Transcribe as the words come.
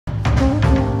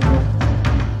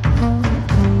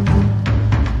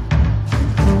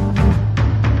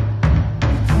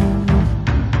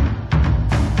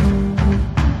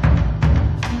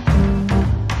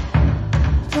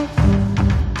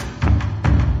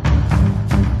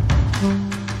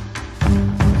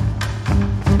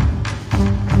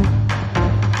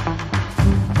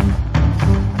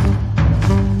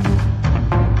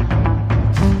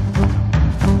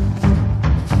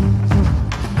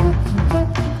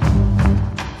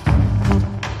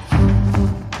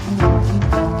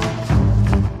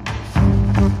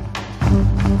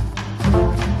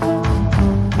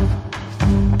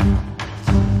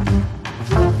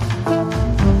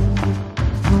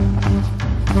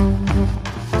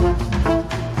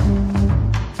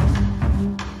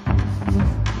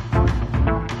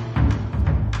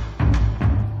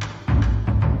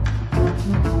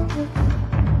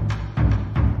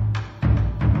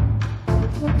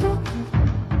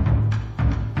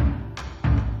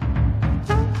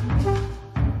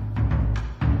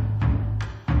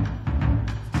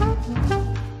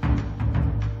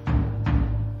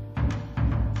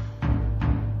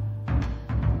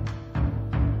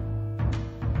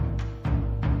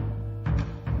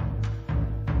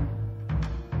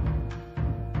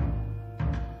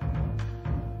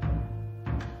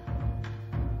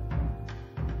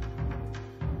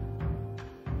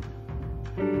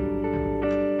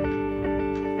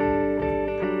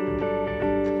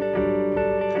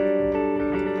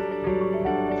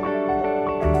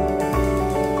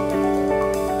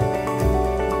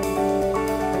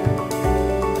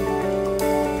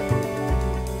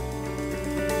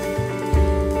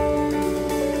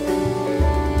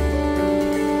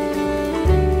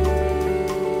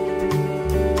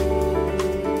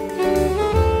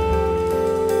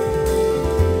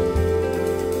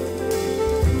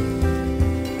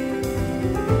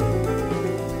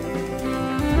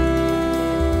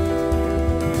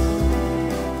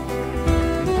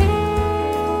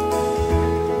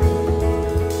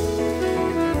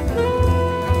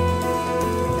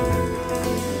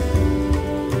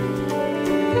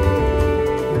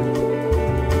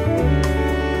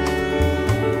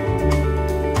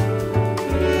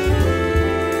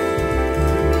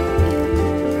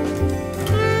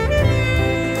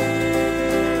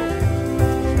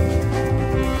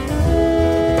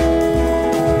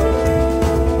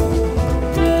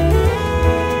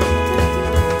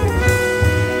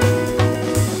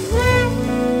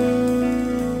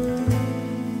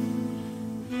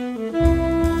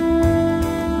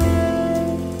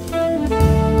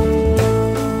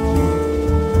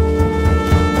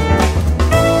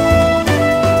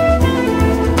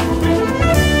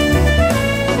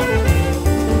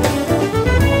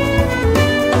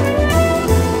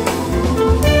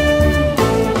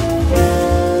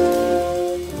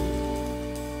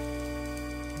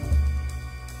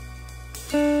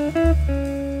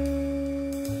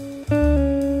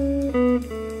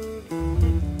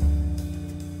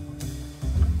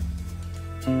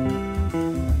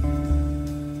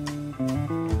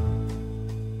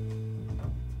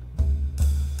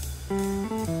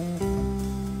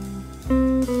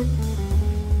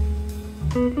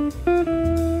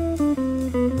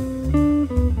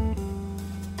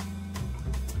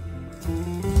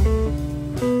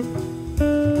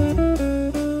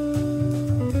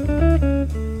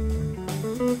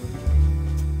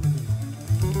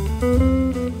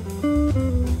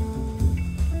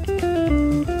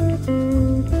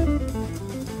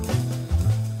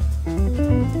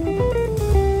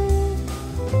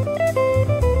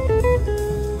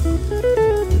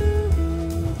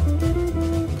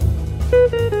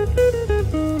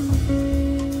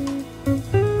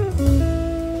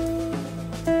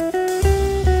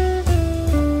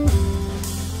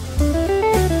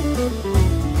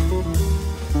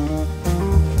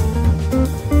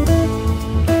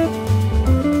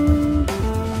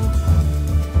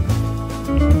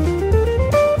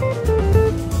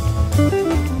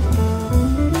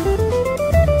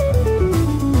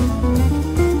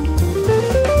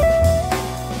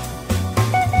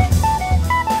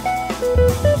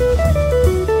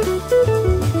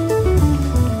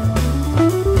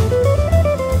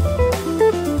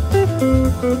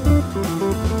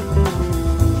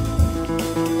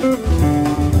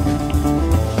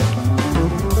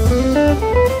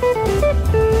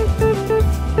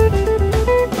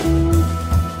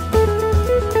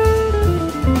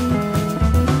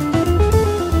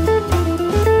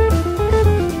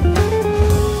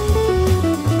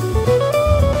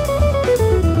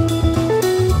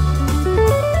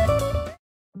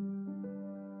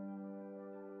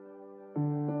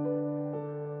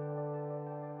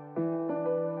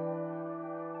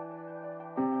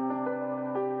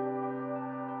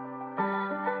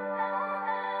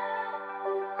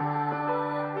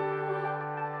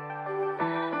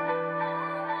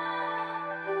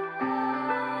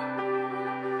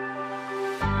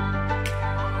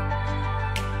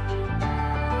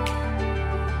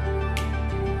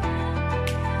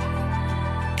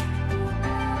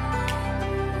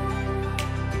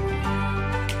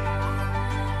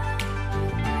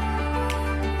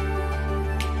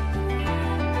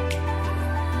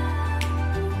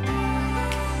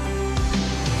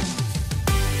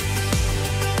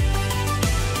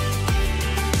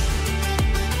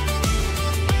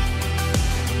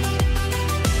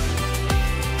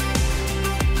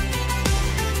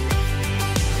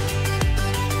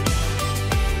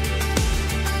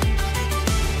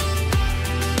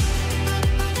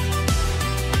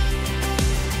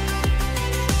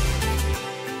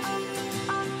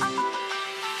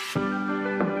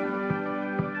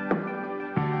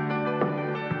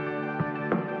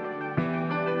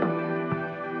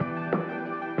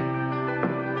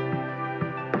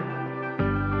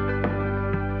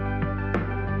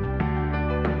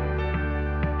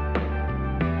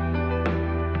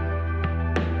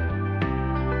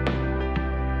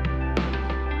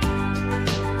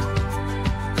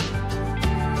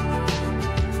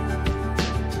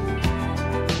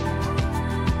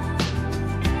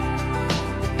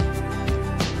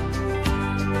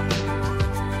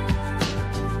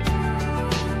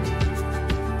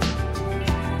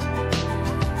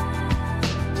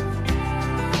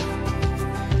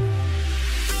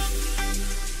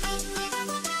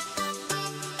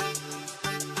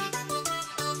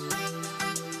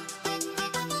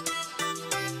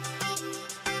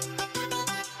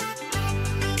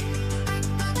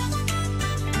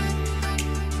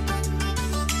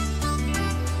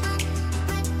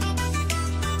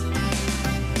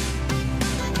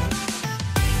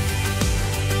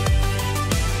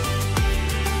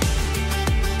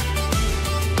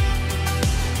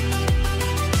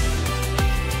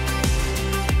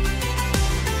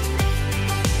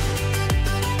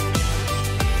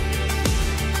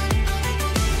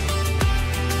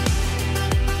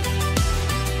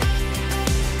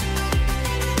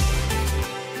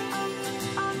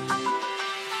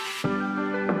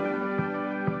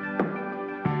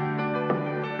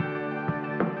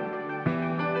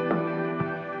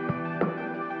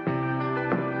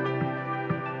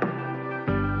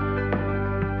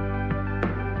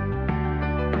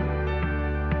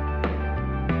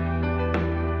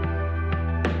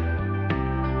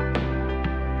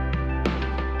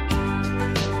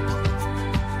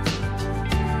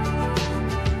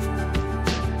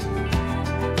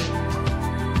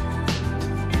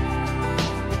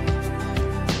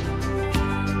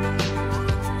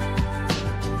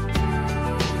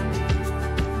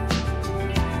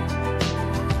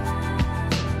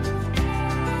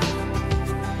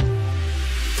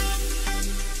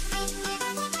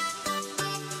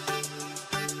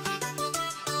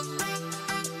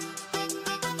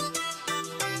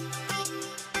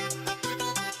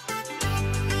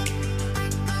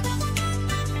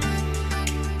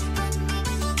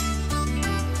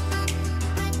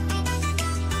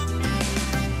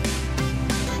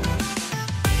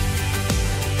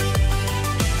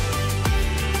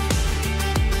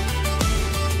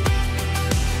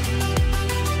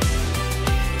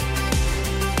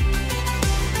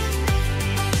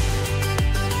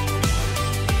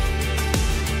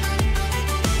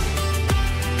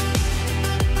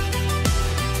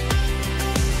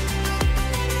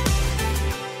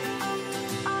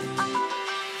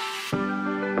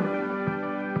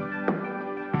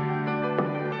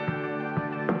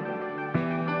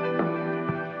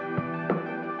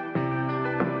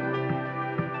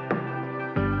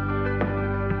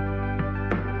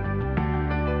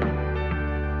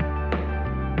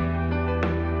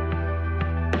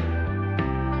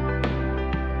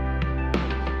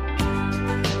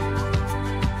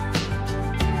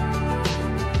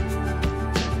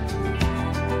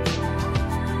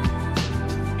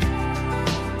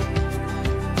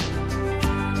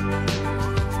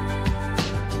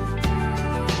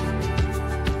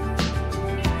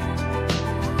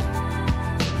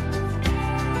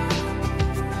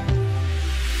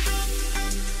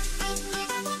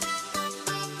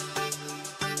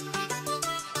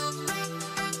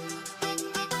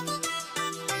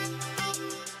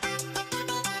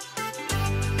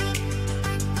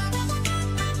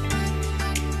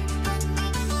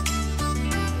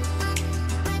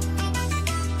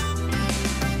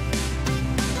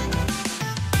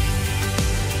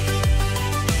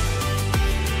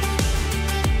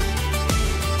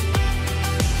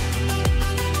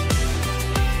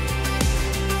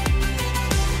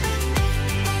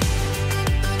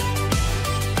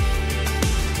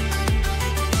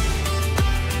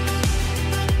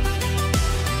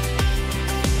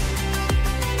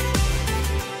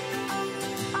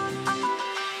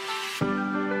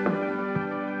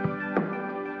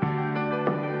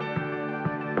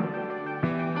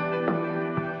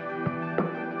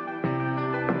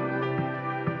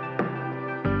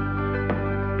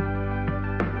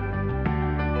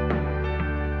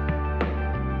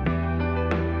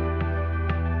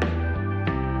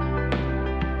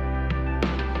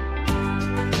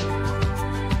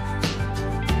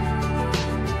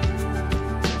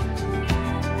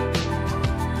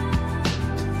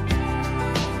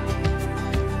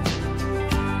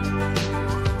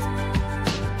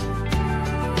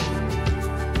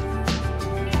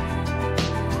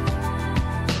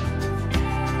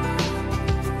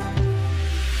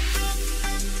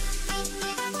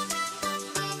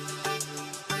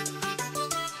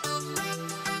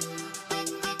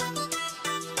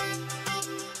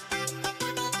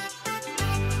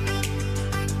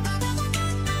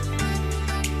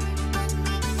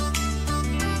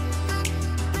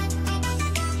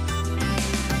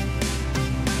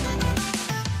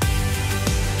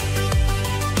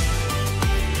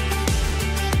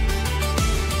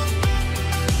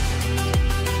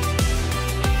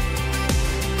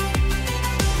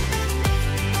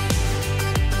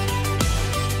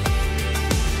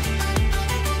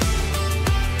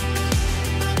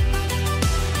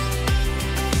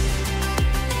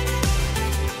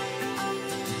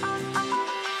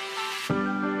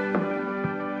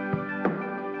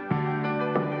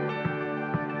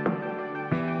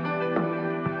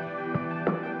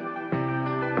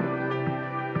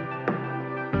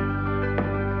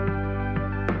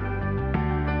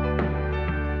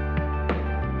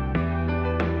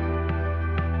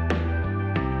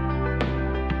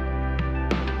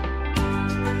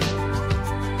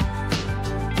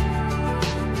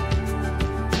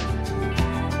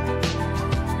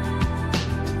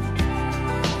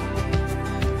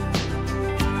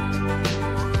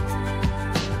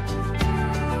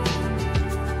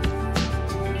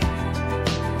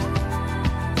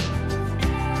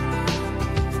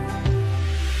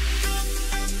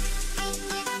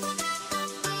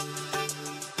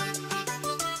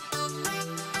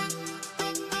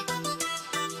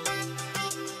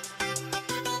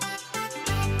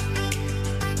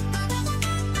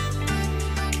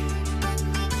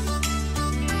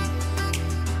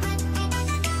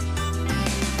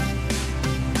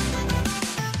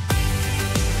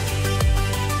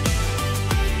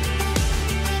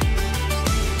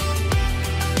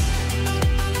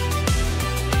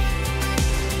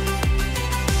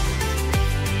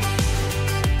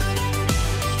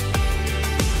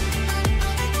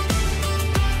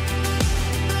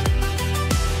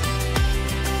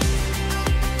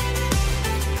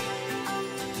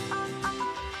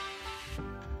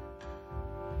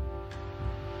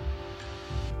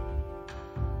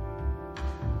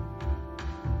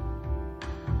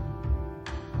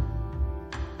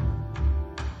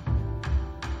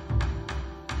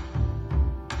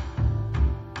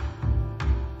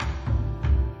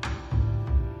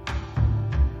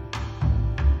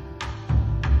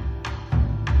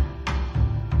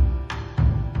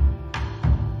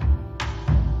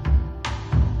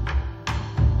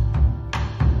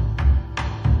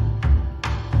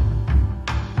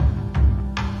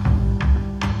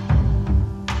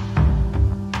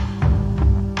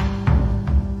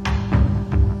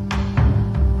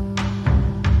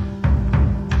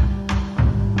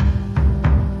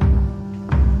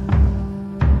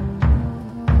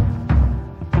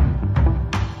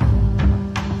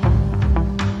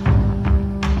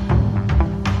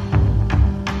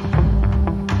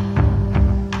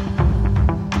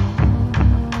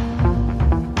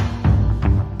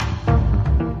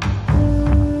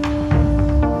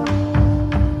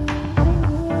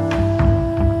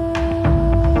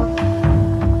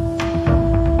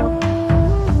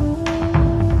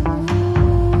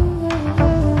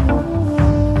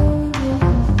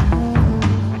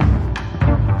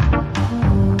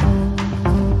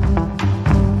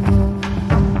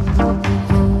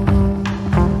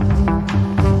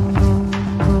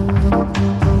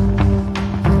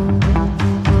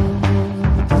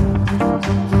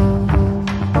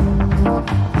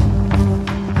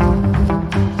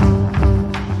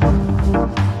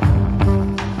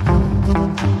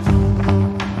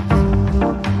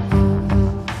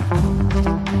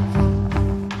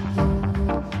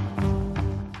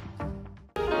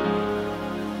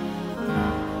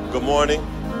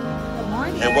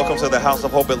to the House of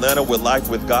Hope Atlanta, where life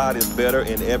with God is better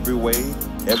in every way,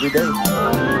 every day.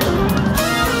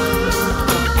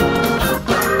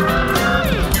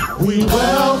 We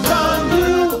welcome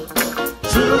you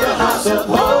to the House of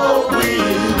Hope. We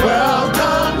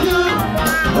welcome you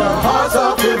where hearts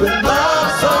are filled with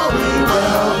love. So we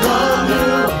welcome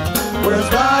you where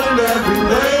God in every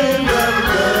way.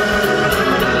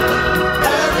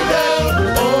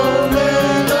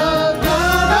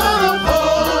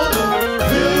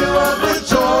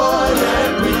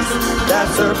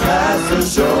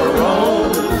 Surpasses your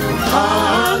own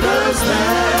understanding.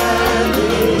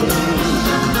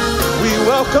 We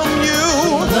welcome you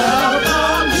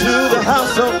to the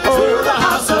House of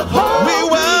Hope. We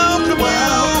welcome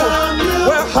you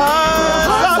where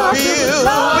hearts are filled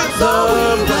with love.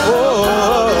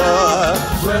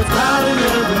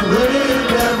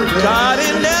 God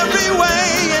in every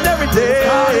way and every day.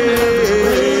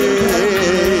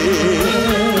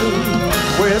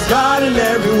 Where's God in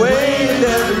every way?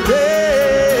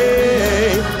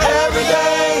 Every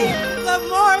day. Good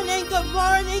morning, good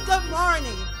morning, good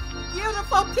morning.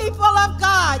 Beautiful people of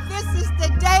God, this is the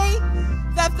day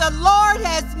that the Lord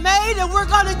has made, and we're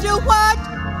going to do what?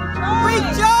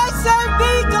 Rejoice and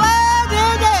be glad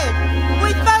in it.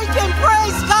 We thank and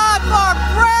praise God for a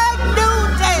brand new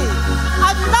day,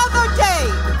 another day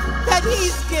that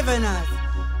He's given us.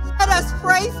 Let us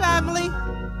pray, family.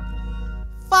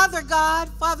 Father God,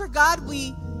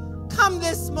 we come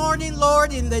this morning,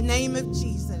 Lord, in the name of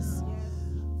Jesus.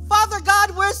 Father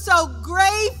God, we're so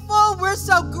grateful,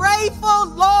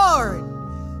 Lord,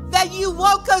 that you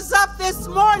woke us up this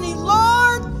morning.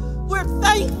 Lord, we're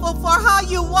thankful for how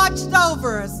you watched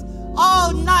over us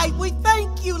all night. We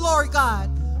thank you, Lord God,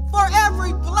 for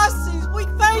every blessing. We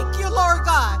thank you, Lord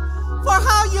God, for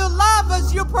how you love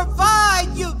us, you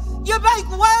provide, you make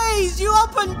ways, you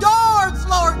open doors,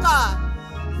 Lord God.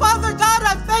 Father God,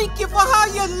 I thank you for how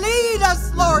you lead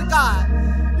us, Lord God.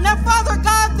 Now, Father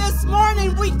God, this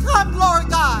morning we come, Lord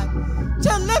God,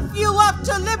 to lift you up,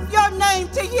 to lift your name,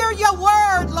 to hear your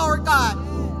word, Lord God.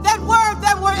 That word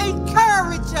that will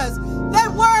encourage us,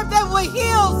 that word that will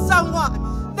heal someone,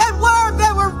 that word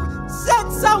that will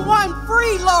set someone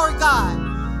free, Lord God.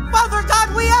 Father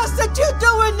God, we ask that you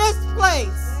do in this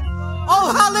place.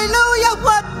 Oh, hallelujah,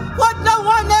 what no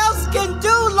one else can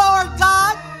do, Lord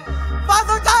God.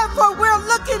 Father God, for we're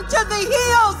looking to the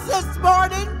hills this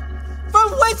morning,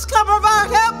 from which come of our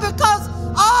help, because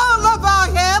all of our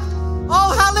help,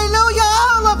 oh hallelujah,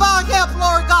 all of our help,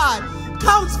 Lord God,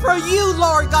 comes from you,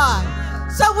 Lord God.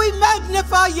 So we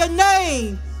magnify your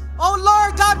name. Oh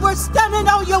Lord God, we're standing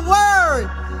on your word.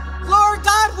 Lord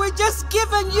God, we're just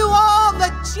giving you all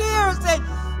the cheers and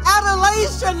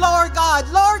adulation, Lord God.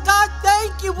 Lord God,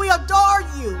 thank you. We adore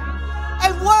you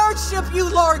and worship you,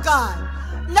 Lord God.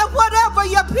 Now, whatever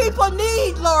your people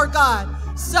need, Lord God,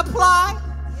 supply,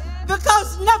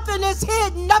 because nothing is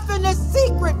hidden, nothing is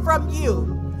secret from you.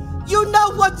 You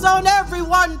know what's on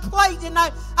everyone's plate, and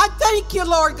I thank you,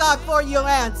 Lord God, for your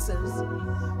answers.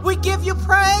 We give you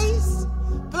praise.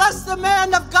 Bless the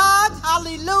man of God.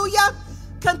 Hallelujah.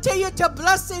 Continue to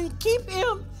bless and keep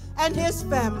him and his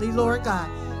family, Lord God.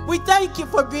 We thank you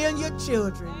for being your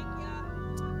children.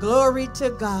 Glory to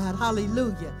God.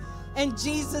 Hallelujah. In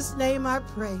Jesus' name I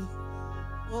pray.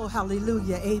 Oh,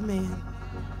 hallelujah. Amen.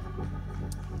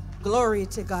 Glory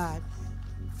to God.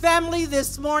 Family,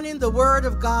 this morning, the word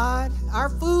of God, our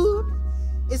food,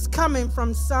 is coming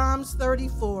from Psalms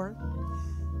 34.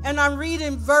 And I'm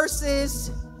reading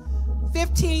verses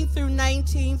 15 through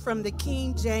 19 from the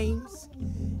King James.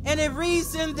 And it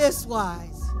reads in this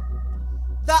wise: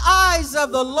 The eyes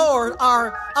of the Lord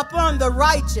are upon the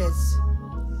righteous,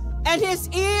 and his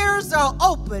ears are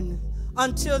open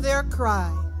unto their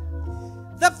cry.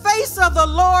 The face of the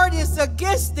Lord is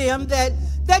against them that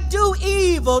do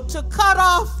evil, to cut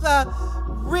off the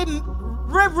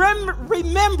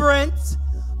remembrance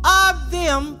of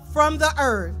them from the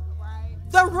earth.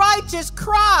 The righteous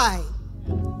cry,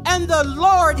 and the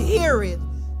Lord heareth,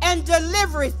 and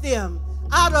delivereth them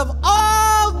out of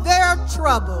all their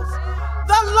troubles.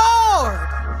 The Lord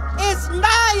is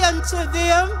nigh unto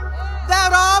them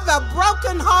that are of a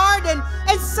broken heart, and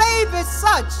saveth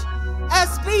such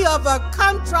as be of a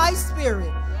contrite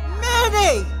spirit.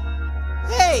 Many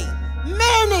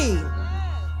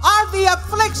are the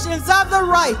afflictions of the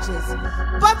righteous,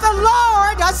 but the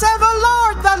Lord,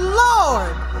 the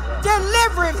Lord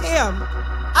delivereth him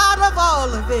out of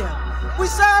all of them. We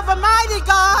serve a mighty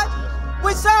God.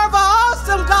 We serve an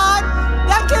awesome God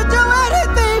that can do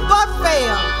anything but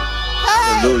fail.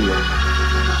 Hey. Hallelujah.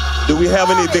 Do we have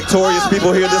any victorious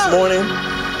people here this morning?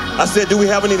 I said, do we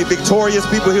have any victorious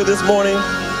people here this morning?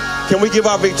 Can we give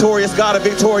our victorious God a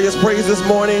victorious praise this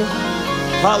morning?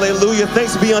 Hallelujah.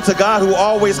 Thanks be unto God who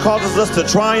always causes us to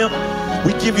triumph.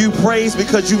 We give you praise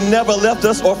because you never left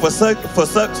us or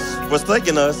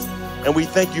forsaken us. And we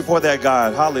thank you for that,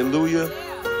 God. Hallelujah.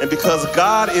 And because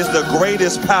God is the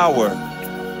greatest power,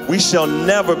 we shall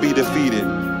never be defeated.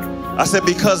 I said,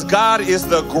 because God is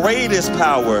the greatest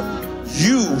power,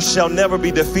 you shall never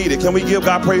be defeated. Can we give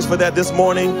God praise for that this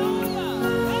morning?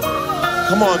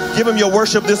 Come on, give him your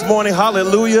worship this morning.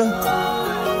 Hallelujah.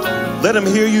 Let him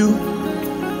hear you.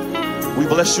 We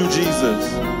bless you,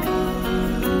 Jesus.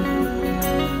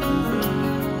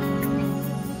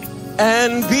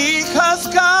 And because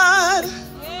God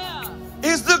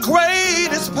is the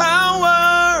greatest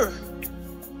power,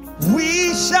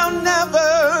 we shall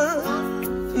never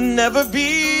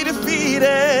be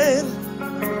defeated.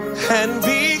 And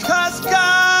because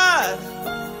God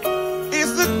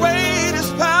is the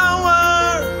greatest power,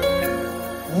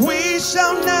 we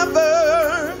shall never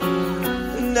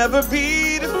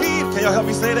be defeated. Can y'all help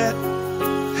me say that?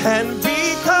 And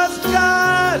because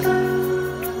God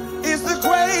is the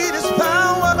greatest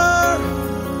power,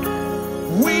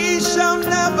 we shall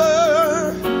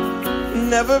never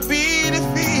be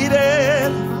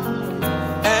defeated.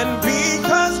 And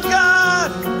because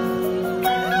God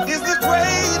is the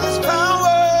greatest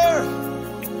power,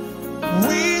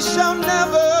 we shall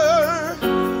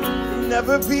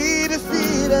never be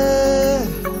defeated.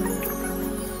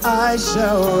 I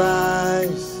shall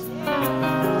rise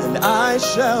and I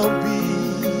shall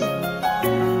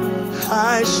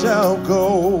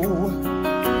go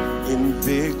in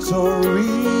victory.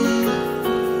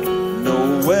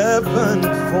 No weapon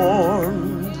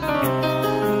formed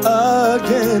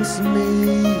against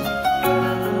me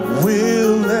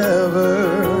will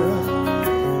ever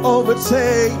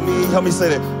overtake me. Help me say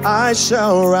that. I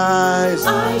shall rise.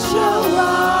 I shall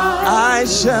rise. I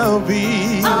shall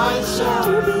be. I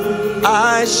shall be.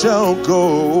 I shall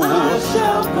go. I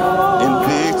shall go in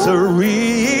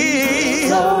victory.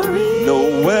 No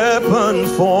weapon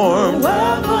formed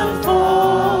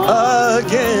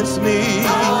against me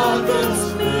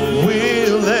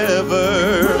will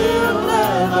ever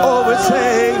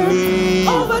overtake me.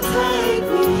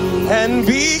 And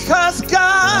because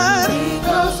God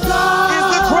is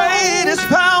the greatest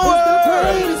power,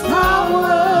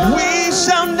 we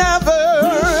shall never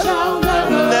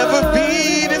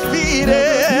be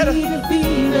defeated.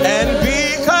 And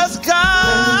because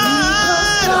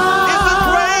God is the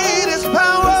greatest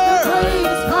power,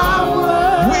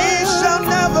 we shall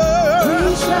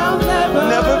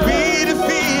never be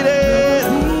defeated.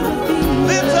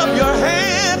 Lift up your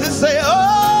hands and say, oh.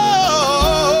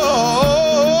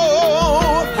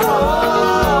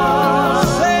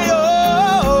 Say, oh.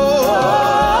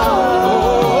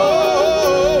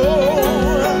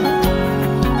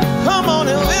 Come on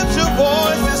and lift your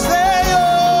voice and say, oh.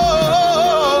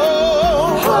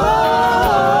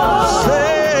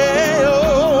 Say,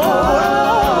 oh.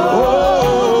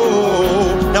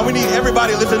 Now we need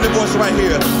everybody lifting their voice right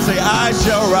here. Say, I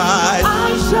shall rise.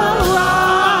 I shall rise.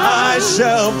 I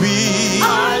shall be.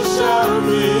 I shall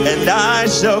be. And I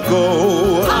shall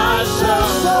go I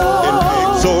shall in go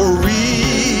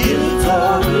victory.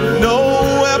 No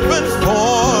weapon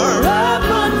formed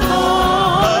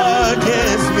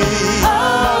against me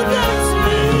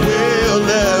will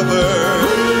ever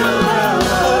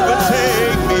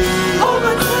overtake me.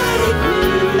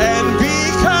 And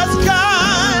because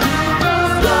God is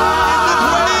the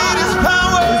greatest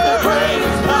power,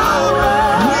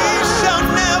 we shall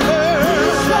never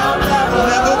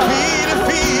be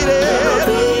defeated.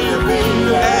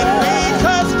 And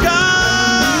because God is the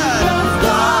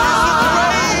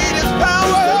greatest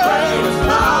power,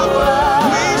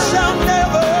 we shall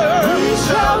never be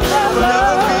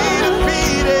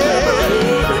defeated. And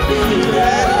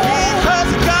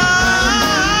because God is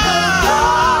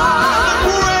the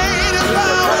greatest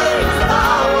power,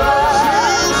 you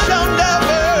shall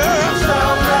never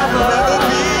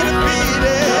be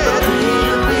defeated.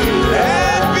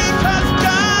 And because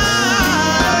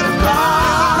God is the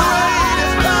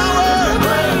greatest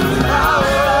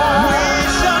power, we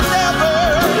shall never be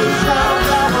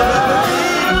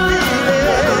defeated.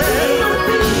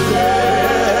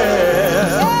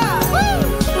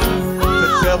 The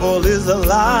devil is a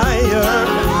liar,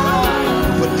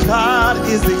 but God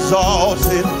is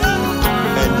exalted,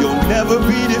 and you'll never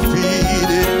be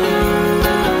defeated.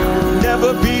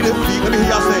 Never be defeated. Let me hear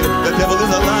y'all say it. The devil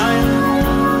is a liar,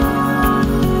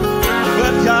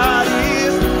 but God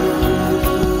is,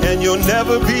 and you'll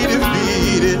never be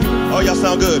defeated. Oh, y'all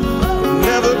sound good.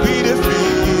 Never be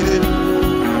defeated.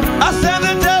 I said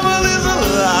the devil is a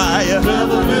liar,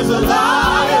 Devil is a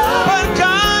liar.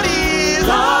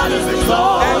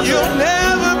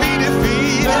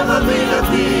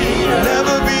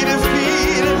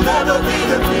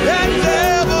 defeated. That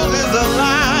devil is a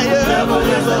liar. Devil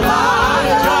is a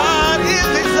liar. God is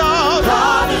exalted.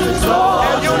 God is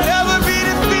exalted. And you'll never be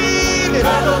defeated.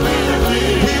 Never be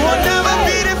defeated. He will never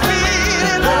be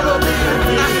defeated. Never be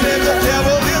defeated. I said the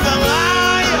devil is a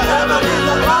liar. Devil is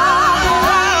a liar.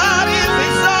 God is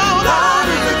exalted. God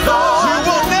is exalted. You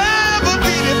will never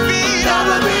be defeated.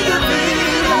 Never be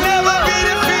defeated. Never be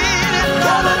defeated.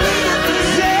 Never be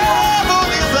defeated. Devil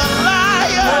is a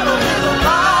liar. Devil is a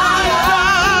liar.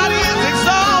 God is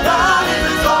exalted. God is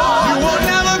exalted. You will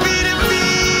never be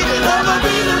defeated. Never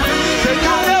be defeated. Say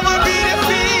you'll never be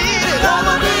defeated.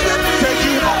 Never be Say defeated.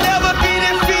 you will never be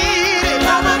defeated.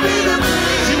 Never be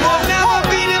defeated. You will never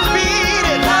be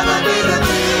defeated. Never be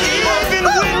defeated. Even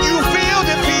when you feel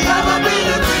defeated. Never be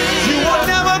defeated. You will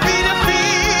never be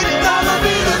defeated. Never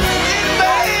be defeated. It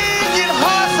may get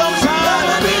hard Never sometimes,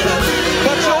 be defeated.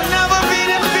 but you'll never be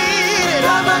defeated.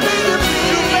 Never be You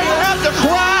defeated. may have to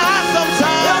cry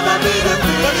sometimes, Never be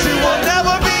defeated. but you will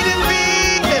never be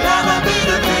defeated. Never be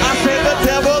defeated. I say the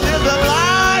devil is a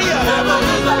liar. Devil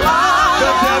is a The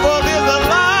liar. devil is a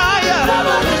liar.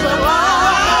 Devil is a liar.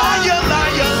 Liar,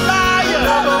 liar, liar.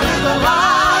 Devil is a The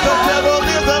liar. devil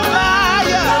is a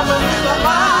liar. Devil is a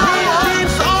He liar.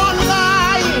 keeps on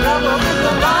lying. Devil is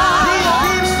a He liar.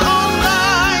 keeps on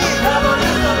lying. Devil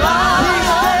is a He liar.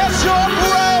 says you're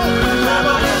broke,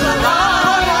 Devil is a but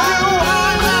liar. you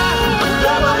are not.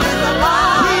 Devil is a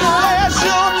He liar. says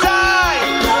you'll die,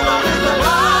 Devil is a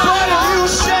liar. but you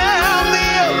shall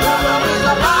live. Devil is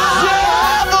a liar.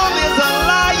 Devil is a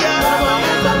liar. Devil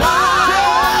is a liar.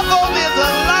 Devil is a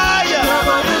liar.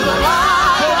 Devil is a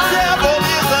The liar. devil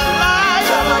is a liar.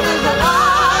 Devil is a liar.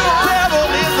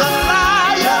 Devil is a liar. Devil is a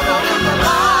liar.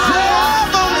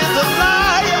 Devil is a liar. Devil is a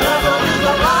liar. Devil is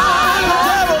a liar.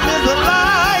 Devil is a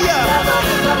liar.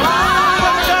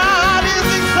 But God is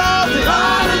exalted.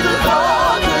 God is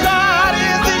exalted. God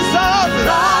is exalted.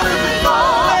 God is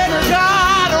exalted. Let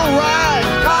God arise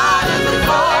God is and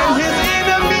exalted. his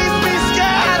enemies be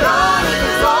scattered. God is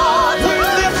exalted. We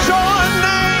lift your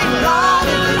name God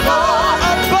is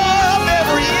exalted. above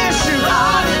every issue,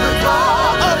 God is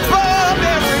exalted. above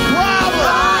every problem.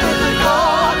 God is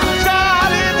exalted.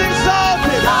 God is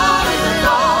exalted. God is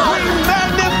exalted. We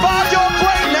magnify your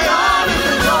great name. God is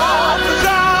exalted.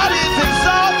 God is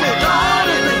exalted. God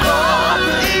is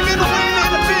exalted. Even when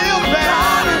it feels bad,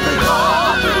 God is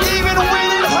exalted. even when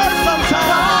it hurts God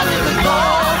sometimes, is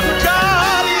exalted.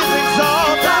 God is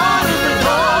exalted. God is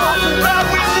exalted. God,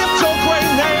 we lift your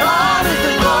great name. God is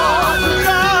exalted.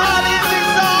 God is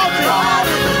exalted. God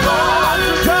is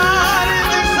exalted. God is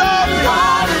exalted.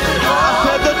 God is I exalted.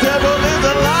 said the devil is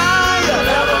a liar.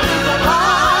 Devil is a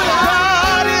liar.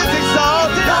 God is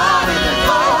exalted. God is You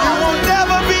exalted. will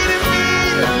never be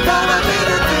defeated. Never be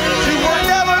defeated. You will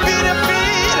never be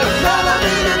defeated. Never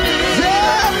be defeated.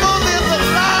 Devil is a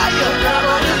liar.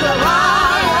 Devil is a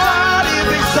liar. God is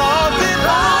exalted.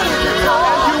 God is You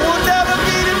exalted. will never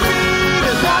be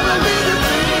defeated. Never be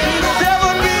defeated.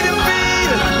 Never be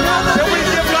defeated. Never Can be we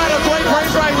give God a great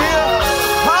praise right here?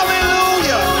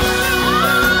 Hallelujah.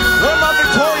 Where are my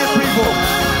victorious people?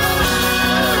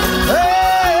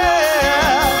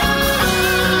 Hey.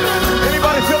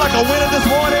 Anybody feel like a winner this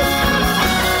morning?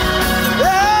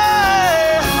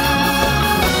 Hey.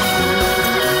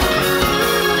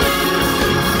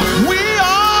 We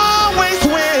always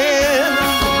win.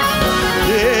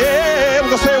 Yeah,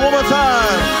 we're gonna say it one more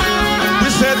time. We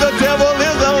said the devil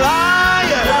is a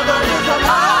liar. Devil is a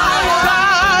liar.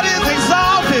 God is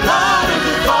exalted. God is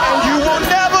And exalted. you will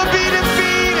never be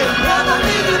defeated. Never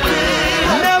be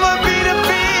defeated. Never be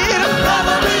defeated.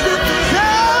 Never be defeated.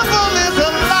 Devil is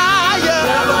a liar.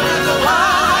 Devil is a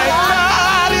liar. And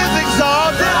God is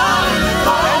exalted. God is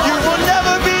exalted. And you will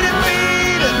never be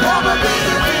defeated. Never be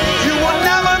defeated. You will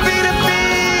never be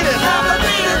defeated. Never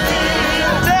be defeated.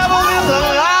 Devil is a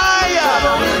liar.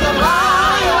 Devil is a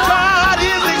liar. God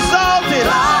is exalted.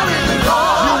 God is You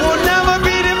exalted. will never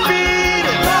be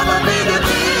defeated. Never be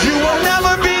defeated. You will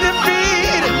never be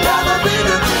defeated. Never be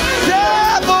defeated.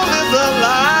 Devil is a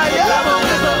liar. Devil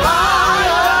is a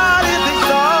liar. God is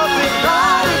exalted.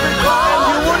 God is You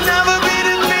exalted. will never be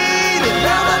defeated.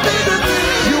 Never be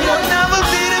defeated. You will never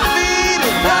be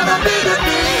defeated. Never be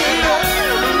defeated.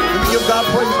 Give God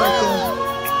praise right there.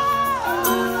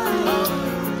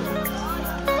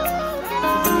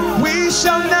 We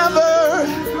shall never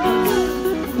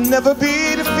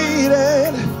be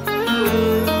defeated.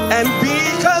 And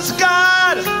because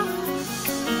God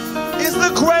is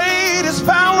the greatest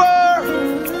power,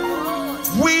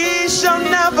 we shall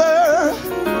never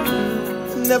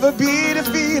be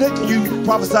defeated. Can you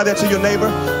prophesy that to your neighbor?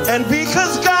 And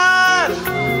because God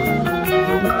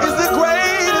is the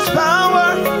greatest power,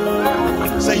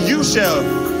 you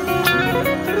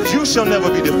shall never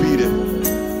be defeated.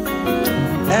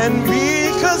 And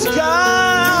because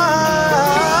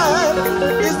God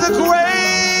is the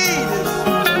greatest,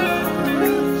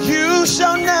 you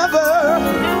shall never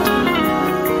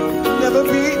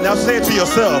be. Now say it to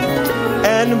yourself.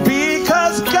 And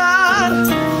because God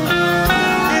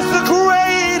is the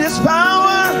greatest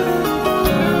power,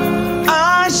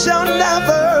 I shall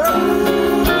never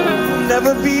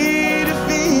be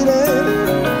defeated.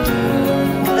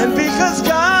 And because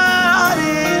God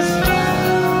is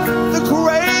the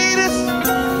greatest,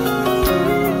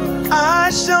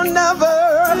 I shall never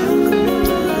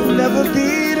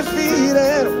be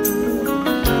defeated.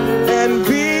 And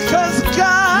because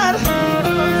God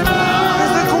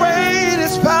is the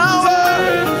greatest power,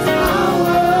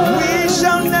 we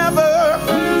shall never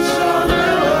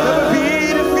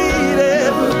be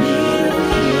defeated.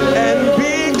 And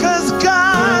because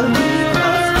God is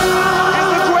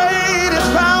the greatest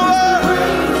power,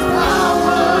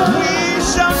 we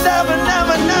shall never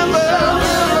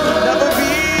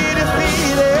be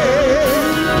defeated.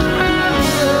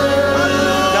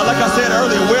 Now, like I said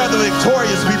earlier, we're the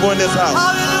victorious people in this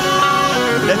house.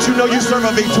 That you know you serve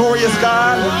a victorious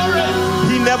God.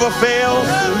 He never fails.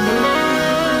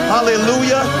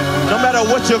 Hallelujah. No matter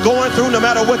what you're going through, no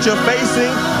matter what you're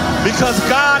facing, because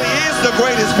God is the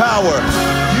greatest power.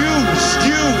 You,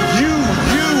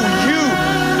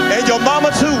 and your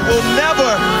mama too will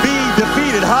never be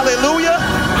defeated. Hallelujah.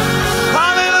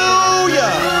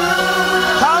 Hallelujah.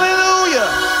 Hallelujah.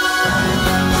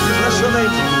 Bless your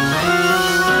name, Jesus.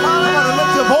 Come on and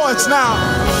lift your voice now.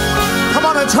 Come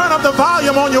on and turn up the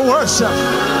volume on your worship.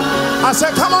 I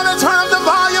said, come on and turn up the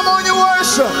volume on your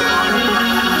worship.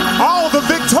 All the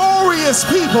victorious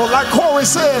people, like Corey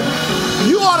said,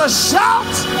 you ought to shout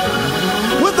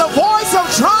with the voice of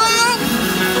triumph,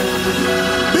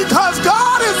 because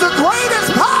God is the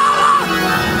greatest power.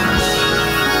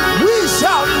 We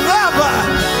shall never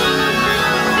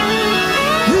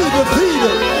be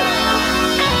defeated.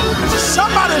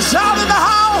 Somebody shout in the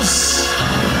house.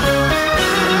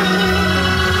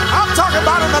 I'm talking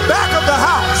about in the back of the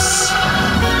house.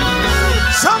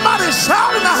 Somebody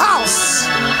shout in the house.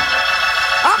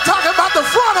 I'm talking about the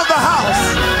front of the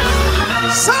house.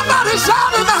 Somebody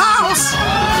shout in the house.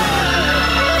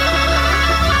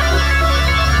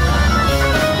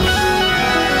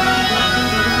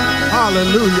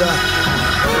 Hallelujah.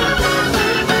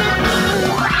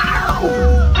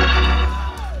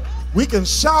 We can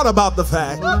shout about the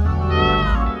fact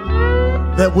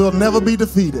that we'll never be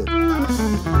defeated.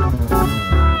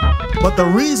 But the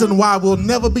reason why we'll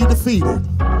never be defeated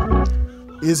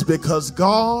is because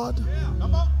God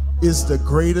is the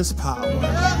greatest power.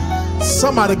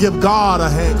 Somebody give God a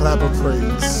hand clap of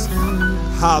praise.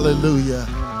 Hallelujah.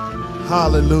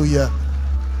 Hallelujah.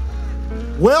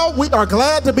 Well, we are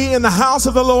glad to be in the house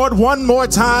of the Lord one more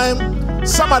time.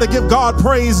 Somebody give God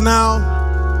praise now.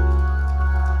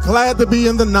 Glad to be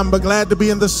in the number, glad to be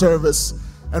in the service.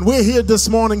 And we're here this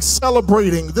morning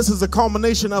celebrating. This is the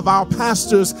culmination of our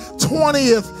pastor's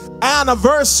 20th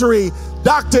anniversary.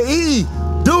 Dr. E.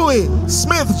 Dewey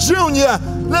Smith Jr.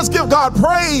 Let's give God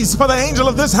praise for the angel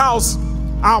of this house,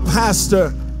 our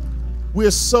pastor. We're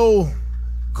so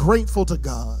grateful to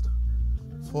God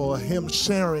for him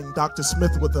sharing Dr.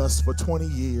 Smith with us for 20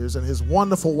 years and his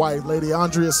wonderful wife, Lady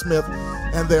Andrea Smith,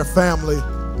 and their family.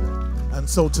 And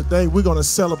so today we're going to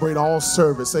celebrate all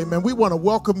service. Amen. We want to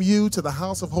welcome you to the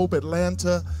House of Hope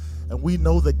Atlanta. And we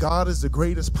know that God is the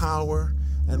greatest power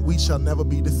and we shall never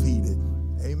be defeated.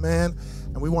 Amen.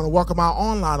 And we want to welcome our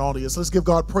online audience. Let's give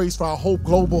God praise for our Hope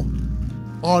Global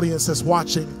audience that's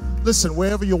watching. Listen,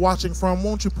 wherever you're watching from,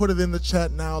 won't you put it in the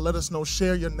chat now? Let us know.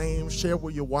 Share your name. Share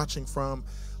where you're watching from.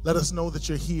 Let us know that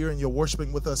you're here and you're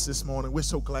worshiping with us this morning. We're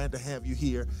so glad to have you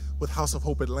here with House of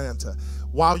Hope Atlanta.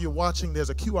 While you're watching,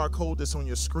 there's a QR code that's on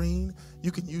your screen.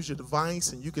 You can use your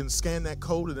device and you can scan that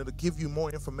code and it'll give you more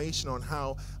information on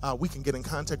how we can get in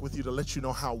contact with you to let you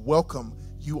know how welcome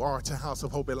you are to House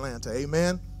of Hope Atlanta.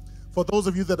 Amen. For those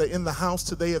of you that are in the house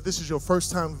today, if this is your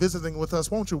first time visiting with us,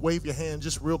 won't you wave your hand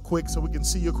just real quick so we can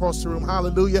see you across the room?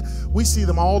 Hallelujah. We see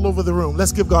them all over the room.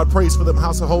 Let's give God praise for them,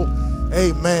 House of Hope.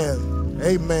 Amen.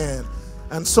 Amen.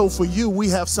 And so for you, we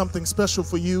have something special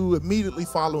for you. Immediately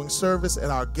following service at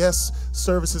our guest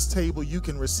services table, you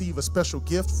can receive a special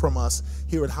gift from us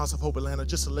here at House of Hope Atlanta,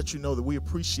 just to let you know that we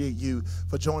appreciate you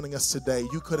for joining us today.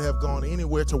 You could have gone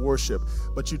anywhere to worship,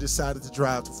 but you decided to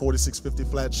drive to 4650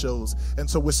 Flat Shows. And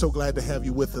so we're so glad to have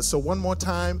you with us. So one more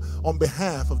time, on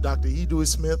behalf of Dr. E. Dewey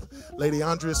Smith, Lady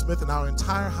Andrea Smith, and our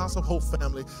entire House of Hope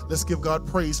family, let's give God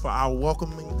praise for our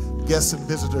welcoming guests and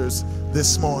visitors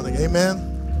this morning. Amen.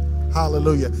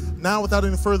 Hallelujah. Now, without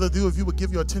any further ado, if you would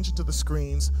give your attention to the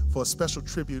screens for a special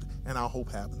tribute and our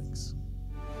Hope happenings.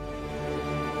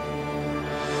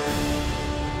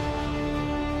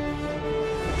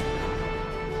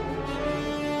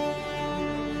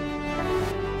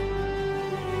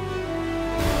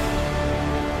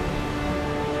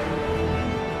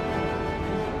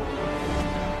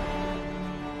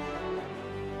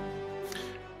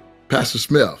 Pastor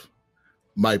Smith,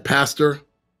 my pastor,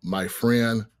 my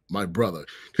friend, my brother.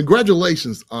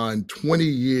 Congratulations on 20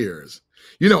 years.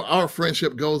 You know, our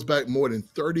friendship goes back more than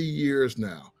 30 years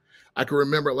now. I can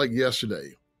remember it like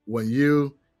yesterday when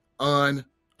you, the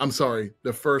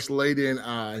First Lady and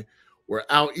I were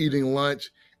out eating lunch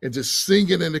and just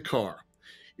singing in the car.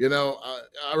 You know,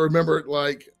 I remember it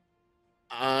like,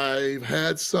 I've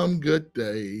had some good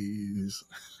days.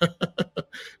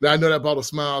 Now, I know that brought a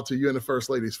smile to you and the First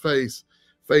Lady's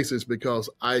faces because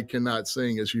I cannot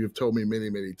sing, as you have told me many,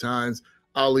 many times.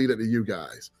 I'll leave it to you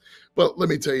guys. But let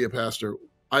me tell you, Pastor,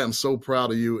 I am so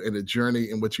proud of you and the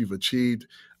journey in which you've achieved.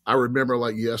 I remember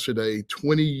like yesterday,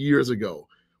 20 years ago,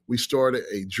 we started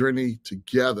a journey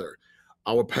together.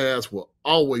 Our paths will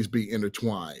always be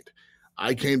intertwined.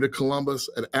 I came to Columbus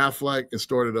at Aflac and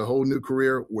started a whole new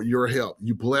career with your help.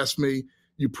 You blessed me,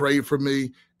 you prayed for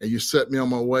me, and you set me on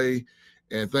my way.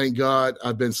 And thank God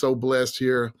I've been so blessed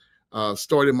here,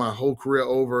 started my whole career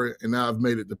over, and now I've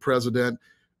made it the president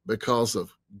because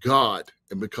of God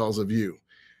and because of you.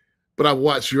 But I've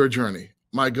watched your journey.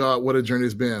 My God, what a journey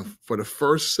it's been. For the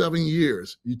first 7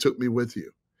 years, you took me with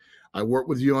you. I worked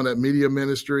with you on that media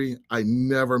ministry. I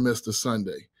never missed a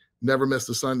Sunday. Never missed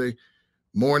a Sunday.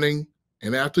 Morning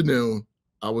and afternoon,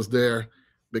 I was there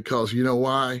because you know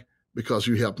why? Because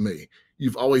you helped me.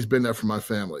 You've always been there for my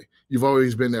family. You've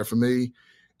always been there for me.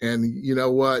 And you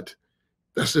know what?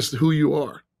 That's just who you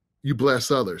are. You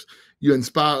bless others. You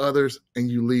inspire others and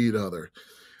you lead others.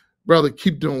 Brother,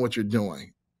 keep doing what you're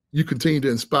doing. You continue to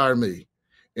inspire me,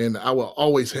 and I will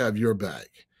always have your back.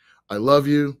 I love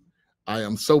you. I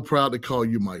am so proud to call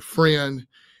you my friend,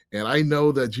 and I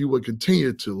know that you will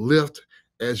continue to lift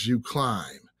as you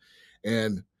climb.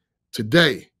 And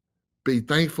today, be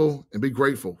thankful and be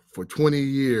grateful for 20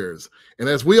 years. And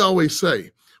as we always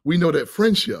say, we know that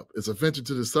friendship is a venture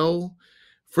to the soul.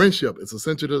 Friendship is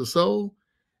essential to the soul.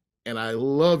 And I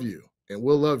love you and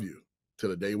will love you till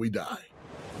the day we die.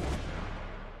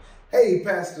 Hey,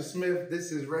 Pastor Smith,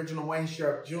 this is Reginald Wayne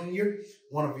Sharp Jr.,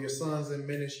 one of your sons in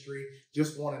ministry.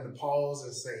 Just wanted to pause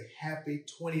and say happy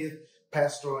 20th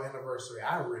pastoral anniversary.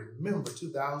 I remember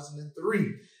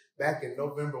 2003, back in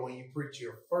November when you preached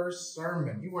your first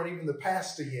sermon. You weren't even the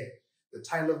pastor yet. The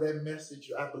title of that message,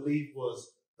 I believe,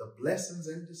 was The Blessings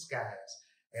in Disguise.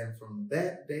 And from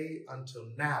that day until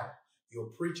now, your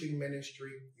preaching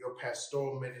ministry, your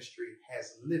pastoral ministry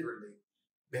has literally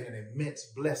been an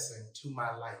immense blessing to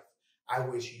my life. I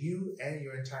wish you and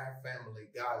your entire family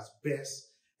God's best.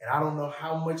 And I don't know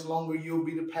how much longer you'll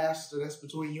be the pastor. That's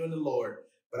between you and the Lord.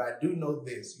 But I do know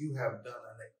this. You have done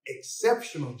an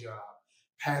exceptional job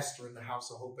pastoring the House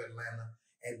of Hope Atlanta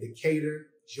and Decatur,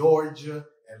 Georgia,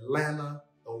 Atlanta.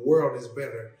 The world is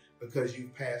better because you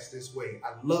passed this way.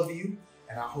 I love you,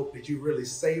 and I hope that you really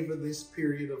savor this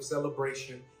period of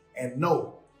celebration and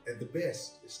know that the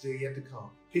best is still yet to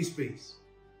come. Peace, peace.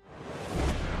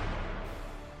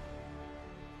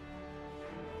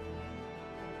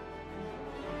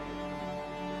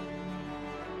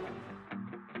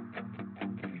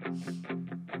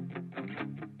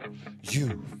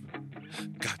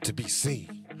 You've got to be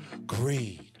seen.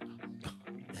 Green.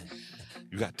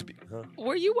 You got to be, huh?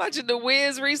 Were you watching The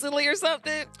Wiz recently or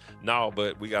something? No,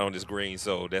 but we got on this green,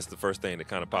 so that's the first thing that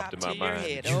kind of popped in my mind.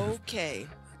 Your head. Okay.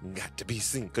 Got to be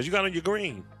seen. Because you got on your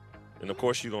green. And of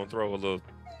course, you're going to throw a little,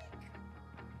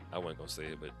 I wasn't going to say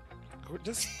it, but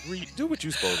just do what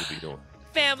you're supposed to be doing.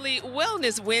 Family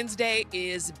Wellness Wednesday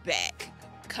is back.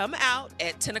 Come out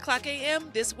at 10 o'clock a.m.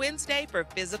 this Wednesday for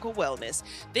physical wellness.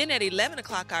 Then at 11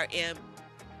 o'clock a.m.,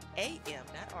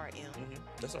 not R.M.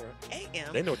 That's all right.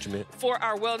 A.M. They know what you meant. For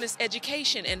our wellness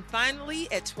education. And finally,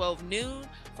 at 12 noon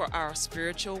for our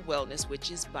spiritual wellness, which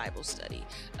is Bible study.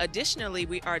 Additionally,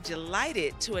 we are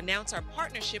delighted to announce our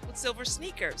partnership with Silver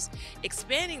Sneakers,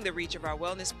 expanding the reach of our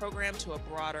wellness program to a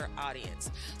broader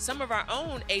audience. Some of our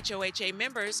own HOHA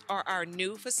members are our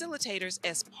new facilitators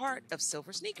as part of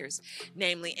Silver Sneakers,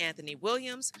 namely Anthony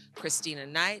Williams, Christina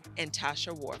Knight, and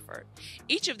Tasha Warford.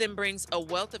 Each of them brings a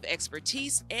wealth of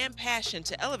expertise and and passion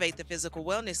to elevate the physical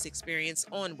wellness experience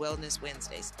on Wellness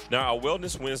Wednesdays. Now, our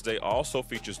Wellness Wednesday also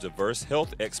features diverse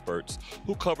health experts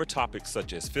who cover topics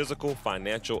such as physical,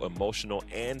 financial, emotional,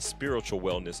 and spiritual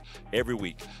wellness every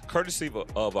week, courtesy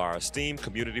of our esteemed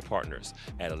community partners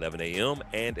at 11 a.m.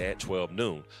 and at 12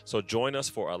 noon. So join us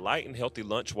for a light and healthy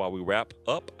lunch while we wrap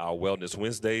up our Wellness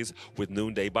Wednesdays with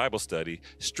noonday Bible study,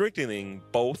 strengthening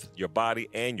both your body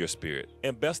and your spirit.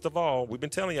 And best of all, we've been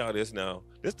telling y'all this now.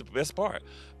 This is the best part.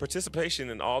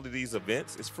 Participation in all of these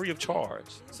events is free of charge.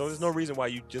 So there's no reason why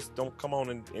you just don't come on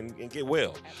and get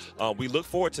well. We look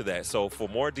forward to that. So for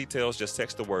more details, just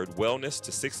text the word wellness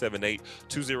to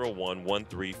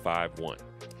 678-201-1351.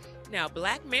 Now,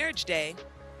 Black Marriage Day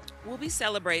will be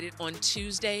celebrated on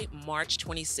Tuesday, March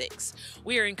 26.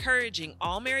 We are encouraging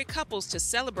all married couples to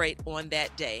celebrate on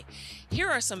that day. Here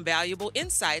are some valuable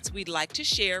insights we'd like to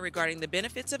share regarding the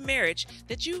benefits of marriage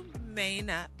that you may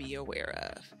not be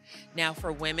aware of. Now,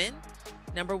 for women,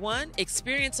 number one,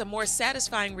 experience a more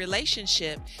satisfying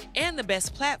relationship and the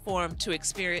best platform to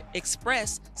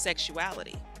express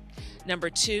sexuality.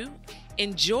 Number two,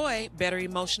 enjoy better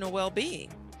emotional well-being.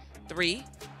 3,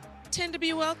 tend to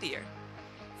be wealthier.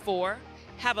 4,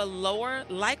 have a lower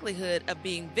likelihood of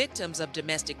being victims of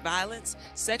domestic violence,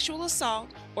 sexual assault,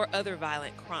 or other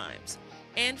violent crimes.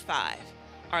 And 5,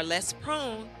 are less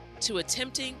prone to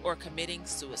attempting or committing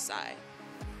suicide.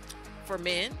 For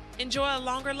men, enjoy a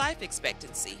longer life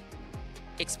expectancy,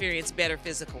 experience better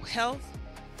physical health,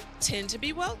 tend to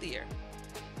be wealthier,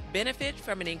 benefit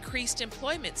from an increased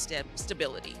employment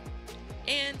stability,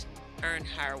 and earn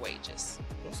higher wages.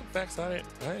 Those some facts I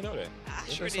didn't know that. I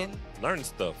sure didn't. Learning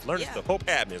stuff. Yeah. Hope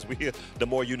happens. We hear the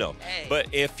more you know. Hey. But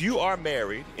if you are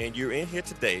married and you're in here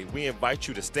today, we invite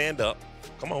you to stand up.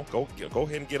 Come on, go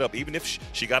ahead and get up. Even if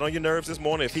she got on your nerves this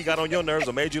morning, if he got on your nerves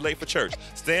or made you late for church,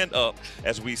 stand up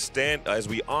as we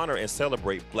honor and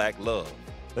celebrate Black love.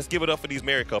 Let's give it up for these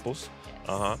married couples.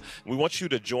 We want you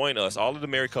to join us, all of the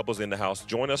married couples in the house,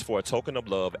 join us for a token of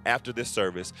love after this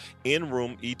service in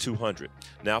room E200.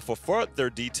 Now, for further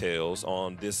details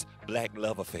on this Black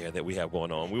love affair that we have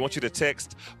going on, we want you to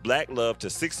text Black love to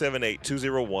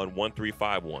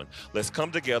 678-201-1351. Let's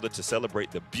come together to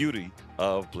celebrate the beauty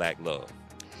of Black love.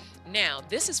 Now,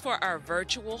 this is for our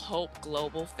virtual Hope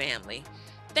Global family.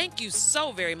 Thank you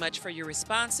so very much for your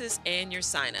responses and your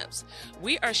signups.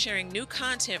 We are sharing new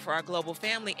content for our global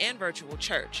family and virtual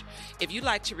church. If you'd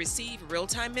like to receive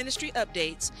real-time ministry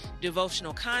updates,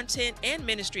 devotional content, and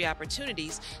ministry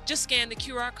opportunities, just scan the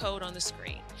QR code on the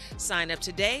screen. Sign up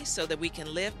today so that we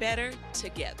can live better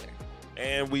together.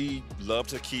 And we love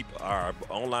to keep our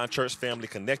online church family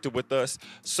connected with us.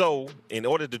 So in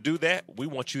order to do that, we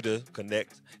want you to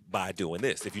connect by doing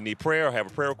this. If you need prayer or have a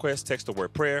prayer request, text the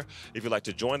word prayer. If you'd like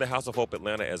to join the House of Hope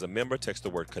Atlanta as a member, text the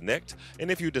word connect. And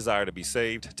if you desire to be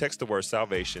saved, text the word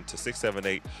salvation to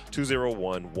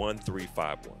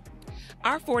 678-201-1351.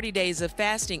 Our 40 days of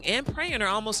fasting and praying are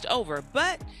almost over,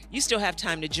 but you still have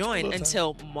time to join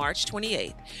until March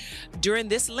 28th. During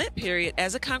this Lent period,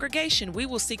 as a congregation, we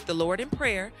will seek the Lord in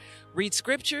prayer, read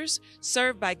scriptures,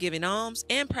 serve by giving alms,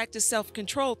 and practice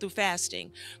self-control through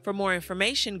fasting. For more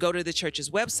information, go to the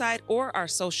church's website or our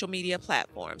social media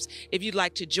platforms. If you'd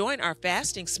like to join our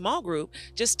fasting small group,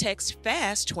 just text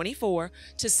FAST24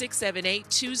 to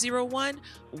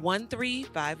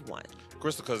 678-201-1351.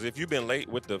 Crystal, because if you've been late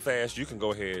with the fast, you can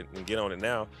go ahead and get on it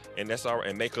now, and that's all right,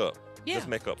 and make up. Yeah. Just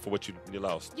make up for what you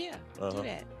lost. Yeah, do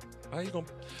that. How you gonna?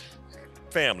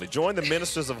 Family, join the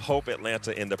Ministers of Hope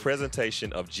Atlanta in the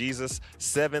presentation of Jesus'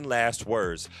 7 last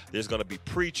words. There's going to be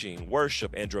preaching,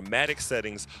 worship, and dramatic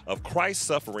settings of Christ's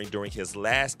suffering during his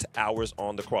last hours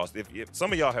on the cross. If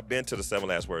some of y'all have been to the 7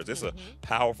 last words, it's a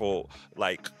powerful,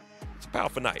 it's a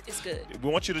powerful night. It's good. We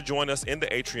want you to join us in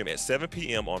the atrium at 7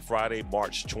 p.m. on Friday,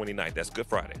 March 29th. That's Good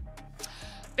Friday.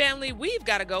 Family, we've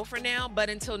got to go for now, but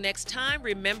until next time,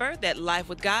 remember that life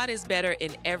with God is better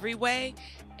in every way,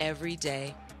 every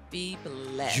day. Be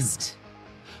blessed.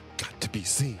 You got to be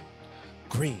seen.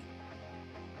 Green.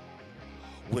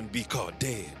 Wouldn't be called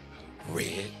dead.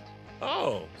 Red.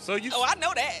 Oh, so you. Oh, I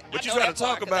know that. But you try to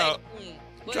talk about. You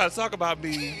try to talk about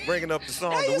me bringing up the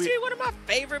song. That used to be one of my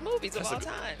favorite movies of all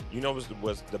time. You know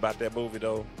what's about that movie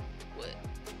though? What?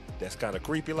 That's kind of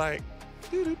creepy, like.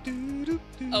 Oh yeah. You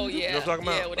know what I'm talking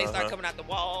about? Yeah, when they start coming out the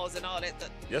walls and all that.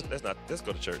 Yes, that's not. Let's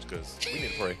go to church because we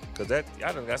need to pray. Because that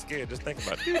I done got scared just thinking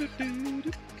about it.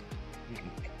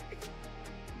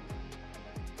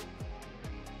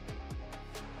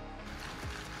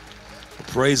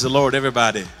 Praise the Lord,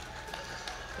 everybody.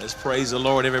 Let's praise the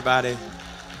Lord, everybody.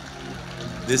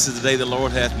 This is the day the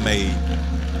Lord hath made.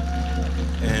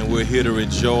 And we're here to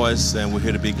rejoice and we're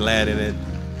here to be glad in it.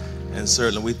 And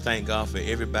certainly we thank God for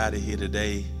everybody here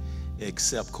today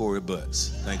except Corey Butts.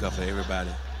 Thank God for everybody.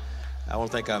 I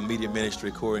want to thank our media ministry,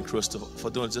 Corey and Crystal, for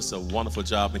doing just a wonderful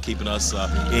job in keeping us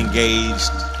engaged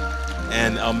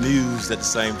and amused at the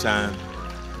same time.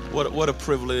 What a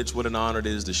privilege, what an honor it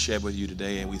is to share with you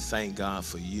today. And we thank God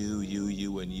for you,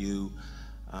 and you.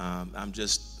 I'm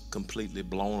just completely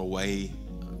blown away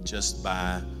just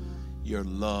by your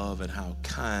love and how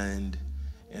kind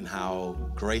and how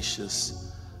gracious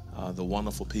the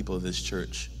wonderful people of this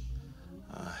church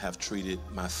have treated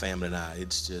my family and I.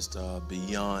 It's just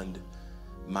beyond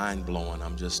mind-blowing.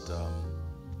 I'm just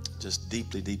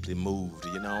deeply, deeply moved,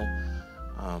 you know.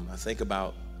 I think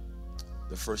about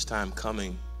the first time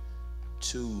coming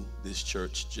to this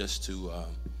church just to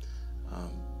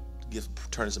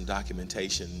turn some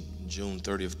documentation June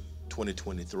 30th,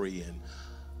 2023, and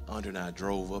Andre and I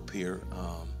drove up here,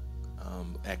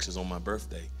 actually on my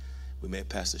birthday. We met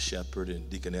Pastor Shepard and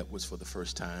Deacon Edwards for the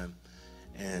first time.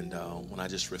 And when I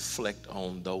just reflect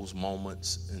on those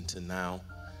moments into now,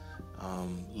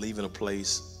 leaving a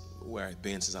place where I've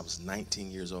been since I was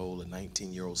 19 years old, a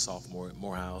 19-year-old sophomore at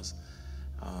Morehouse,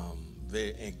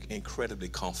 very incredibly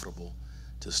comfortable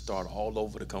to start all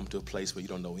over, to come to a place where you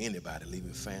don't know anybody,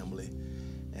 leaving family.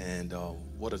 And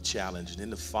what a challenge. And then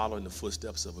to follow in the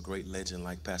footsteps of a great legend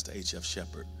like Pastor H.F.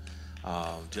 Shepard.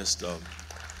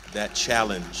 That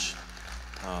challenge,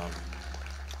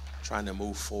 trying to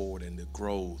move forward and the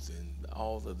growth and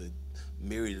all of the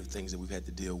myriad of things that we've had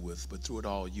to deal with. But through it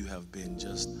all, you have been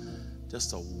just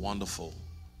a wonderful,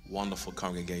 wonderful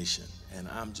congregation. And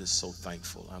I'm just so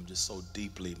thankful. I'm just so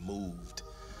deeply moved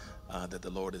that the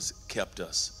Lord has kept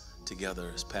us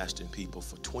together as pastoring people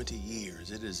for 20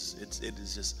 years. It is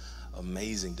just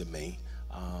amazing to me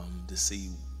to see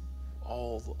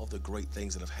all of the great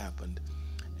things that have happened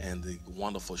and the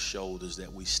wonderful shoulders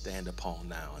that we stand upon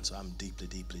now. And so I'm deeply,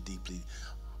 deeply, deeply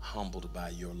humbled by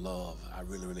your love. I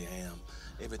really, really am.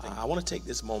 Everything. I want to take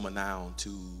this moment now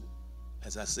to,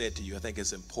 as I said to you, I think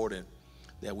it's important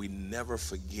that we never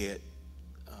forget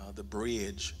the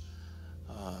bridge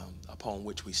upon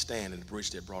which we stand, and the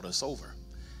bridge that brought us over.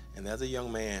 And there's a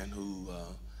young man who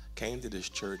came to this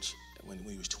church when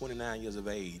he was 29 years of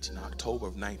age in October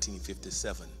of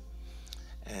 1957,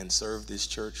 and served this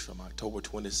church from October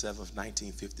 27th,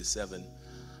 1957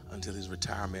 until his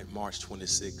retirement March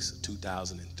 26,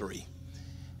 2003.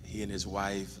 He and his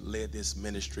wife led this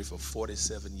ministry for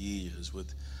 47 years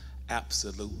with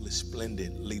absolutely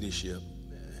splendid leadership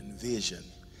and vision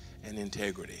and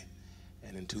integrity.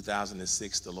 And in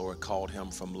 2006, the Lord called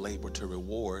him from labor to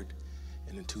reward.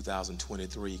 And in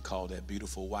 2023, he called that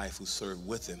beautiful wife who served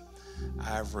with him,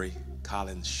 Ivory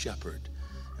Collins Shepard.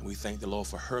 And we thank the Lord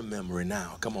for her memory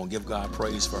now. Come on, give God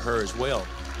praise for her as well.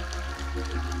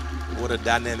 What a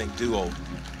dynamic duo.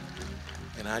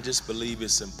 And I just believe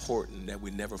it's important that we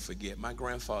never forget. My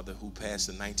grandfather, who passed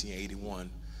in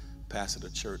 1981, pastored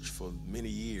a church for many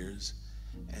years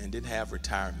and didn't have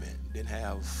retirement, didn't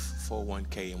have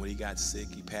 401k. And when he got sick,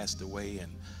 he passed away.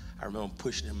 And I remember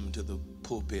pushing him into the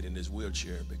pulpit in his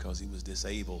wheelchair because he was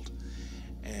disabled.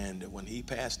 And when he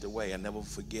passed away, I never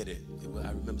forget it. I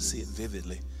remember seeing it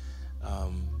vividly.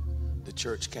 The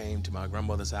church came to my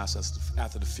grandmother's house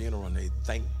after the funeral, and they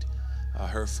thanked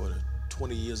her for the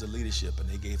 20 years of leadership, and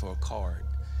they gave her a card.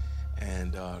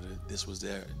 And this was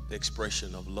their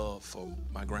expression of love for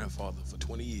my grandfather for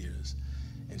 20 years.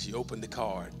 And she opened the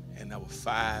card, and there were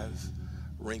 5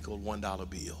 wrinkled $1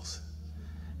 bills.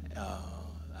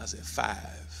 I said 5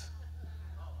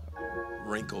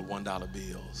 wrinkled $1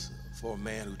 bills for a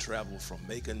man who traveled from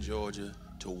Macon, Georgia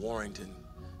to Warrington,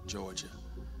 Georgia,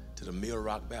 to the Mill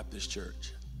Rock Baptist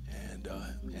Church.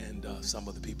 And some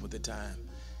of the people at the time,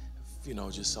 you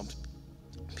know, just some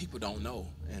people don't know.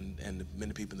 And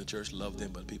many people in the church loved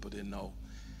him, but people didn't know.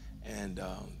 And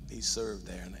he served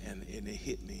there, and it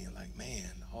hit me like, man,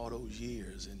 all those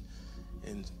years,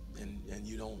 and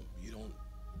you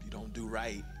don't do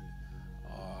right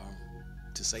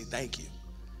to say thank you.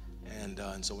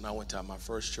 And so when I went to my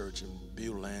first church in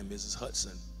Beulah, Mrs.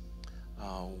 Hudson,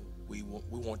 we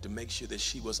wanted to make sure that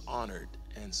she was honored,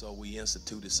 and so we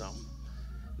instituted something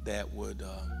that would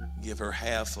give her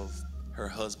half of her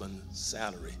husband's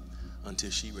salary until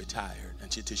she retired,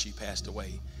 until she passed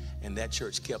away. And that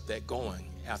church kept that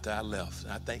going after I left.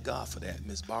 And I thank God for that.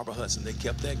 Miss Barbara Hudson, they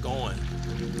kept that going.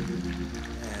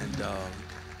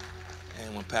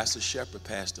 And when Pastor Shepard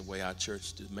passed away, our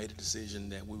church made a decision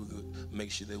that we would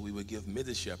make sure that we would give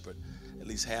Mrs. Shepard at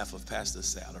least half of Pastor's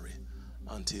salary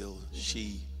until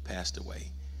she passed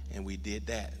away. And we did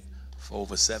that for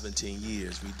over 17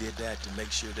 years. We did that to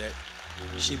make sure that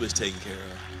she was taken care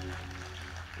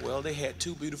of. Well, they had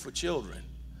 2 beautiful children.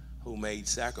 who made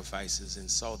sacrifices and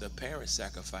saw their parents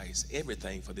sacrifice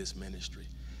everything for this ministry.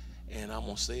 And I'm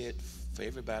going to say it for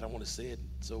everybody. I want to say it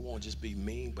so it won't just be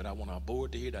mean, but I want our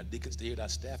board to hear it, our deacons to hear it, our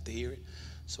staff to hear it,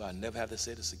 so I never have to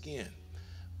say this again.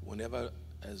 Whenever,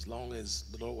 as long as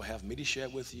the Lord will have me to share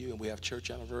with you and we have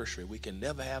church anniversary, we can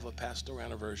never have a pastoral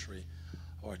anniversary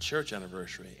or a church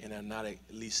anniversary and not at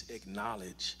least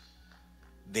acknowledge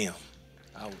them.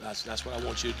 That's what I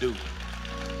want you to do.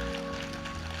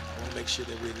 I want to make sure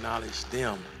that we acknowledge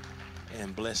them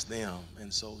and bless them.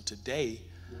 And so today,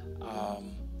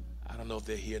 I don't know if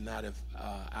they're here or not. If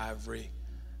Ivory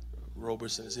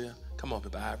Robertson is here, come on,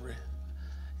 Ivory.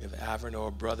 If Ivory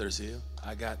or brother's here,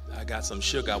 I got some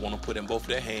sugar I want to put in both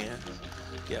their hands.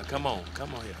 Yeah, come on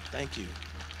here. Thank you.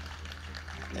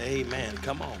 Amen.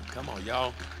 Come on,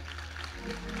 y'all.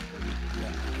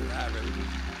 Yeah,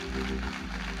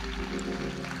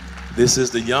 this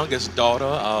is the youngest daughter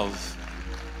of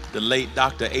the late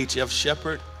Dr. H.F.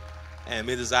 Shepard and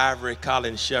Mrs. Ivory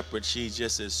Collins Shepard. She's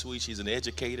just as sweet. She's an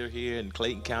educator here in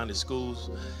Clayton County Schools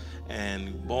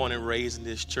and born and raised in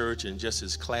this church and just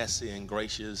as classy and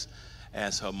gracious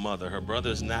as her mother. Her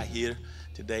brother's not here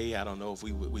today. I don't know if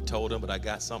we told him, but I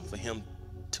got something for him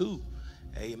too.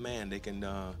 Amen. They can,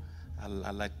 I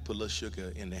like to put a little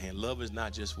sugar in their hand. Love is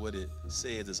not just what it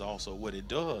says, it's also what it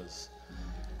does.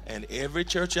 And every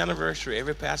church anniversary,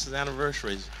 every pastor's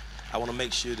anniversary, I want to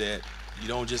make sure that you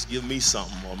don't just give me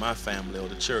something or my family or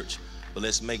the church, but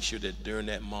let's make sure that during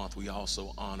that month we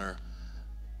also honor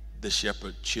the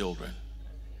Shepherd children.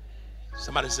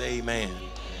 Somebody say amen.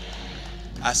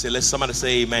 I said, let somebody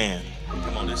say amen.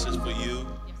 Come on, this is for you. Yes, sir.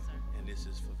 And this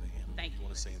is for them. Thank you. you.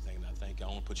 Want to say anything? Now, thank you. I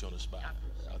want to put you on the spot.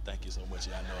 Thank you so much.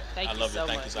 Yeah, I know. Thank I you love so you.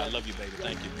 Thank much. you. So I love you, baby.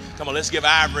 Thank you. Come on, let's give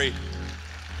Ivory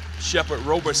Shepard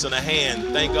Robertson a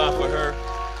hand. Thank God for her.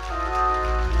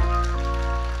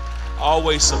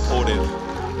 Always supportive.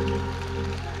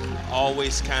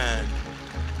 Always kind.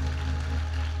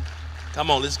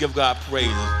 Come on, let's give God praise.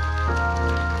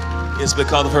 It's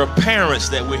because of her parents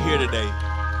that we're here today.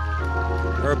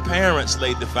 Her parents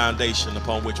laid the foundation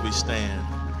upon which we stand.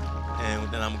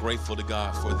 And I'm grateful to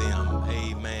God for them.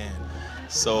 Amen.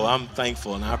 So I'm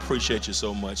thankful and I appreciate you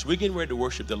so much. We're getting ready to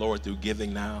worship the Lord through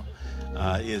giving now.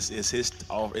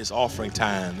 It's offering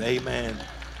time. Amen.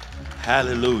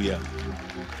 Hallelujah.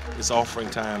 It's offering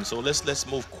time. So let's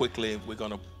move quickly. We're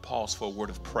going to pause for a word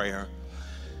of prayer.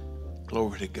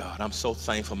 Glory to God. I'm so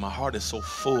thankful. My heart is so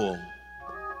full.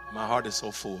 My heart is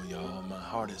so full, y'all. My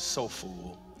heart is so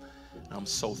full. I'm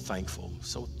so thankful.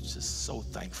 Just so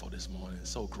thankful this morning.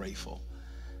 So grateful.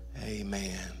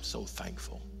 Amen. So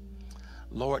thankful.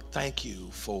 Lord, thank you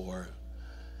for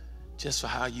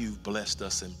how you've blessed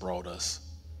us and brought us.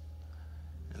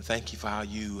 And thank you for how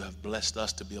you have blessed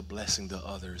us to be a blessing to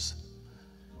others.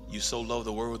 You so loved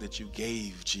the world that you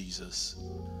gave Jesus.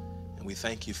 And we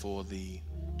thank you for the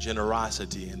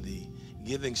generosity and the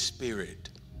giving spirit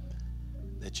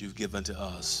that you've given to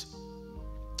us.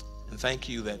 And thank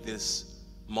you that this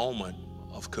moment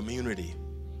of community,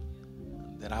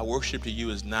 that our worship to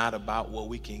you is not about what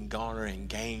we can garner and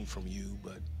gain from you,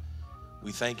 but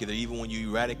we thank you that even when you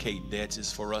eradicate debts,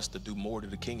 it's for us to do more to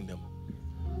the kingdom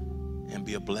and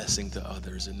be a blessing to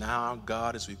others. And now,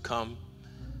 God, as we've come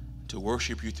to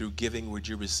worship you through giving, would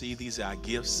you receive these our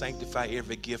gifts? Sanctify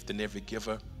every gift and every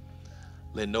giver.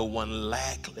 Let no one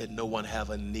lack. Let no one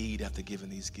have a need after giving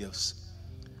these gifts.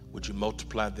 Would you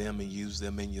multiply them and use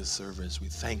them in your service? We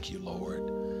thank you,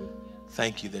 Lord.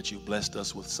 Thank you that you blessed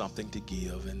us with something to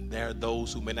give. And there are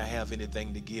those who may not have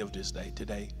anything to give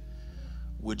today.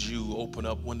 Would you open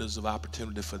up windows of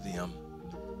opportunity for them?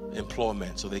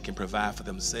 Employment so they can provide for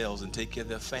themselves and take care of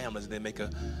their families. They make a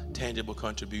tangible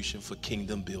contribution for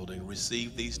kingdom building.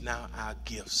 Receive these now, our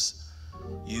gifts.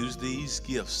 Use these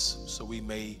gifts so we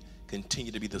may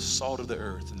continue to be the salt of the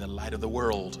earth and the light of the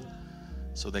world,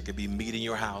 so there could be meat in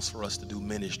your house for us to do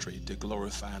ministry, to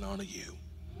glorify and honor you.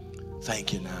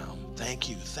 Thank you now. Thank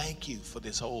you for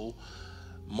this whole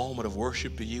moment of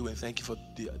worship to you, and thank you for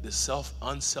the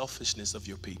unselfishness of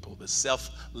your people, the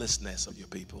selflessness of your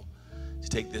people, to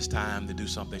take this time to do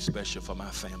something special for my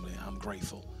family. I'm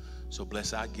grateful. So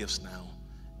bless our gifts now.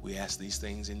 We ask these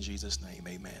things in Jesus' name.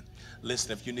 Amen.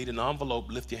 Listen, if you need an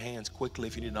envelope, lift your hands quickly.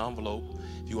 If you need an envelope,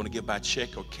 if you want to give by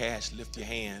check or cash, lift your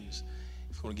hands.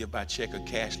 If you want to give by check or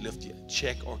cash, lift your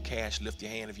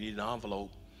hand if you need an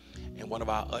envelope. And one of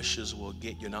our ushers will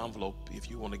get you an envelope. If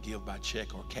you want to give by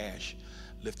check or cash,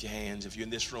 lift your hands. If you're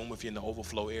in this room, if you're in the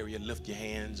overflow area, lift your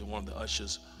hands, and one of the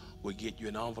ushers will get you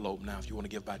an envelope. Now, if you want to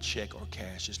give by check or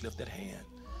cash, just lift that hand.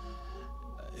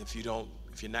 If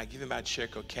you're not giving by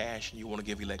check or cash and you want to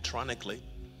give electronically,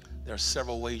 There are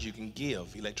several ways you can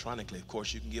give electronically. Of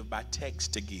course, you can give by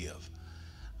text to give.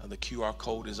 The QR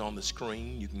code is on the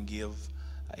screen. You can give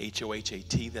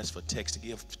HOHAT, that's for text to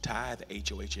give. Tithe,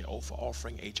 HOHAO for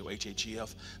offering.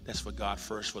 HOHAGF, that's for God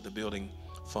First, for the building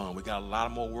fund. We got a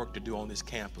lot more work to do on this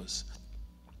campus,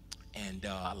 and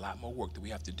a lot more work that we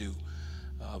have to do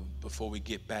before we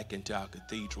get back into our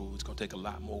cathedral. It's going to take a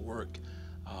lot more work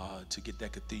to get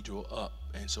that cathedral up,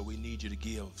 and so we need you to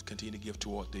give, continue to give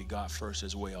toward the God First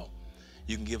as well.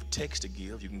 You can give text to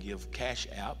give. You can give Cash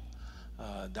App,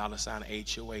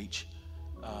 $HOH,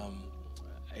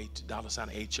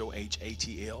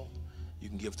 $HOHATL. You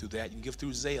can give through that. You can give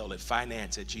through Zelle at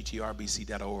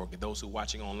finance@gtrbc.org. And those who are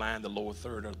watching online, the lower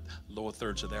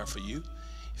thirds are there for you.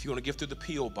 If you want to give through the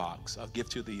P.O. box, I'll give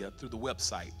through the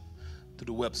website. Through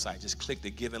the website, just click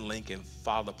the giving link and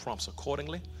follow the prompts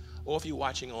accordingly. Or if you're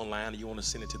watching online and you want to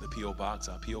send it to the P.O. box,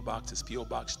 our P.O. box is P.O.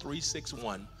 Box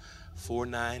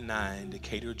 361-499,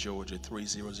 Decatur, Georgia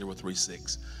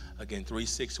 30036. Again,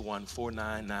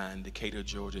 361-499, Decatur,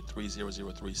 Georgia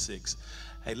 30036.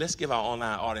 Hey, let's give our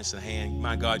online audience a hand.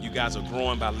 My God, you guys are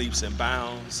growing by leaps and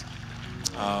bounds.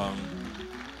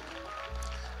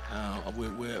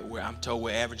 I'm told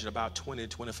we're averaging about 20 to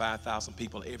 25,000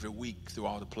 people every week through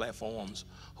all the platforms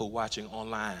who are watching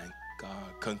online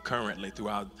concurrently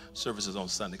throughout services on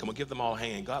Sunday. Come on, give them all a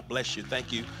hand. God bless you.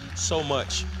 Thank you so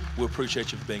much. We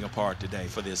appreciate you for being a part today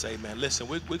for this. Amen. Listen,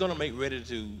 we're going to make ready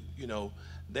to,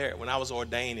 when I was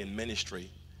ordained in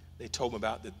ministry, they told me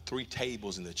about the 3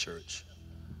 tables in the church.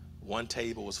 One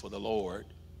table was for the Lord.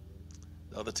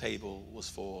 The other table was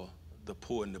for the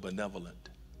poor and the benevolent.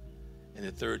 And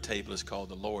the third table is called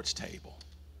the Lord's table.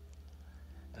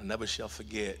 And I never shall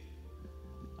forget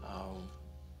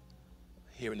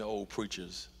hearing the old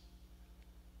preachers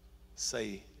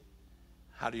say,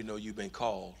 how do you know you've been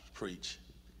called to preach?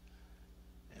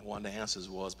 And one of the answers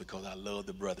was, because I love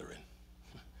the brethren.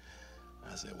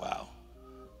 I said, wow.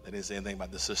 They didn't say anything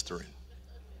about the sistering.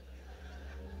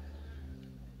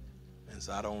 And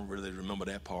so I don't really remember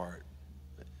that part.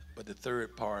 But the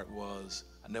third part was,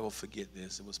 I never forget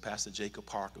this. It was Pastor Jacob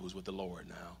Parker, who's with the Lord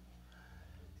now.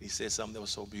 He said something that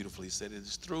was so beautiful. He said, it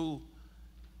is through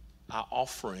our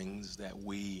offerings that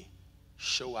we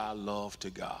show our love to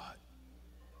God.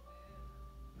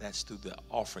 That's through the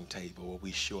offering table where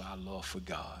we show our love for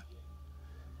God.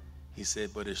 He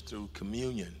said, but it's through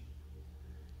communion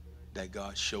that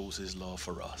God shows his love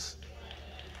for us.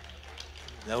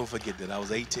 Never forget that. I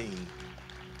was 18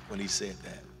 when he said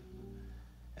that.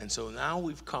 And so now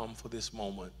we've come for this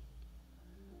moment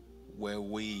where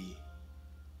we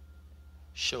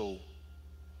show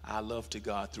our love to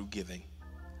God through giving,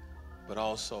 but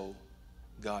also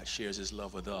God shares his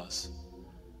love with us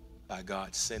by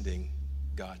God sending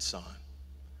God's Son.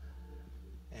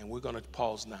 And we're going to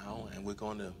pause now, and we're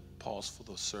going to pause for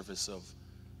the service of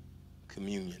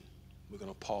communion. We're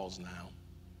going to pause now.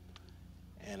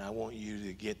 And I want you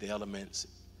to get the elements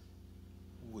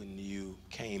when you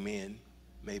came in.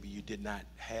 Maybe you did not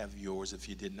have yours. If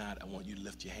you did not, I want you to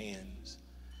lift your hands.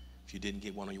 If you didn't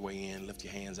get one on your way in, lift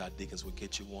your hands. Our deacons will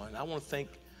get you one. I want to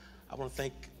thank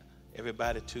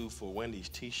everybody too for wearing these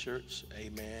t-shirts,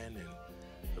 amen, and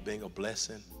for being a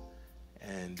blessing.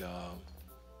 And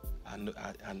I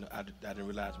didn't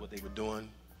realize what they were doing,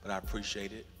 but I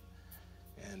appreciate it.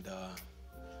 And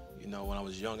when I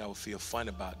was young, I would feel funny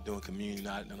about doing communion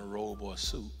not in a robe or a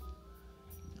suit.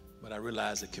 But I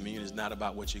realized that communion is not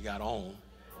about what you got on.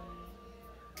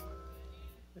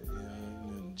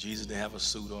 Jesus didn't have a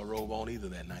suit or a robe on either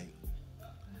that night.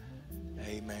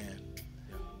 Amen.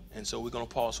 And so we're going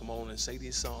to pause for a moment and say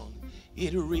this song.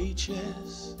 It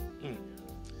reaches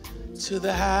to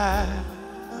the highest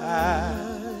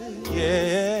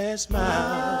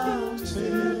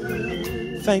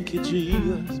mountain. Thank you,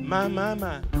 Jesus. My.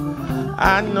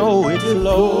 I know it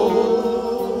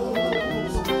flows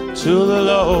to the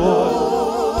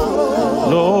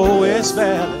lowest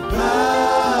valley.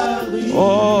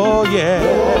 Oh yeah.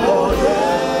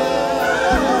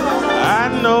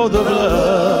 I know the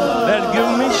blood that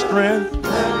gives me strength.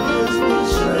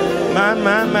 My.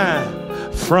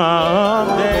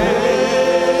 From day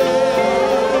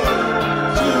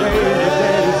to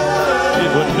day, it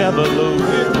would never lose.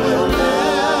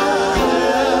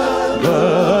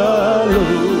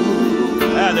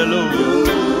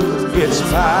 Hallelujah. It's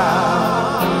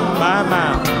found. My.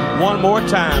 One more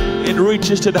time. It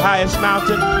reaches to the highest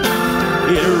mountain.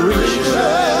 It reaches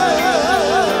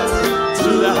to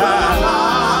the highest mountain.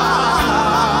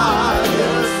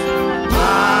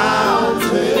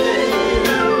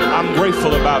 I'm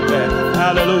grateful about that.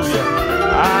 Hallelujah.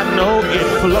 I know it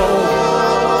flows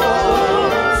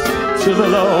to the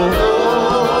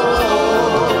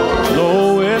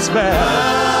highest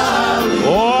valley.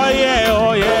 Oh yeah,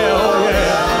 oh yeah, oh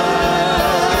yeah.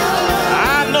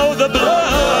 I know the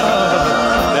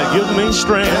blood that gives me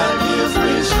strength.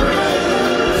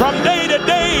 From day to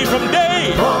day, from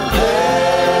day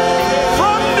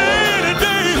to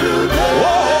day.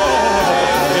 Whoa,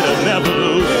 it'll never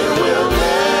lose.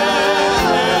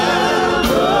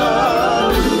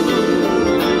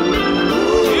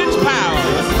 Its power.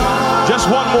 Just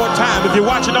one more time. If you're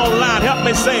watching online, help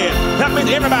me say it. Help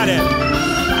me, everybody.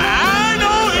 I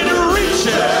know it reaches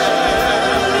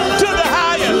to the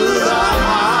highest.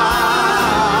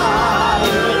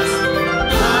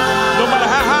 No matter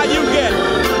how high you get.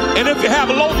 And if you have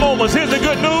low moments, here's the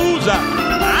good news.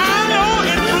 I know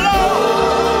it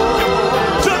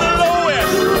flows to the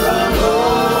lowest.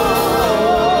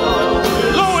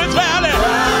 Lowest valley.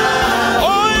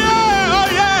 Oh yeah, oh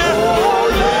yeah.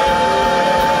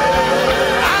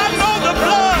 I know the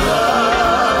blood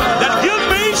that gives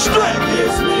me strength.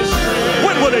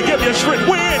 When will it give you strength?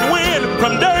 When?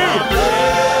 From day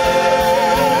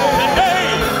to day.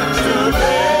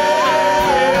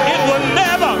 It will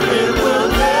never.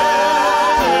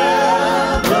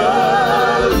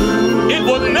 It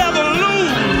will never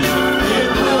lose.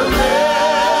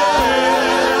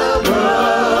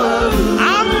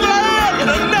 I'm glad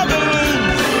it'll never lose.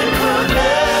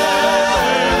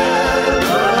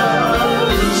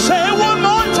 Say it one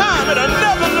more time, it'll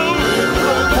never lose.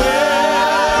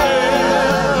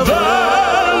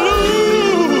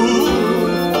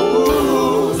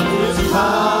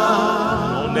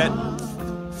 On that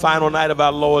final night of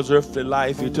our Lord's earthly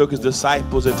life, he took his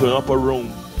disciples into an upper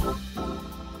room.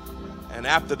 And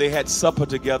after they had supper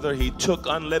together, he took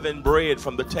unleavened bread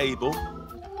from the table,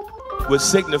 which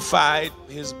signified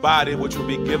his body, which would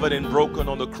be given and broken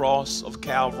on the cross of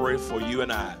Calvary for you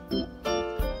and I.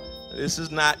 This is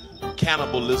not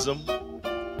cannibalism.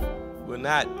 We're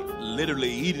not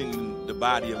literally eating the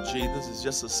body of Jesus. It's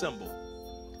just a symbol.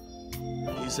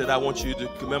 He said, I want you to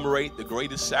commemorate the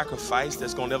greatest sacrifice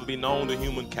that's going to ever be known to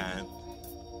humankind.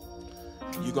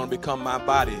 You're going to become my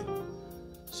body.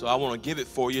 So I want to give it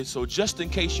for you. So just in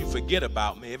case you forget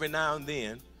about me, every now and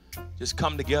then, just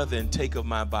come together and take of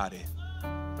my body.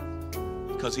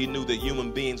 Because he knew that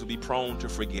human beings would be prone to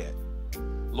forget.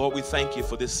 Lord, we thank you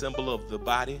for this symbol of the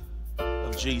body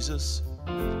of Jesus.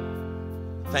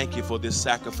 Thank you for this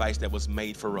sacrifice that was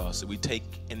made for us, that we take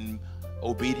in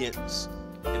obedience,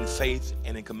 in faith,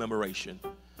 and in commemoration.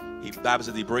 The Bible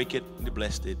says he break it and he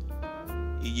blessed it.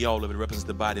 Eat ye all of it. It represents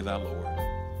the body of our Lord.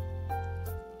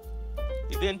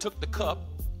 He then took the cup,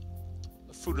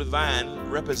 the fruit of the vine,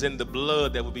 representing the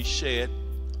blood that would be shed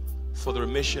for the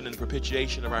remission and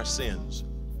propitiation of our sins.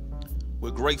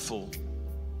 We're grateful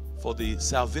for the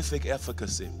salvific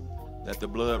efficacy that the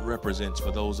blood represents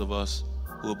for those of us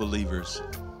who are believers.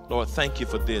 Lord, thank you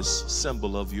for this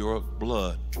symbol of your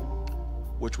blood,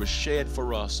 which was shed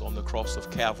for us on the cross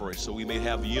of Calvary, so we may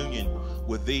have union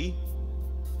with thee,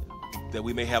 that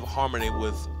we may have harmony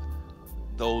with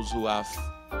those who are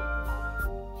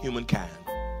humankind.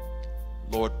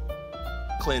 Lord,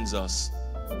 cleanse us.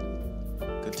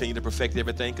 Continue to perfect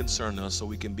everything concerning us so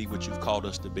we can be what you've called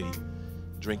us to be.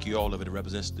 Drink you all of it. It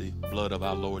represents the blood of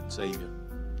our Lord and Savior.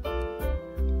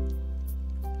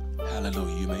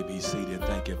 Hallelujah. You may be seated.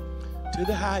 Thank you. To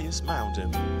the highest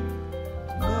mountain.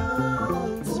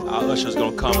 Our usher's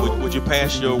going to come. Would you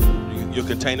pass your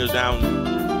containers down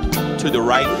to the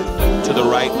right,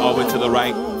 all the way to the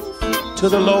right, to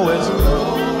the lowest.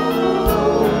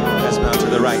 That's now to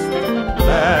the right.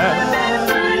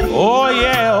 Oh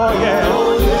yeah, oh yeah.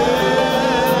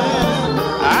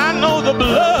 I know the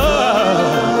blood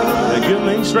that gives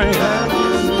me strength.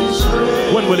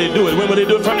 When will he do it? When will he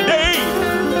do it? From day.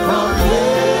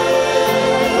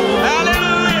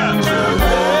 Hallelujah.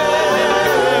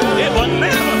 It will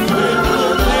never.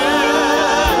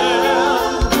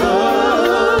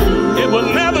 It will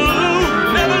never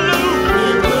lose. Never lose.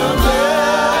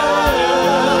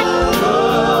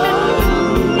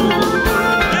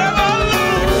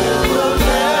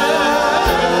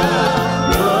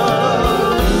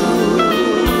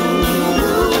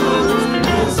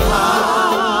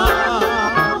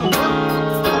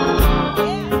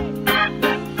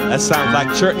 That sounds like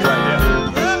church right there.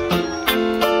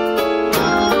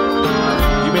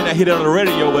 You may not hear it on the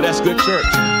radio, but that's good church.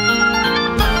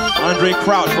 Andre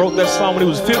Crouch wrote that song when he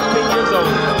was 15 years old.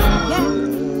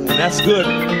 And that's good.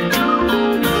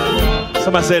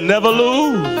 Somebody said, never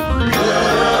lose.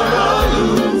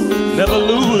 Never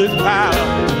lose its power.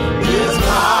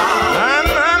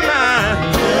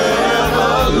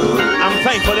 I'm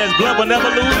thankful that his blood will never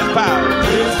lose its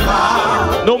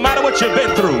power. No matter what you've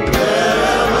been through.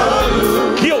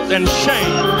 Guilt and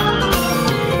shame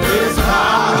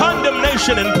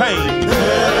frustration and pain.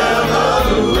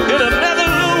 It'll never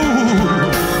lose.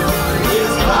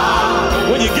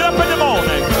 When you get up in the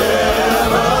morning,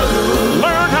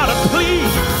 learn how to plead.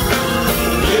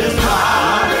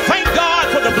 Thank God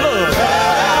for the blood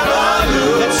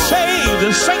that saves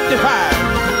and sanctifies,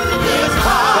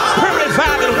 that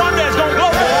purifies, and one that's going to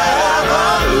glorify.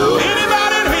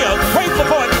 Anybody in here grateful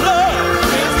for His blood?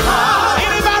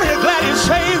 Anybody here glad He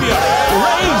saved you,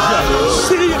 raised you,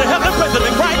 seated you in the heavenly places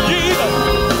in Christ Jesus?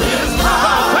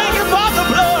 Thank you for the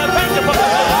blood. Thank you for the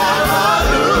blood.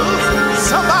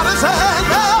 Somebody say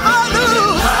never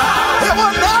lose. It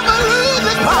will never lose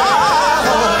its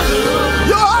power.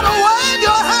 You ought to wave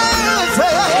your hand and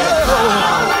say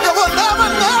it will never,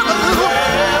 never lose.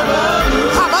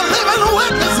 I'm a living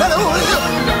witness that it will.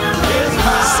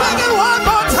 Sing it one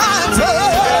more time. Say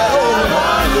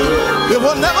it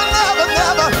will never, never,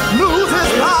 never lose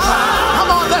its power. Come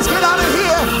on, let's get out of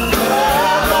here.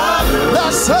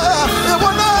 Let's say it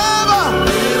will never.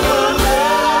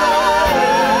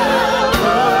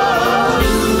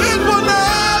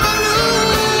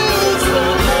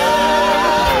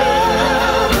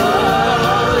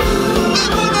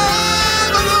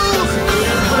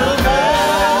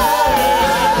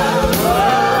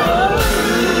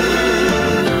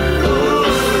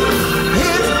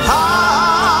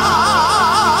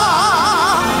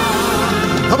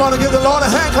 To give the Lord a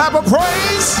hand clap of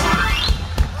praise.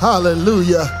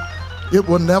 Hallelujah. It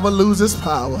will never lose its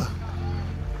power.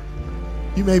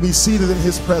 You may be seated in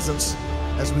His presence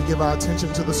as we give our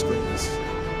attention to the screens.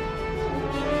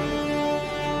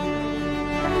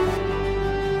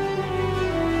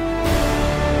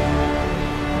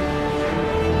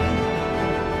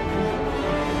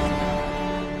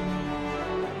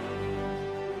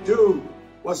 Dude,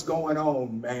 what's going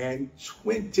on, man?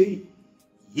 20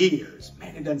 years.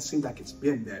 Man, it doesn't seem like it's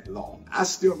been that long. I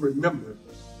still remember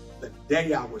the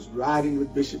day I was riding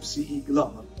with Bishop C.E.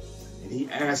 Glover, and he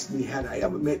asked me, had I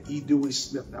ever met E. Dewey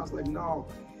Smith? And I was like, no.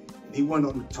 And he went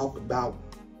on to talk about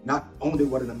not only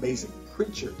what an amazing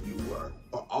preacher you were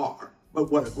or are,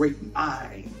 but what a great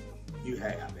mind you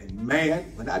have. And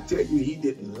man, when I tell you he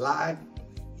didn't lie,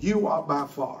 you are by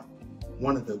far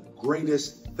one of the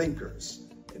greatest thinkers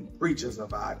and preachers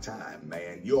of our time,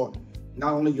 man.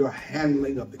 Not only your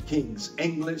handling of the King's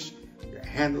English, your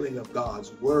handling of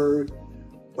God's Word,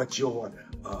 but your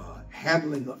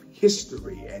handling of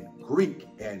history and Greek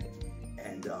and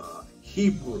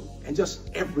Hebrew and just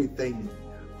everything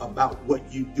about what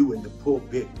you do in the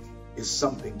pulpit is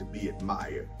something to be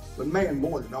admired. But man,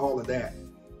 more than all of that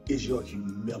is your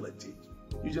humility.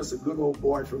 You're just a good old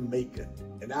boy from Macon.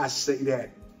 And I say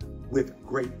that with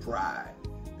great pride,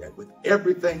 that with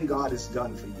everything God has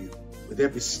done for you, with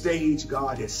every stage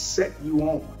God has set you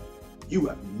on, you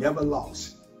have never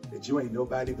lost, that you ain't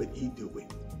nobody but E. Dewey.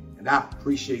 And I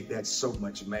appreciate that so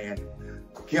much, man.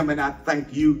 Kim, and I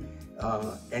thank you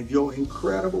and your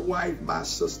incredible wife, my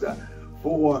sister,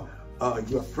 for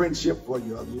your friendship, for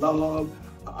your love.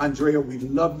 Andrea, we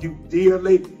love you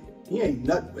dearly. He ain't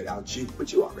nothing without you,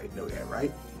 but you already know that,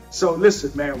 right? So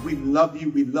listen, man, we love you.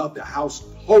 We love the House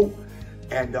of Hope.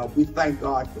 And we thank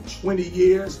God for 20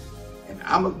 years. And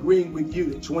I'm agreeing with you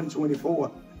that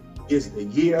 2024 is the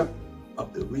year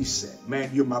of the reset.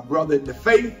 Man, you're my brother in the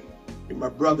faith. You're my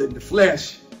brother in the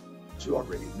flesh. But you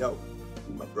already know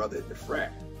you're my brother in the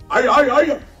frat.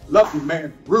 Aye. Love you,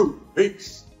 man. Rude.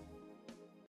 Peace.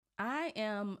 I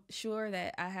am sure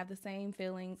that I have the same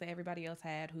feelings that everybody else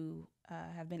had who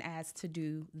have been asked to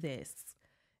do this.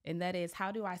 And that is,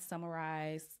 how do I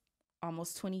summarize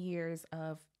almost 20 years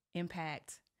of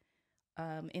impact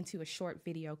into a short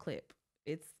video clip?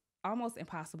 It's almost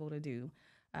impossible to do.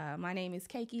 My name is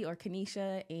Keiki, or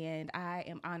Kanisha, and I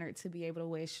am honored to be able to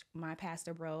wish my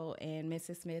pastor bro and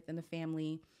Mrs. Smith and the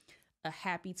family a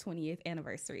happy 20th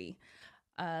anniversary.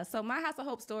 So my House of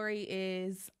Hope story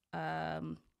is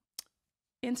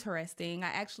interesting. I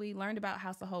actually learned about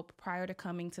House of Hope prior to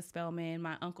coming to Spelman.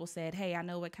 My uncle said, hey, I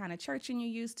know what kind of churching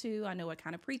you're used to. I know what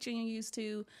kind of preaching you're used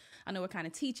to. I know what kind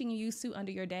of teaching you're used to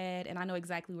under your dad, and I know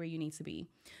exactly where you need to be.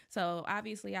 So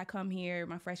obviously I come here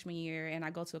my freshman year and I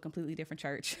go to a completely different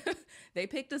church. They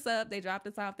picked us up, they dropped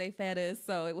us off, they fed us,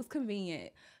 so it was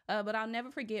convenient. But I'll never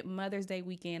forget Mother's Day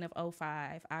weekend of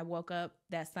 2005. I woke up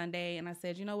that Sunday and I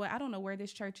said, you know what? I don't know where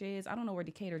this church is. I don't know where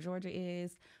Decatur, Georgia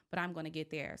is, but I'm going to get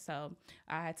there. So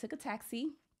I took a taxi.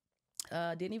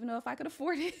 Didn't even know if I could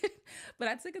afford it, but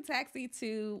I took a taxi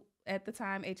to, at the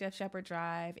time, H.F. Shepherd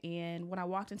Drive. And when I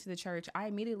walked into the church, I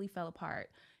immediately fell apart.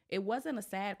 It wasn't a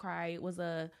sad cry. It was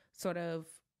a sort of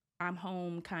I'm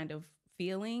home kind of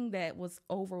feeling that was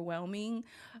overwhelming.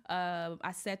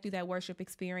 I sat through that worship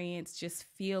experience just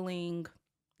feeling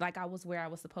like I was where I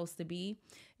was supposed to be.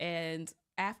 And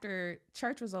after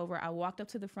church was over, I walked up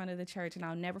to the front of the church, and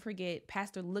I'll never forget,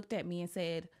 Pastor looked at me and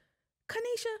said,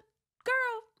 "Kanisha,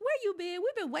 girl, where you been?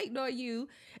 We've been waiting on you."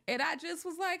 And I just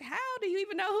was like, how do you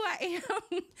even know who I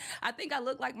am? I think I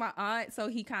look like my aunt, so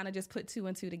he kind of just put two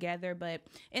and two together. But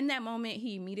in that moment,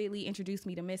 he immediately introduced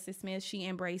me to Mrs. Smith. She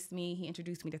embraced me. He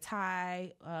introduced me to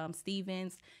Ty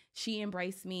Stevens. She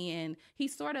embraced me. And he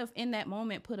sort of, in that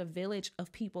moment, put a village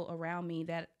of people around me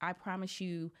that I promise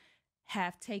you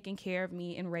have taken care of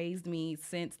me and raised me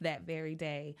since that very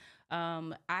day.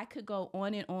 I could go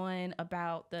on and on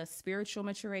about the spiritual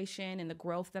maturation and the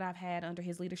growth that I've had under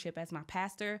his leadership as my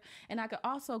pastor. And I could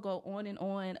also go on and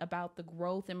on about the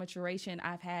growth and maturation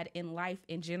I've had in life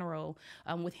in general,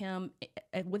 with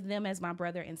them as my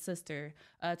brother and sister,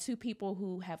 two people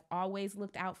who have always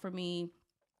looked out for me,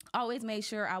 always made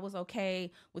sure I was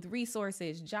okay with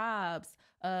resources, jobs,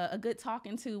 a good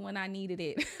talking to when I needed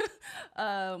it.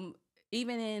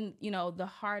 Even in, the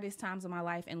hardest times of my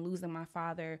life and losing my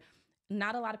father,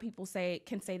 not a lot of people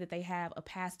can say that they have a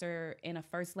pastor and a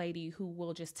first lady who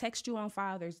will just text you on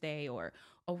Father's Day or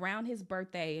around his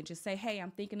birthday and just say, "Hey,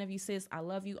 I'm thinking of you, sis. I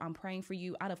love you. I'm praying for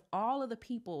you." Out of all of the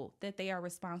people that they are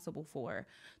responsible for,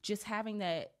 just having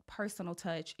that personal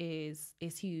touch is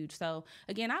huge. So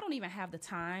again, I don't even have the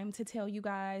time to tell you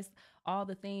guys all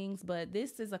the things, but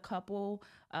this is a couple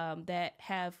that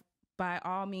have, by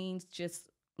all means, just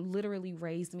literally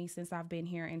raised me since I've been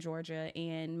here in Georgia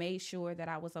and made sure that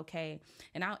I was okay.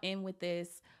 And I'll end with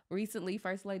this. Recently,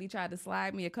 First Lady tried to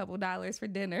slide me a couple dollars for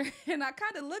dinner, and I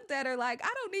kind of looked at her like,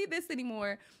 I don't need this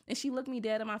anymore. And she looked me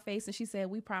dead in my face and she said,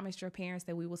 "We promised your parents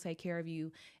that we will take care of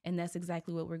you, and that's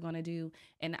exactly what we're going to do."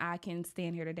 And I can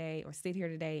stand here today or sit here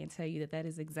today and tell you that that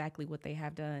is exactly what they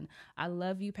have done. I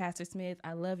love you, Pastor Smith.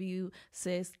 I love you,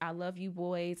 sis. I love you,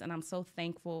 boys. And I'm so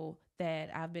thankful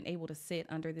that I've been able to sit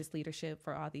under this leadership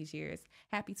for all these years.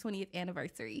 Happy 20th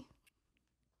anniversary.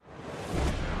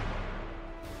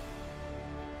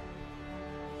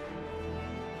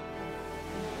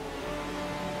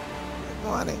 Good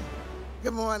morning.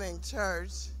 Good morning,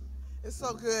 church. It's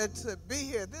so good to be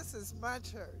here. This is my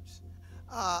church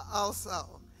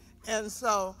also. And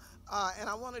so, and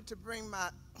I wanted to bring my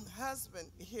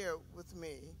husband here with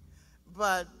me,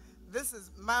 but this is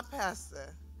my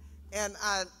pastor, and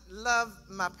I love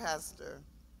my pastor.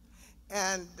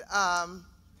 And I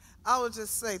will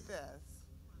just say this,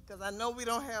 because I know we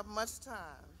don't have much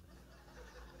time,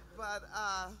 but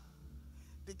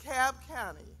DeKalb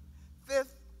County,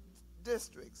 5th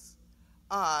District's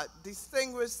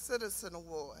Distinguished Citizen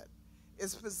Award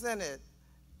is presented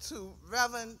to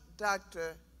Reverend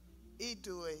Dr. E.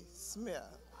 Dewey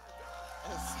Smith.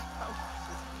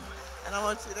 And I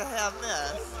want you to have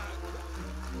this.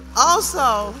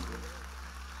 Also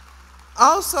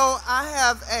I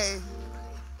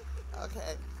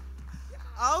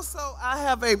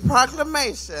have a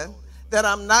proclamation that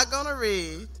I'm not going to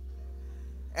read,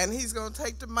 and he's going to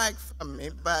take the mic from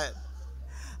me, but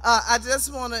I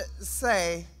just want to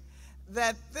say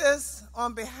that this,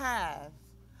 on behalf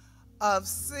of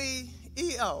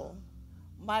CEO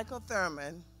Michael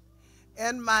Thurman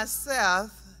and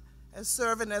myself, as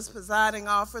serving as presiding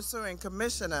officer and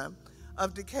commissioner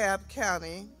of DeKalb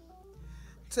County,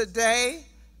 today,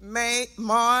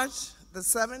 March the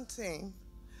 17th,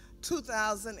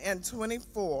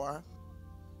 2024,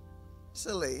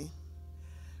 Chile,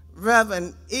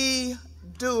 Reverend E.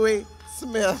 Dewey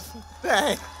Smith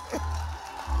Day.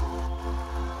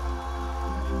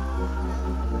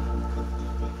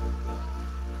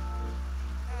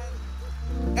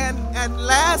 And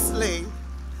lastly,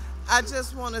 I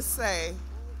just want to say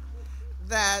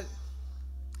that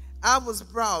I was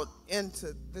brought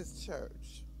into this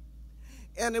church,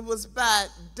 and it was by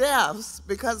deaths,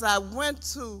 because I went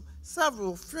to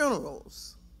several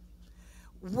funerals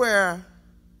where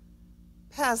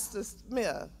Pastor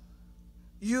Smith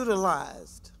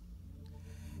utilized.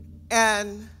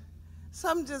 And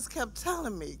some just kept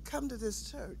telling me, "Come to this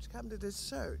church, come to this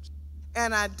church."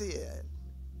 And I did.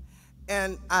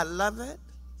 And I love it.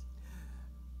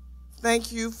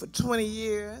 Thank you for 20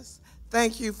 years.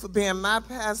 Thank you for being my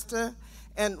pastor.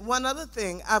 And one other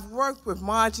thing, I've worked with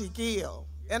Margie Gill,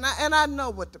 and I know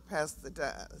what the pastor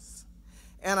does.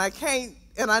 And I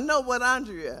know what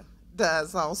Andrea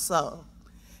does also.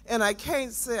 And I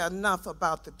can't say enough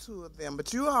about the two of them,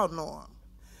 but you all know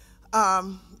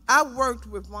them. I worked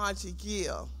with Margie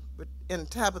Gill in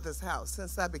Tabitha's house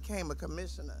since I became a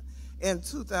commissioner in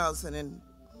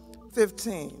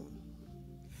 2015.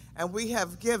 And we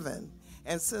have given,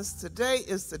 and since today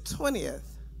is the 20th,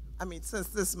 since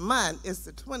this month is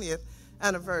the 20th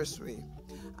anniversary,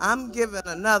 I'm giving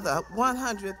another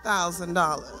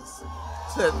 $100,000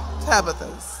 to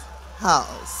Tabitha's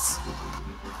house.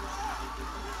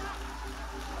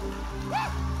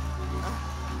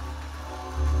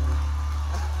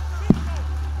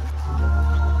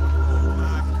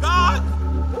 God!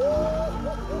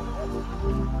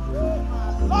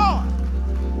 Lord!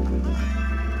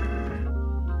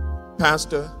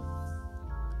 Pastor,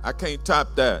 I can't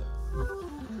top that.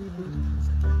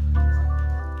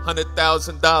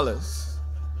 $100,000.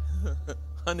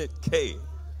 100K.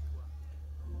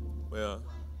 Well,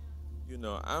 you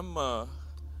know,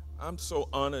 I'm so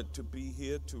honored to be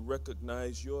here to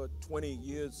recognize your 20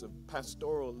 years of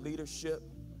pastoral leadership,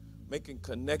 making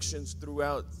connections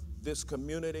throughout this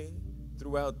community,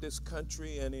 throughout this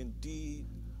country, and indeed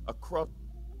across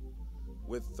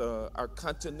with our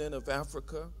continent of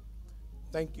Africa.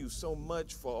 Thank you so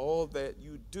much for all that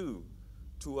you do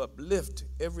to uplift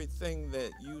everything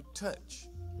that you touch,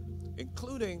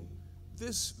 including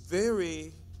this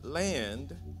very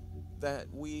land that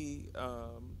we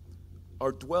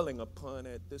are dwelling upon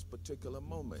at this particular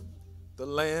moment. The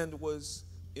land was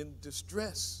in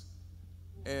distress,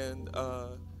 and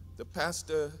the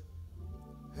pastor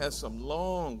has some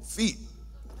long feet.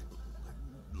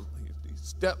 These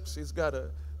steps, he's got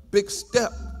a big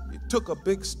step. He took a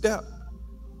big step,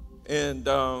 and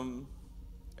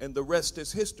the rest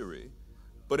is history.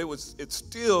 But it's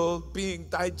still being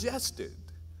digested.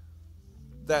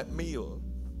 That meal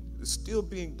is still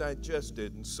being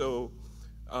digested, and so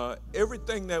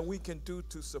everything that we can do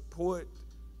to support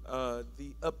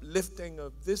the uplifting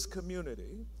of this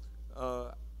community,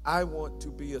 I want to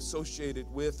be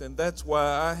associated with, and that's why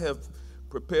I have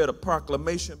prepared a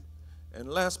proclamation, and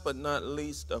last but not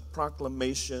least, a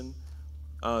proclamation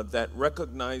that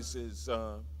recognizes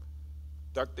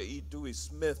Dr. E. Dewey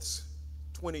Smith's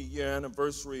 20-year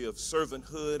anniversary of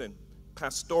servanthood and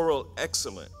pastoral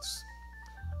excellence.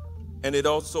 And it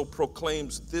also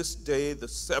proclaims this day, the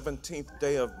 17th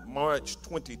day of March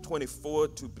 2024,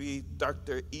 to be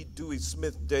Dr. E. Dewey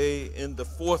Smith Day in the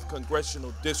 4th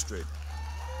Congressional District.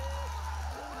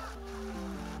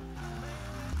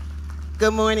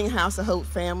 Good morning, House of Hope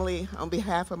family. On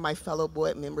behalf of my fellow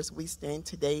board members, we stand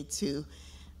today to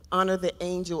honor the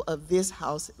angel of this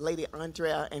house, Lady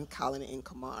Andrea and Colin and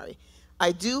Kamari.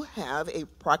 I do have a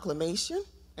proclamation,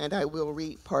 and I will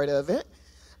read part of it.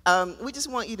 We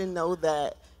just want you to know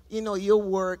that, you know, your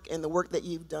work and the work that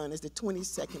you've done as the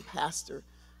 22nd pastor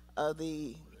of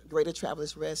the Greater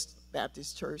Travelers Rest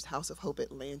Baptist Church, House of Hope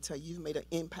Atlanta, you've made an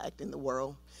impact in the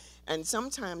world. And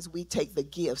sometimes we take the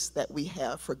gifts that we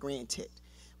have for granted.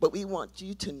 But we want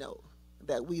you to know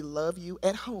that we love you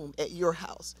at home, at your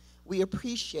house. We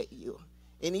appreciate you.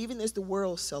 And even as the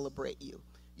world celebrate you,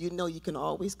 you know you can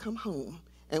always come home.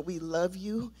 And we love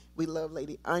you. We love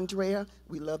Lady Andrea.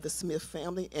 We love the Smith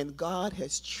family. And God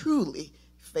has truly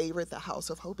favored the House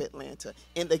of Hope Atlanta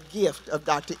in the gift of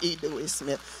Dr. E. Dewey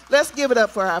Smith. Let's give it up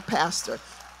for our pastor.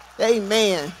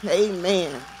 Amen.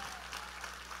 Amen.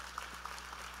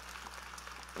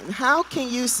 And how can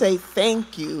you say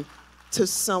thank you to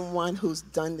someone who's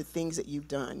done the things that you've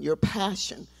done? Your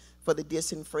passion for the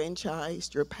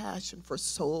disenfranchised, your passion for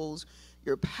souls,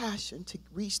 your passion to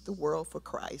reach the world for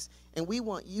Christ. And we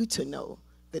want you to know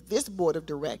that this board of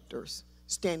directors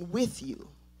stand with you.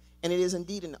 And it is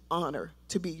indeed an honor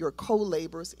to be your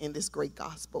co-laborers in this great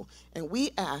gospel. And we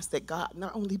ask that God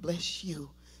not only bless you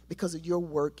because of your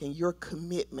work and your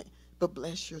commitment, but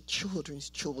bless your children's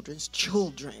children's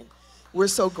children. We're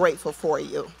so grateful for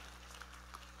you.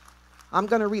 I'm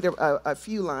going to read a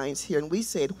few lines here. And we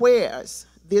said, whereas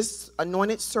this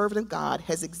anointed servant of God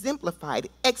has exemplified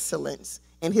excellence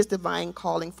in his divine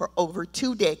calling for over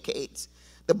 2 decades,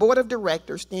 the board of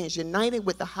directors stands united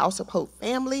with the House of Hope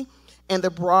family and the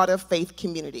broader faith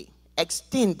community,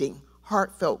 extending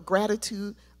heartfelt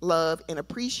gratitude, love, and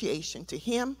appreciation to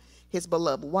him, his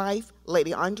beloved wife,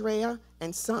 Lady Andrea,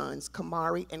 and sons,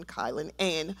 Kamari and Kylan.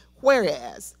 And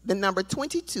whereas the number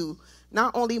 22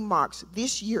 not only marks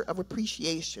this year of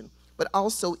appreciation, but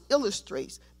also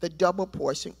illustrates the double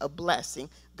portion of blessing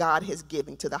God has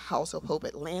given to the House of Hope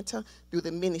Atlanta through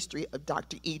the ministry of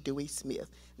Dr. E. Dewey Smith.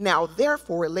 Now,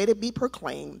 therefore, let it be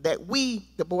proclaimed that we,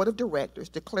 the board of directors,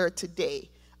 declare today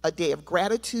a day of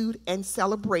gratitude and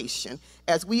celebration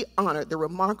as we honor the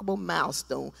remarkable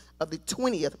milestone of the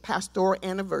 20th pastoral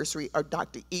anniversary of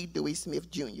Dr. E. Dewey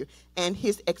Smith Jr. and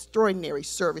his extraordinary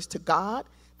service to God,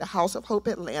 the House of Hope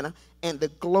Atlanta, and the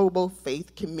global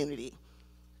faith community.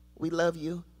 We love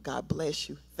you. God bless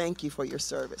you. Thank you for your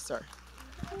service, sir.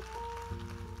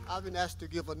 I've been asked to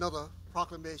give another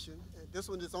proclamation, and this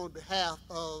one is on behalf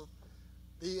of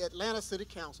the Atlanta City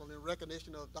Council in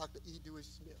recognition of Dr. E. Dewey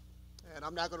Smith. And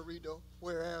I'm not going to read the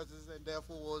whereases and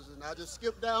therefores, and I just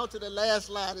skip down to the last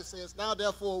line. It says, now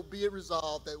therefore be it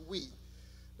resolved that we,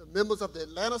 the members of the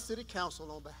Atlanta City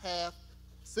Council, on behalf of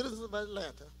citizens of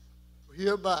Atlanta,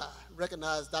 hereby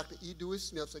recognize Dr. E. Dewey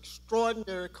Smith's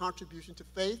extraordinary contribution to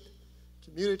faith,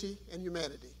 community, and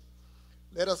humanity.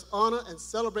 Let us honor and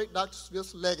celebrate Dr.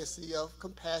 Smith's legacy of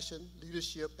compassion,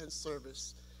 leadership, and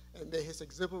service, and may his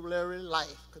exemplary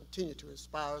life continue to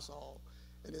inspire us all.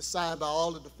 And it's signed by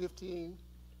all of the 15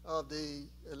 of the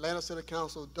Atlanta City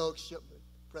Council, Doug Shipman,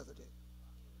 President.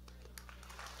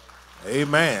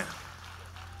 Amen.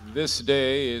 This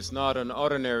day is not an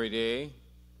ordinary day,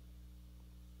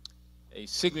 a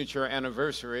signature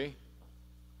anniversary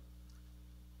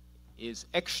is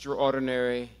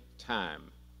extraordinary time.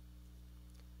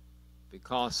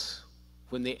 Because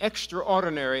when the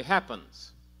extraordinary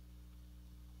happens,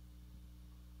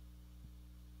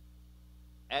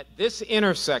 at this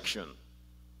intersection,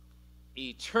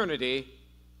 eternity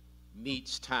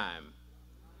meets time.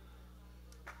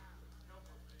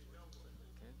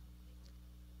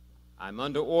 I'm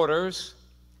under orders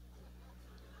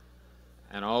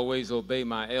and always obey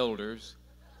my elders.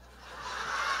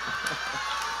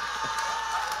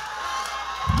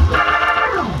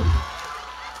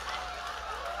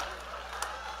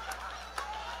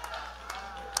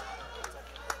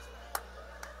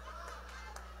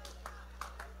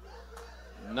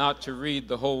 Not to read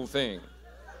the whole thing.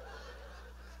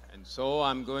 And so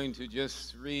I'm going to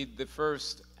just read the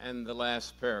first and the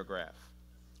last paragraph.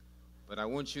 But I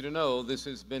want you to know this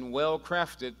has been well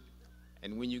crafted,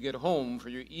 and when you get home for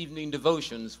your evening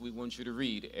devotions, we want you to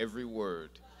read every word.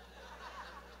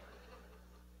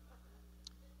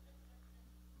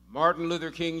 Martin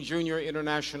Luther King Jr.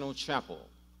 International Chapel,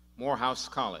 Morehouse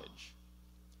College.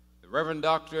 The Reverend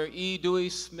Dr. E. Dewey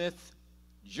Smith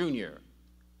Jr.,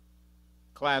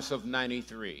 class of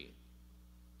 '93.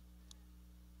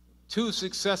 2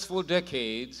 successful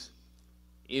decades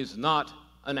is not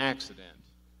an accident.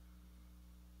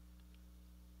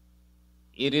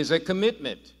 It is a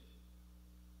commitment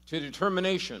to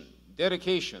determination,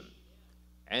 dedication,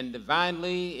 and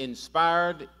divinely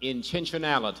inspired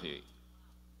intentionality.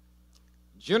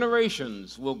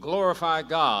 Generations will glorify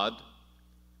God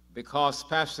because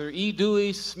Pastor E.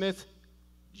 Dewey Smith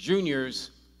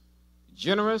Jr.'s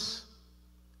generous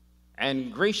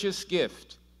and gracious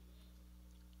gift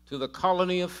to the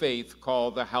colony of faith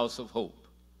called the House of Hope.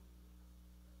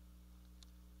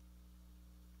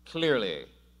 Clearly,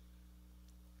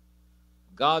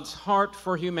 God's heart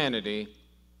for humanity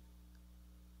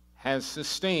has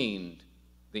sustained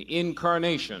the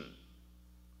incarnation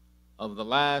of the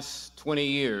last 20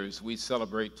 years we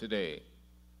celebrate today.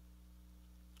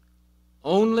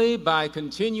 Only by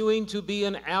continuing to be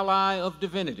an ally of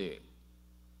divinity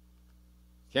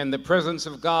can the presence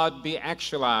of God be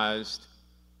actualized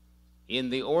in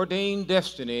the ordained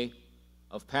destiny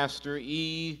of Pastor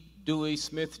E. Dewey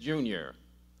Smith Jr.,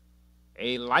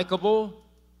 a likable,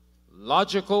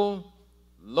 logical,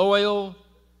 loyal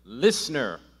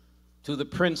listener to the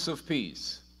Prince of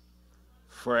Peace,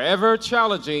 forever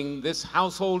challenging this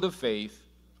household of faith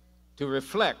to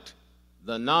reflect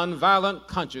the nonviolent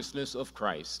consciousness of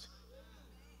Christ.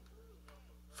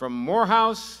 From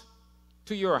Morehouse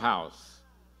to your house,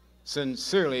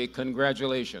 sincerely,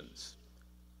 congratulations.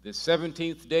 The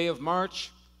 17th day of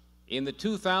March, in the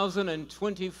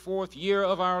 2024th year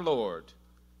of our Lord,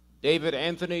 David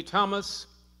Anthony Thomas,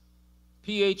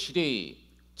 PhD,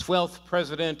 12th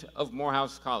President of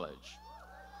Morehouse College.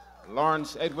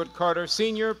 Lawrence Edward Carter,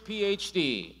 Sr.,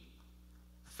 PhD,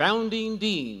 Founding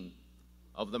Dean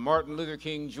of the Martin Luther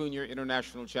King Jr.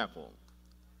 International Chapel.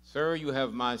 Sir, you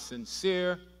have my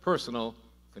sincere, personal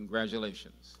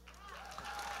congratulations.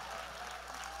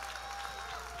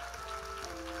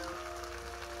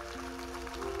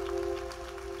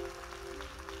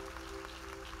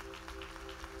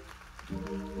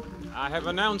 I have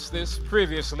announced this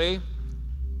previously,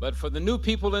 but for the new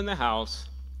people in the house,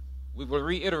 we will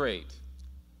reiterate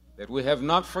that we have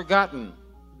not forgotten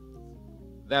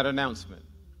that announcement.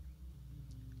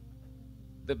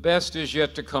 The best is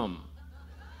yet to come.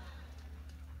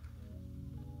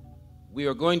 We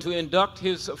are going to induct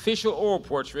his official oil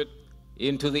portrait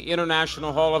into the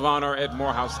International Hall of Honor at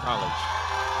Morehouse College.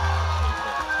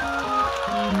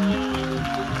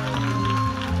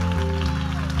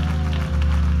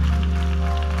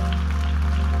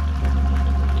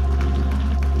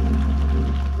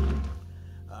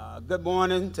 Good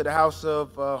morning to the House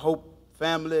of Hope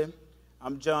family.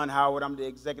 I'm John Howard. I'm the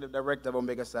Executive Director of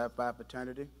Omega Psi Phi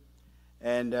Fraternity.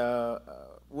 And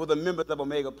will the members of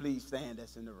Omega please stand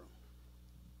that's in the room?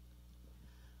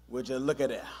 Would you look at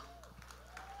that?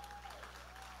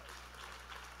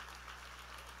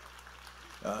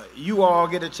 You all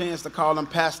get a chance to call him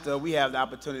pastor. We have the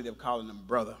opportunity of calling him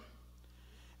brother.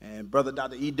 And Brother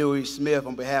Dr. E. Dewey Smith,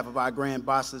 on behalf of our grand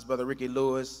bosses, Brother Ricky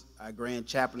Lewis, our grand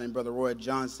chaplain, Brother Roy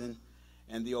Johnson,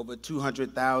 and the over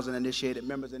 200,000 initiated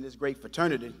members in this great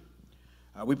fraternity,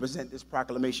 we present this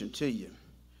proclamation to you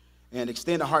and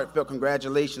extend a heartfelt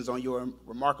congratulations on your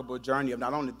remarkable journey of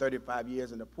not only 35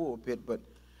 years in the pulpit, but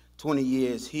 20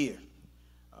 years here.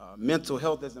 Mental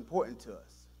health is important to us.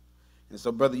 And so,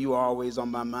 brother, you are always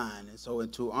on my mind. And so,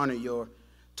 to honor your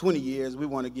 20 years, we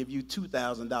want to give you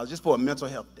 $2,000 just for a mental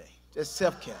health day. Just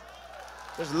self-care.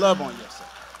 Just love on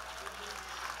yourself.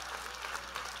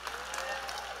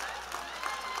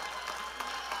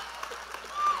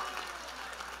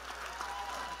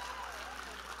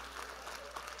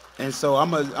 And so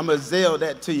I'm gonna Zelle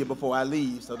that to you before I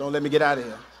leave, so don't let me get out of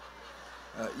here.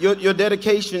 Your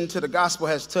dedication to the gospel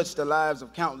has touched the lives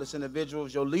of countless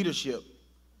individuals. Your leadership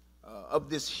of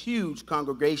this huge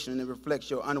congregation, and it reflects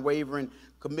your unwavering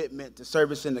commitment to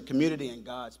service in the community and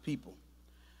God's people.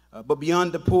 But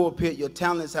beyond the pulpit, your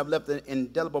talents have left an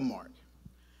indelible mark.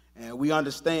 And we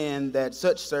understand that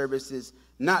such service is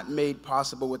not made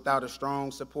possible without a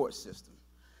strong support system.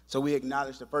 So we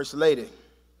acknowledge the First Lady.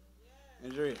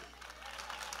 Andrea.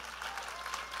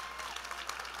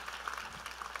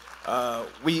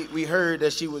 We heard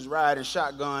that she was riding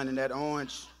shotgun in that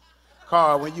orange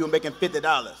car when you were making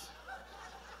 $50.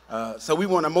 So we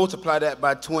want to multiply that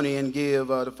by 20 and give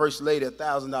the First Lady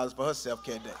 $1,000 for her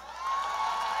self-care day.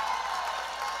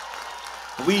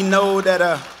 We know that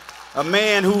a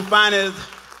man who findeth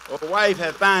a wife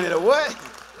has findeth a what?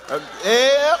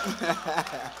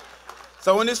 Yep.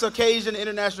 So on this occasion,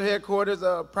 International Headquarters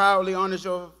proudly honors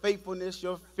your faithfulness,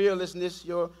 your fearlessness,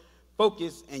 your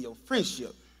focus, and your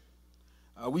friendship.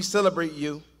 We celebrate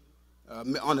you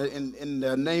in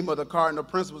the name of the cardinal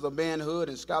principles of manhood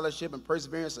and scholarship and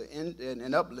perseverance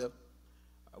and uplift.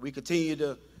 We continue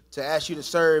to ask you to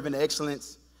serve in the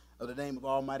excellence of the name of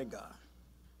Almighty God.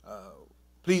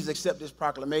 Please accept this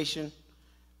proclamation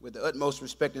with the utmost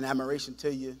respect and admiration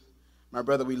to you. My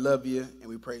brother, we love you and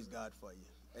we praise God for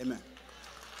you. Amen.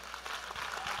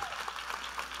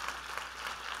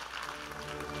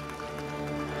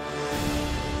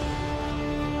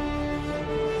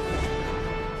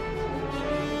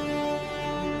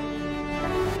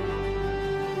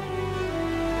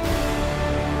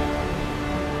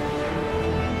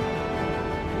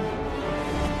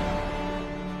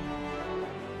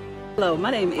 Hello,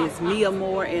 my name is Mia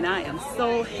Moore, and I am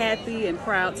so happy and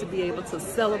proud to be able to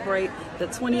celebrate the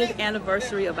 20th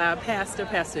anniversary of our pastor,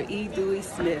 Pastor E. Dewey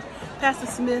Smith. Pastor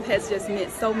Smith has just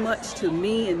meant so much to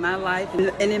me in my life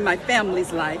and in my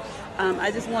family's life.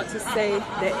 I just want to say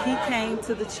that he came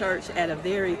to the church at a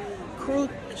very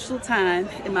crucial time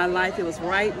in my life. It was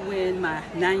right when my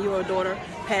 9-year-old daughter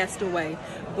passed away.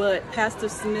 But Pastor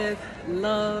Smith's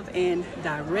love and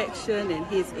direction and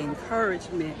his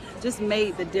encouragement just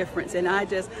made the difference. And I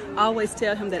just always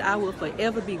tell him that I will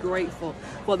forever be grateful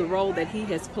for the role that he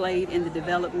has played in the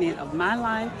development of my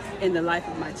life, in the life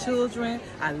of my children.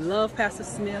 I love Pastor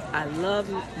Smith. I love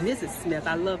Mrs. Smith.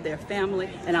 I love their family.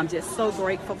 And I'm just so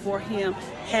grateful for him.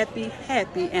 Happy,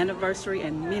 happy anniversary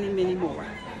and many, many more.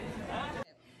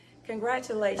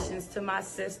 Congratulations to my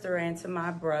sister and to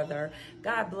my brother.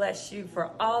 God bless you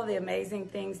for all the amazing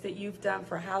things that you've done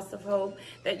for House of Hope,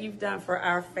 that you've done for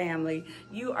our family.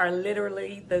 You are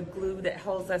literally the glue that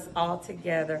holds us all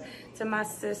together. To my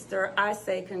sister, I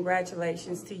say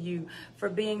congratulations to you for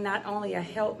being not only a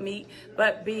helpmeet,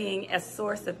 but being a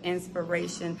source of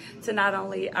inspiration to not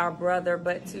only our brother,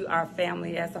 but to our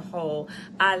family as a whole.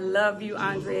 I love you,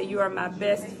 Andrea. You are my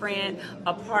best friend,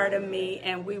 a part of me,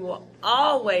 and we will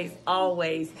always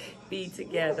be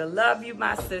together. Love you,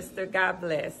 my sister. God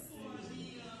bless.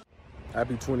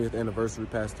 Happy 20th anniversary,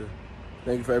 Pastor.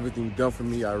 Thank you for everything you've done for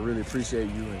me. I really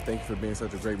appreciate you, and thank you for being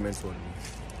such a great mentor to me.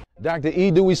 Dr. E.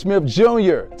 Dewey Smith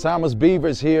Jr., Thomas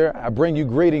Beavers here. I bring you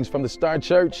greetings from the Star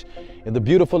Church in the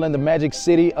beautiful and the magic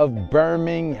city of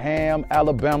Birmingham,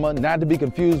 Alabama, not to be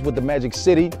confused with the Magic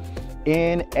City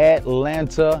in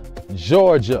Atlanta,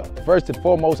 Georgia. First and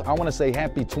foremost, I want to say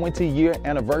happy 20-year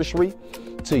anniversary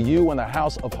to you and the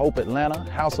House of Hope Atlanta,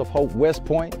 House of Hope West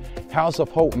Point, House of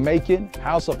Hope Macon,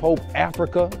 House of Hope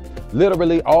Africa,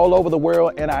 literally all over the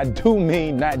world, and I do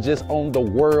mean not just on the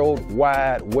World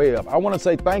Wide Web. I want to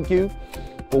say thank you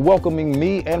for welcoming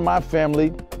me and my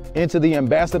family into the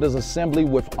Ambassadors Assembly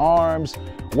with arms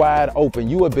wide open.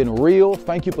 You have been real.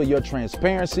 Thank you for your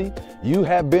transparency. You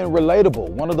have been relatable.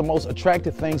 One of the most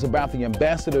attractive things about the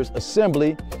Ambassadors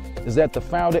Assembly is that the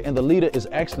founder and the leader is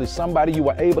actually somebody you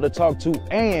are able to talk to,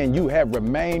 and you have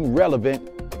remained relevant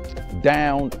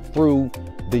down through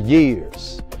the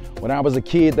years. When I was a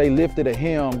kid, they lifted a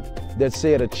hymn that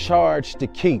said, "A charge to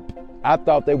keep." I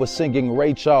thought they were singing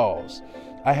Ray Charles.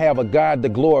 I have a God to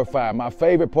glorify. My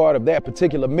favorite part of that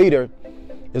particular meter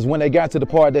is when they got to the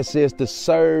part that says, "To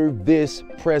serve this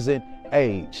present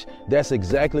age." That's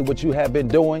exactly what you have been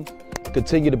doing.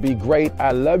 Continue to be great.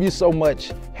 I love you so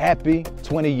much. Happy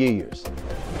 20 years.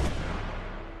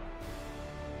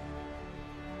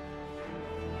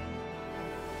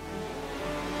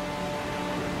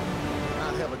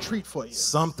 Treat for you.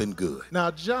 Something good. Now,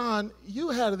 John, you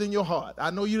had it in your heart. I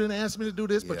know you didn't ask me to do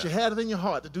this, but you had it in your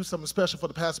heart to do something special for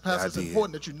the pastor. Pastor, it's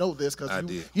important that you know this because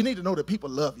you need to know that people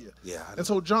love you. Yeah. And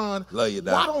so, John, love you,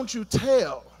 why don't you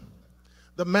tell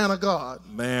the man of God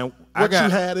what you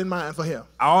had in mind for him?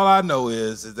 All I know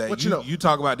is that What you know? you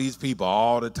talk about these people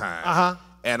all the time. Uh-huh.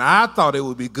 And I thought it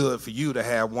would be good for you to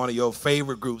have one of your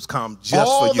favorite groups come just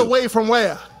All for you. the way from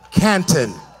where?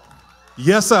 Canton.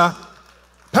 Yes, sir.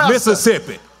 Pastor.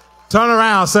 Mississippi. Turn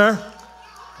around, sir.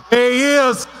 Here he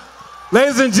is.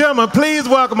 Ladies and gentlemen, please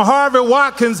welcome Harvey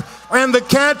Watkins and the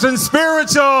Canton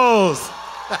Spirituals.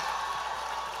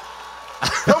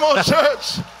 Come on,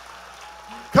 church.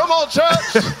 Come on,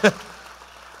 church.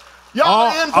 Y'all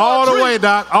are in for all a the treat. way,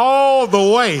 Doc. All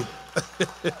the way.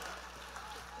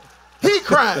 He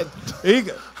cried.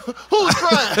 Who's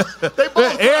crying? They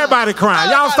both Everybody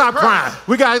crying. Y'all stop crying.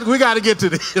 We got to get to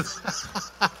this.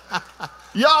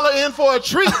 Y'all are in for a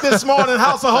treat this morning,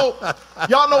 House of Hope.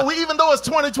 Y'all know, even though it's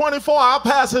 2024, our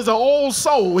pastor is an old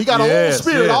soul. He got an old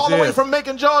spirit all the way from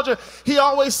Macon, Georgia. He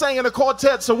always sang in a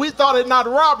quartet, so we thought it not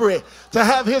robbery to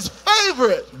have his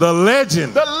favorite. The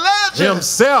legend. The legend.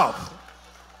 Himself.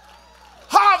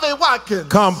 Harvey Watkins.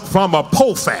 Come from a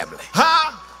poor family.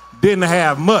 Huh? Didn't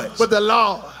have much. But the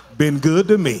Lord. Been good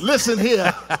to me. Listen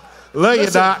here. Love you,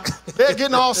 Doc. They're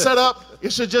getting all set up.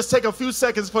 It should just take a few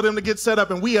seconds for them to get set up,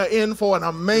 and we are in for an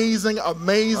amazing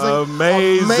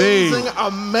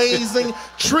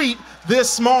treat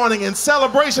this morning in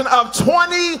celebration of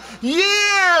 20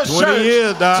 years, 20 church.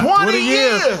 years, Doc. 20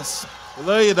 years.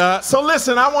 Love you, Doc. So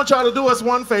listen, I want y'all to do us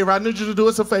one favor. I need you to do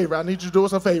us a favor. I need you to do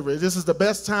us a favor. This is the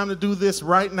best time to do this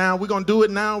right now. We're going to do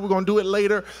it now. We're going to do it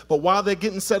later. But while they're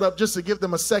getting set up, just to give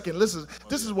them a second, listen,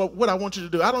 this is what I want you to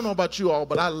do. I don't know about you all,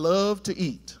 but I love to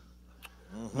eat.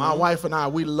 My wife and I,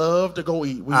 we love to go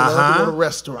eat. We love to go to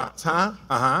restaurants,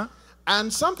 huh?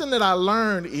 And something that I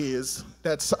learned is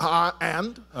that,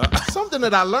 something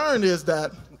that I learned is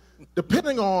that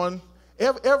depending on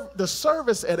the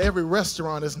service at every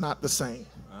restaurant is not the same.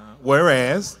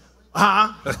 Whereas?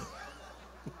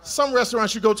 Some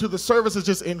restaurants you go to, the service is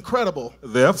just incredible.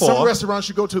 Therefore. Some restaurants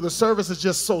you go to, the service is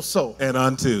just so-so. And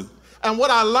unto. And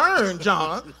what I learned,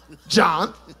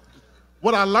 John,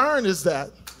 what I learned is that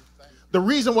the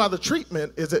reason why the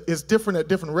treatment is different at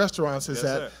different restaurants is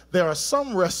that there are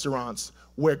some restaurants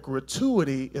where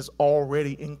gratuity is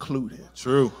already included.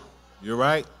 True. You're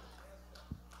right.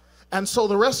 And so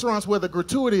the restaurants where the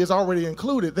gratuity is already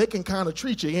included, they can kind of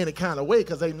treat you any kind of way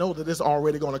because they know that it's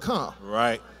already going to come.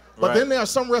 Right. But then there are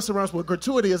some restaurants where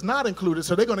gratuity is not included,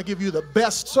 so they're going to give you the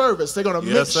best service. They're going to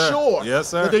make sure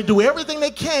that they do everything they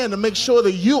can to make sure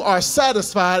that you are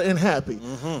satisfied and happy.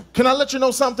 Can I let you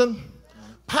know something?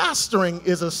 Pastoring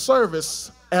is a service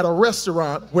at a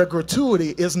restaurant where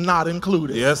gratuity is not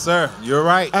included. Yes, sir. You're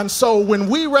right. And so when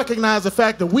we recognize the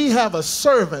fact that we have a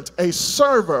servant, a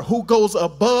server who goes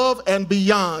above and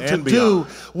beyond to do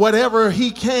whatever he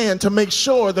can to make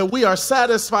sure that we are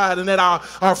satisfied and that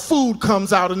our food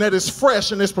comes out and that it's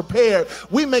fresh and it's prepared,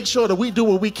 we make sure that we do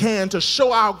what we can to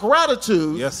show our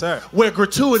gratitude. Yes, sir. Where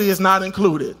gratuity is not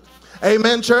included.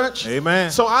 Amen, church? Amen.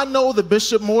 So I know that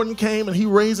Bishop Morton came and he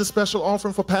raised a special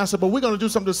offering for Pastor, but we're going to do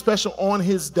something special on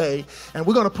his day. And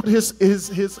we're going to put his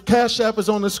Cash App is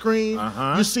on the screen.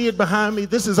 You see it behind me.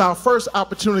 This is our first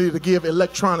opportunity to give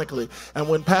electronically. And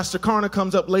when Pastor Carner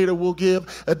comes up later, we'll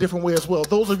give a different way as well.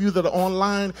 Those of you that are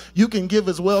online, you can give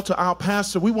as well to our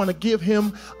pastor. We want to give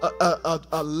him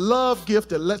a love gift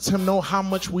that lets him know how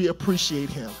much we appreciate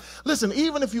him. Listen,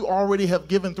 even if you already have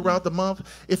given throughout the month,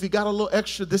 if you got a little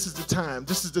extra, this is the time.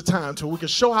 This is the time so we can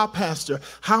show our pastor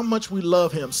how much we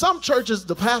love him. Some churches,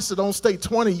 the pastor don't stay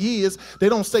 20 years. They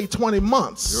don't stay 20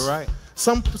 months. You're right.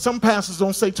 Some pastors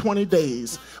don't say 20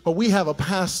 days, but we have a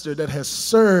pastor that has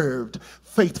served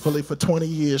faithfully for 20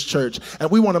 years, church.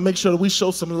 And we want to make sure that we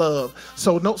show some love.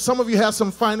 So some of you have some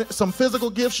physical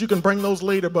gifts. You can bring those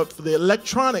later. But for the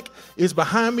electronic is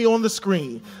behind me on the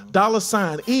screen. $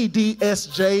 EDSJ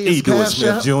is E. Dewey Cash Smith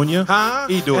App. Jr. Huh?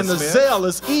 E. Dewey And the Smith. Zelle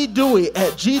is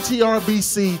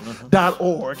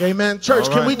edewey@gtrbc.org. Amen. Church, All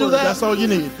can right. we do that? That's all you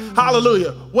need.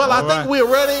 Hallelujah. Well, I All think right.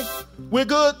 we're ready. We're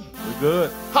good. We're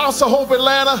good. House of Hope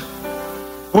Atlanta.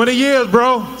 20 years,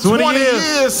 bro. 20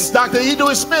 years. Dr. E.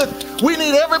 Dewey Smith. We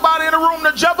need everybody in the room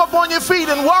to jump up on your feet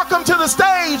and welcome to the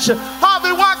stage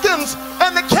Harvey Watkins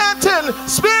and the Canton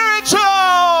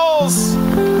Spirituals.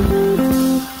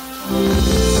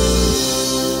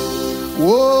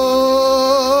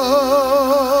 Whoa,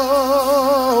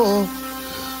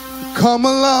 come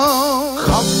along,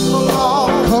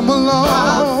 come along,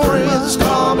 my friends,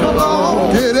 come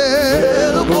along, get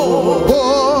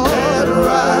aboard, and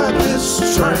ride this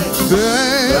train.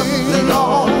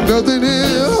 Nothing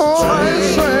is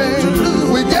strange.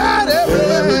 We got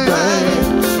everything.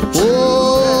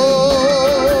 Whoa,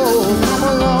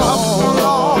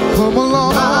 come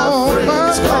along, my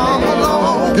friends, come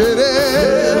along, get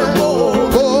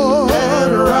aboard,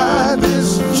 and ride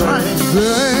this train.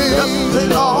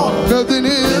 Nothing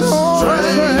is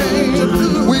strange.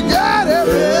 We got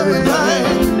everything.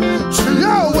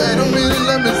 Yo, wait a minute,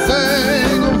 let me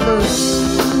sing a verse.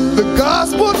 The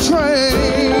gospel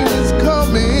train is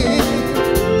coming.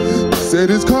 Said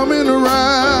it's coming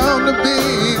around the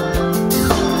bend.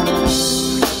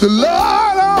 The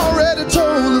Lord already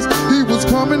told us he was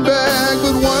coming back,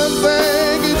 but one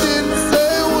thing he didn't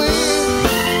say when.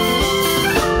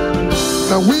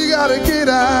 Now we gotta get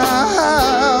our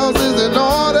houses in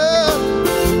order.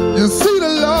 You see the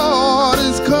Lord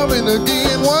is coming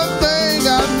again. One thing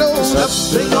I know,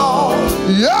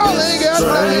 y'all ain't got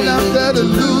nothing out there to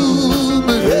lose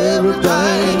but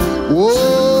everything.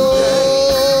 Whoa,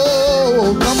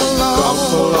 come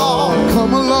along,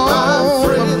 come along, my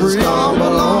friends, come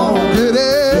along, get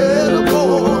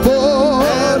aboard,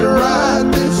 and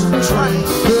ride this train.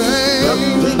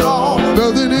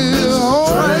 Nothing is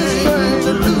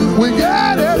strange. We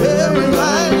got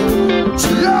everything.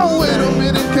 Yo, wait a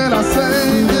minute, can I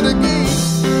sing it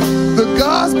again? The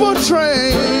gospel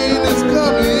train is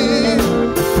coming.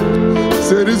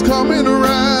 Said it's coming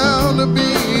around the bend.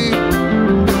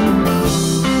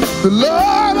 The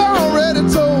Lord already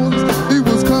told us he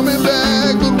was coming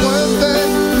back, but one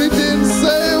thing he didn't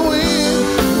say when.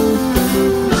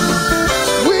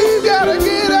 We gotta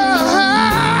get our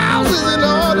houses in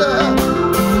order.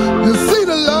 You see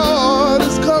the Lord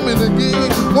is coming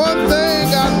again. One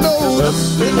thing I know,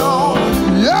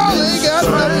 y'all ain't got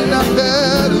nothing out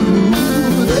there to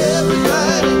lose but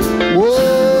everything.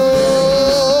 Whoa,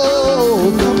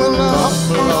 come along,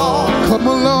 come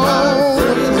along,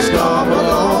 come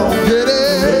along,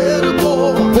 get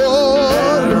aboard,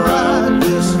 and ride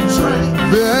this train.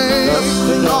 There ain't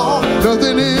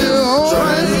nothing is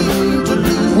strange.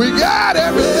 We got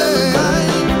everything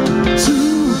to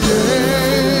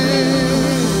gain.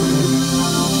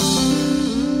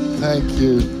 Thank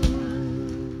you.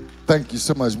 Thank you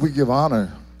so much. We give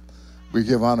honor. We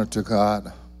give honor to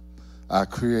God, our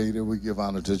Creator. We give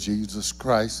honor to Jesus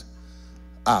Christ,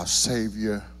 our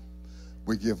Savior.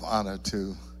 We give honor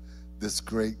to this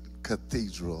great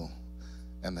cathedral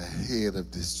and the head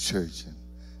of this church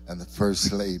and the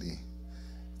First Lady.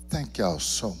 Thank y'all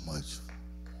so much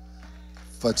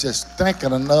for just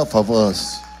thinking enough of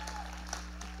us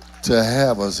to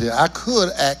have us here. I could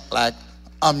act like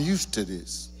I'm used to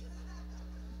this.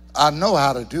 I know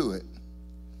how to do it,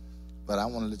 but I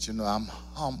want to let you know I'm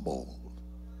humbled.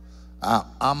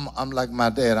 I'm like my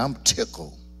dad. I'm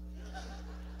tickled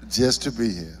just to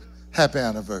be here. Happy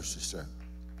anniversary, sir.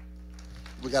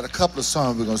 We got a couple of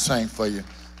songs we're going to sing for you.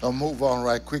 I'll move on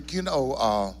right quick. You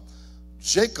know,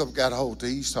 Jacob got hold of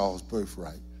Esau's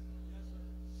birthright.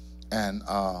 And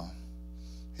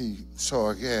he saw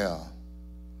a gal,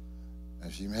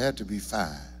 and she had to be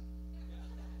fine.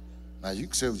 Now, you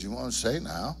can say what you want to say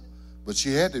now, but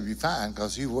she had to be fine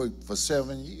because he worked for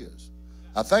 7 years.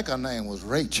 I think her name was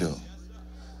Rachel.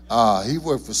 He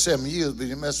worked for 7 years, but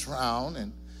he messed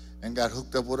around and got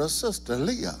hooked up with her sister,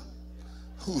 Leah,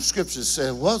 who scripture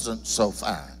said wasn't so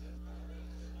fine.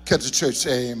 Can the church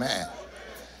say amen?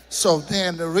 So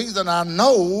then the reason I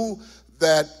know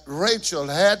that Rachel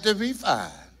had to be fine,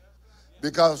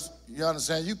 because you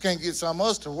understand, you can't get some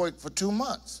else to work for 2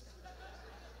 months.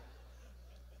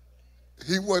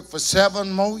 He worked for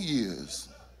 7 more years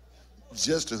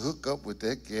just to hook up with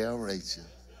that gal Rachel.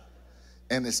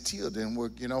 And it still didn't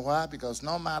work. You know why? Because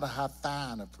no matter how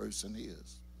fine a person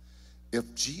is,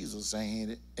 if Jesus ain't in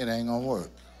it, it ain't gonna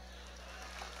work.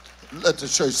 Let the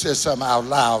church say something out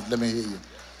loud. Let me hear you.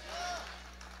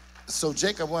 So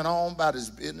Jacob went on about his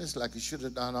business like he should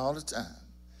have done all the time.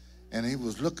 And he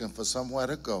was looking for somewhere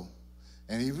to go.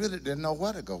 And he really didn't know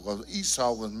where to go because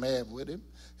Esau was mad with him.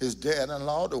 His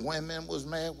dad-in-law, the women, was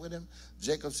mad with him.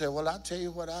 Jacob said, well, I'll tell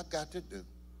you what I got to do.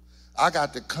 I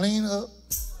got to clean up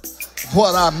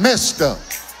what I messed up.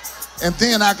 And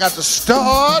then I got to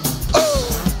start.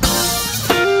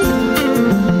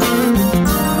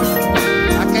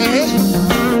 I can't hear you.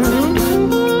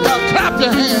 Y'all clap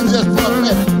your hands just for a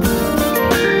minute.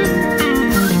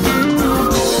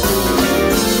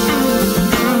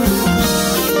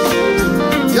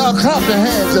 Y'all clap your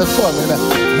hands just for a minute.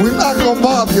 We're not going to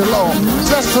bother you long.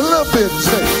 Just a little bit.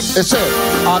 It said,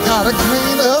 I got to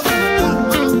clean up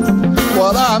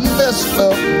what I messed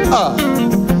up.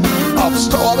 I'm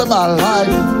starting my life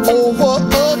over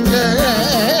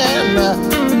again.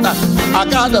 I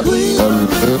got to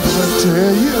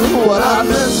tell you what I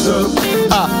messed up.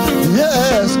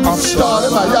 Yes, I'm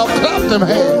starting my, y'all clap them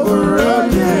hands.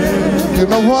 You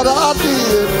know what I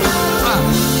did?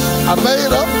 I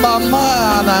made up my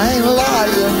mind, I ain't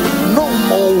lying no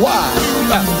more. Why?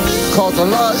 Cause a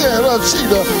liar and a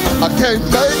cheater, I can't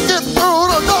make it through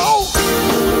the door.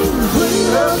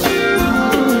 Clean up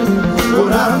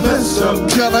what I messed up.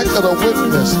 Can I get a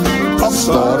witness? I'm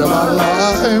starting my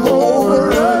life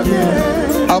over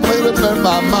again. I made up in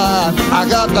my mind, I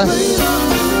got to,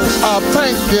 I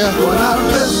thank you. What I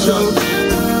messed up.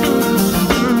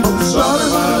 I'm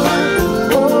starting my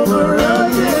life over again.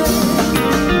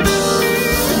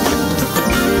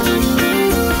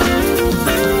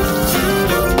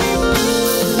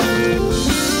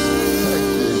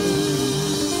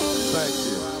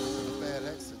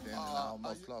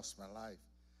 Lost my life,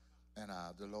 and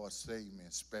the Lord saved me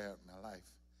and spared my life.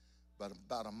 But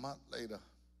about a month later,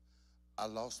 I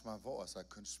lost my voice. I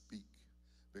couldn't speak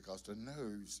because the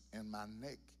nerves in my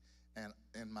neck and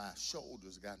in my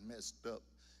shoulders got messed up,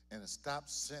 and it stopped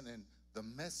sending the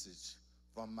message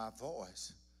from my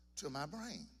voice to my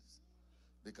brains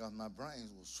because my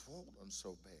brains were swollen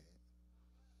so bad.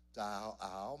 I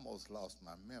almost lost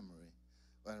my memory.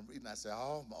 But the reason I say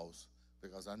almost,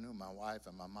 because I knew my wife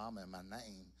and my mama and my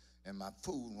name and my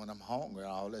food when I'm hungry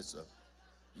and all that stuff.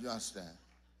 You understand?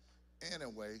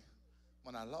 Anyway,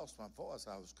 when I lost my voice,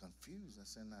 I was confused. I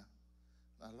said, now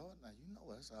Lord, now you know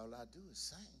that's all I do is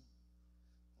sing.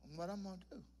 What I'm going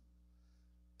to do?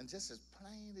 And just as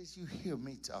plain as you hear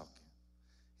me talking,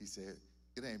 he said,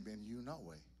 it ain't been you no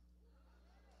way.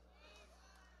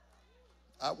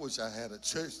 I wish I had a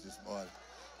church this morning.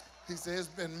 He said, it's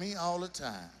been me all the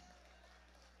time.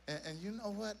 And you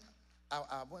know what?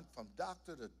 I went from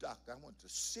doctor to doctor. I went to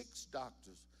 6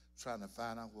 doctors trying to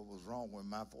find out what was wrong with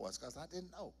my voice because I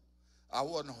didn't know. I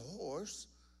wasn't hoarse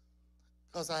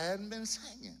because I hadn't been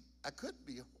singing. I couldn't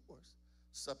be hoarse.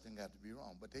 Something got to be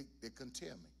wrong, but they couldn't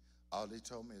tell me. All they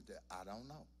told me is that I don't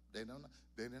know. They don't know.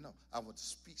 They didn't know. I went to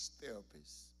speech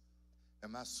therapist,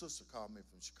 and my sister called me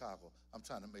from Chicago. I'm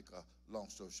trying to make a long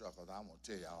story short because I want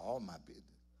to tell y'all all my business.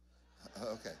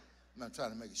 Okay. I'm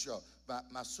trying to make it short.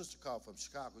 My sister called from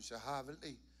Chicago. She said, Harvey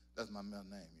Lee. That's my middle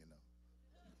name, you know.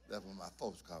 That's what my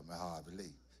folks call me, Harvey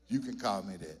Lee. You can call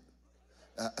me that.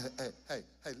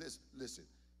 Hey, listen.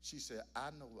 She said,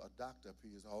 I know a doctor up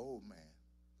here is an old man.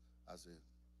 I said,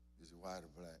 is he white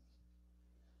or black?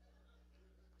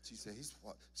 She said, he's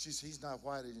white. She said, he's not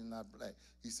white and he's not black.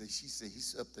 She said,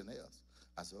 he's something else.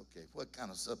 I said, okay, what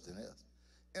kind of something else?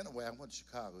 Anyway, I went to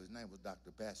Chicago. His name was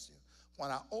Dr. Bastian. When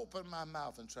I opened my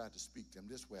mouth and tried to speak to him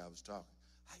this way, I was talking,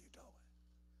 how you doing?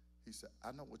 He said,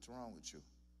 I know what's wrong with you.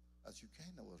 I said, you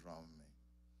can't know what's wrong with me.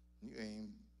 You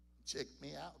ain't checked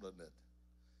me out or nothing.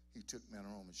 He took me in a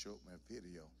room and showed me a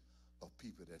video of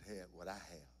people that had what I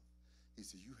have. He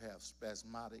said, you have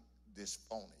spasmodic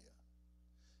dysphonia.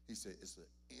 He said, it's an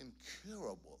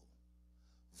incurable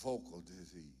vocal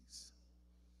disease.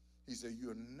 He said,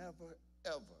 you'll never,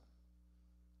 ever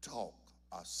talk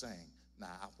or sing.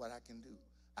 Now, what I can do,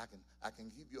 I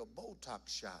can give you a Botox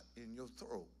shot in your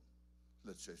throat.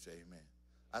 Let's just say amen.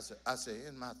 I said,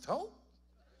 in my throat?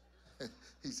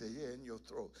 He said, yeah, in your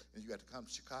throat. And you got to come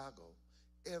to Chicago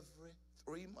every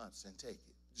 3 months and take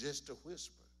it, just to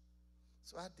whisper.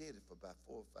 So I did it for about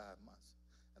 4 or 5 months.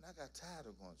 And I got tired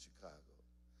of going to Chicago.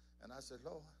 And I said,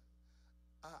 Lord,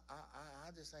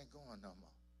 I just ain't going no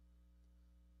more.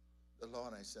 The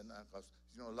Lord ain't said nothing because,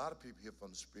 you know, a lot of people hear from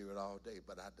the Spirit all day,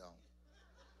 but I don't.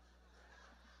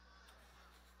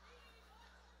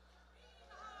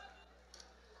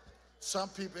 Some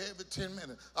people every 10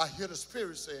 minutes, I hear the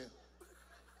Spirit saying.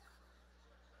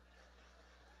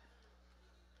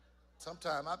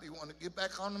 Sometimes I be wanting to get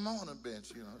back on the morning bench,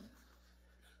 you know.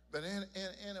 But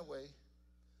anyway,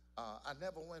 I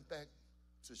never went back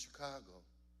to Chicago,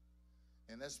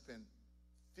 and that's been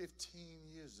 15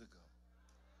 years ago.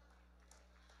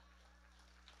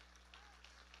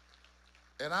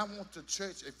 And I want the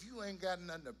church, if you ain't got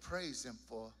nothing to praise him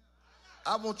for,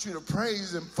 I want you to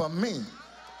praise him for me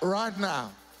right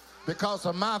now because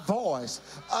of my voice.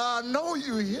 I know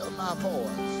you hear my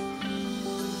voice.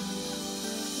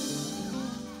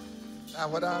 Now,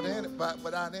 without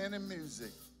any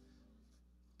music,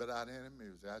 I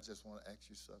just want to ask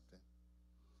you something.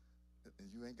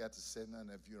 You ain't got to say nothing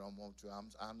if you don't want to. I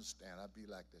understand. I be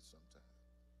like that sometimes.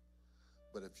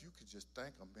 But if you could just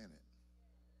think a minute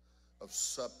of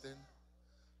something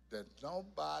that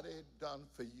nobody done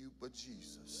for you but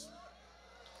Jesus.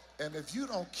 And if you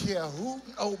don't care who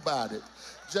know about it,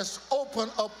 just open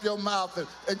up your mouth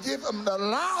and give him the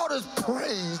loudest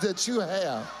praise that you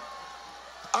have.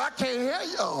 I can't hear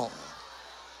y'all.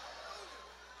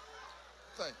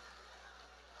 Thank you.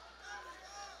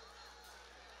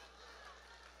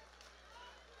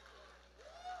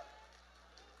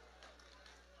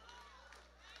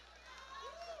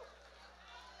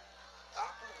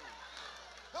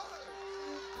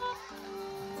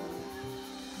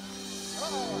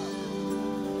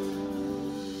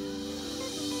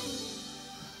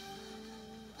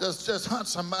 Just hunt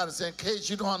somebody and say, in case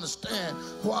you don't understand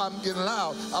why I'm getting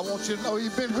loud, I want you to know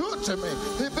he's been good to me.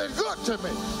 He's been good to me.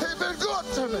 He's been good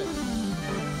to me.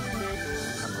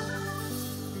 Come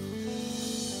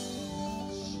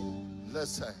on.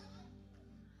 Let's say.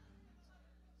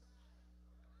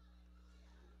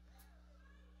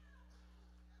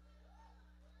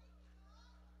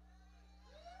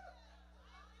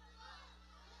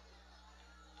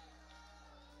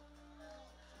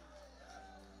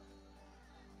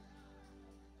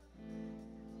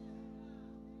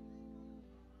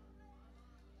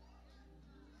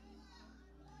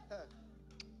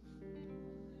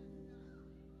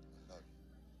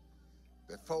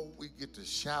 Before we get to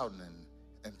shouting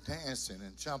and dancing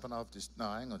and jumping off this, no,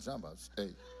 I ain't gonna jump off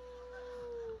stage.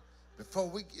 Before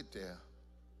we get there,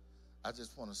 I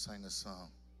just want to sing a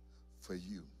song for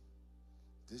you.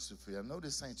 This is for you. I know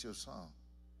this ain't your song.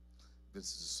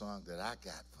 This is a song that I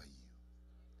got for you.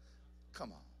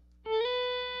 Come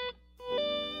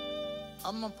on.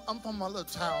 I'm from a little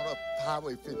town up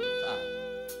Highway 55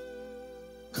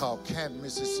 called Canton,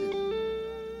 Mississippi.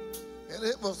 And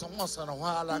it was once in a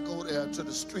while I go there to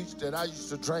the streets that I used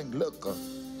to drink liquor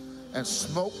and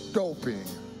smoke dope in.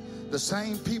 The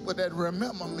same people that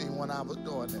remember me when I was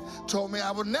doing it told me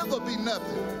I would never be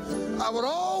nothing. I would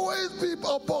always be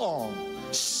a bomb.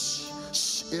 Shh,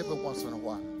 shh, every once in a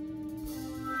while.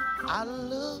 I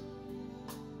look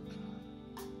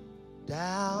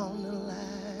down the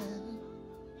line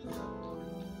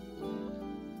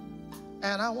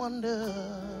and I wonder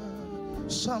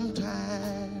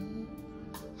sometimes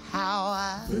how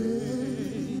I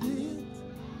made it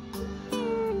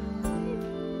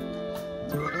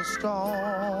through the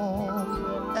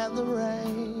storm and the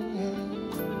rain.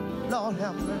 Lord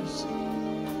have mercy.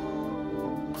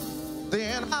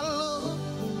 Then I look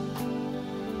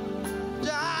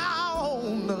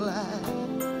down the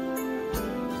line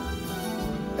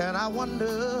and I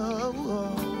wonder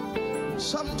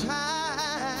sometimes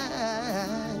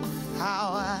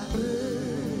how I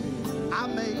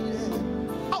made it.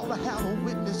 Ought to have a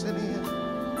witness in here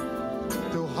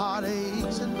through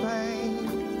heartaches and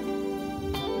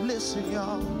pain. Listen,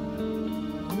 y'all.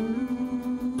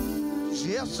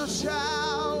 Just a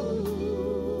child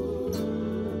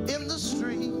in the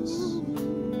streets,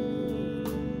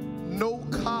 no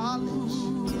college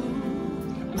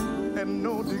and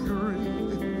no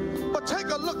degree. But take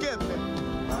a look at me.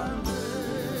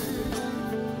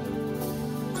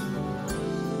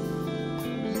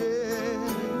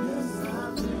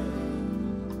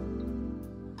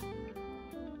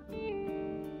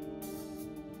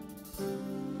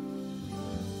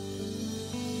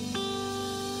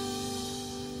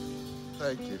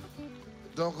 Thank you.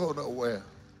 Don't go nowhere.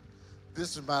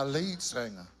 This is my lead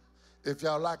singer. If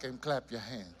y'all like him, clap your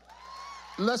hand.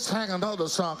 Let's hang another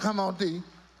song. Come on, D.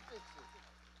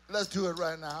 Let's do it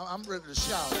right now. I'm ready to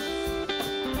shout.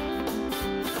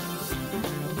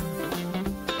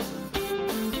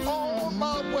 On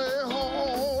my way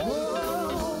home.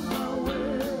 On my way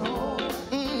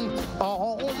home.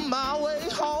 On my way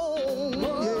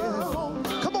home.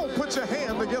 Yeah. Come on, put your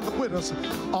hand together with us.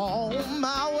 On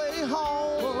my way home.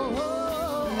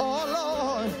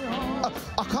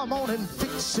 Come on and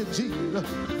fix it, Jesus.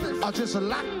 Just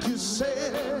like you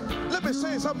said. Let me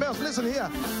say something else. Listen here.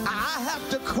 I have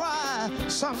to cry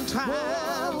sometimes.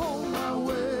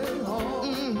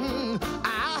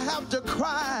 I have to cry.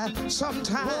 cry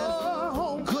sometimes.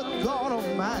 Oh, good God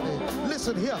Almighty.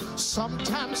 Listen here.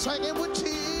 Sometimes singing with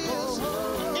tears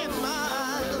in my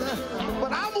eyes.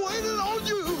 But I'm waiting on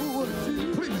you.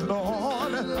 Please,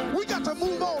 Lord. We got to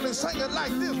move on and sing it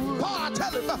like this. Paul, I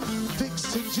tell him,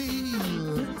 fix it,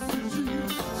 Jesus.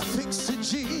 Fix it,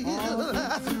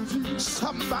 Jesus.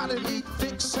 Somebody need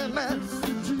fixing.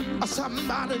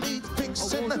 Somebody need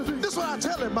fixing. This is what I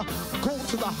tell him. Go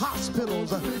to the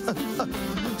hospitals.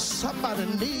 Somebody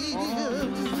need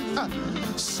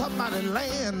somebody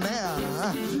laying there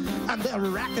and they're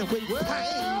racking with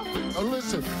pain.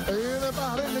 Listen,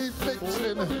 anybody need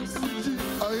fixing?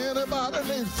 Anybody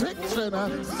need fixing?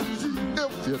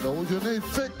 If you know you need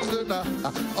fixing, let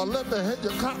me hear you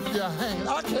clap your hand.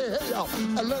 I can't hear y'all.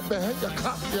 Let me hear you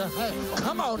clap your hand.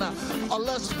 Come on now.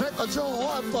 Let's make a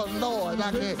joyful noise.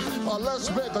 I can't. Let's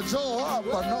make a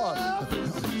joyful noise.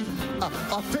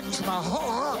 I fix my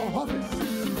heart.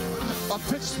 I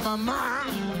fix my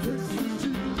mind.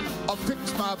 I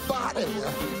fix my body.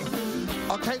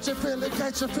 Can't you feel it?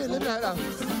 Can't you feel it?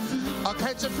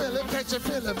 Can't you feel it? Can't you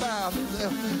feel it now?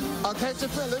 Can't you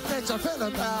feel it? Can't you feel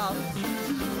it now?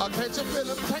 Can't you feel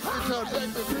it? Take me to a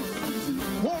baby.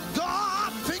 Won't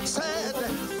God fix it?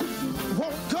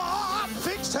 Won't God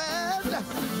fix it?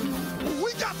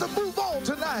 We got to move on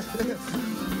tonight.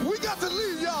 We got to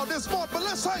leave y'all this morning, but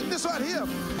let's sing this right here.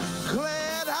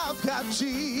 Glad I've got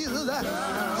Jesus.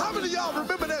 How many of y'all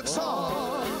remember that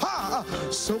song?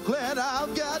 So glad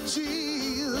I've got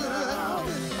Jesus.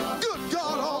 Good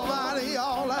God Almighty,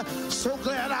 y'all. So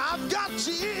glad I've got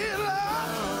Jesus.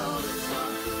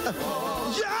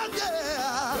 Yeah,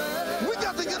 yeah. We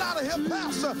got to get out of here,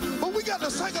 Pastor, but we got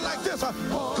to sing it like this.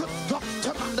 Good God,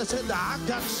 somebody said, I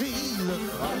got Jesus.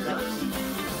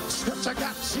 I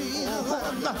got Jesus.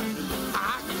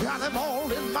 I got him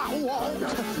all in my walk.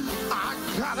 I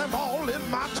got him all in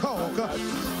my talk.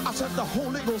 I said the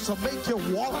Holy Ghost will make you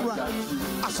walk right.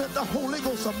 I said the Holy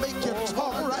Ghost will make you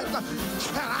talk right. Can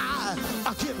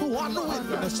I get one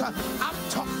witness? I'm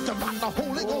talking about the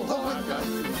Holy Ghost.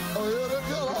 Oh, it'll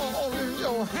get all in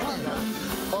your hand.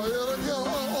 Oh, it'll get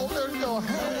all in your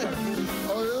hand.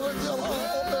 Oh, it'll get all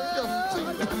in your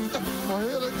feet. Oh,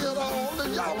 it'll get all in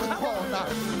your mouth.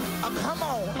 Come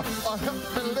on, help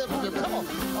me lift him. Come on,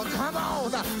 come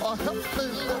on, help me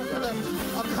lift him.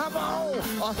 Come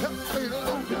on, help me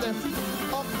lift him.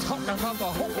 I'm talking about the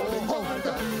Holy Ghost.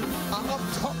 I'm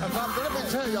talking about, let me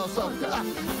tell y'all something. I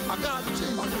got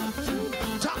Jesus.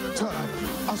 Doctor,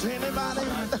 is anybody,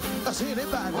 is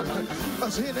anybody,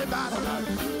 is anybody,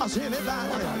 is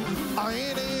anybody,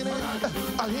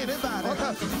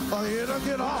 it'll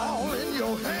get all in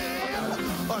your hand,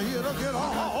 it'll get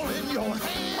all in your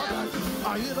hand,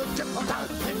 it'll get down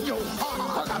in your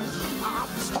heart. I'm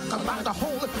talking about the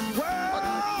Holy,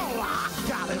 well, I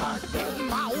got it in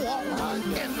my walk,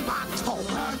 in my talk,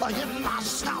 in my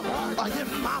shout, in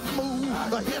my move,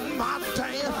 in my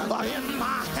dance, in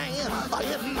my hand,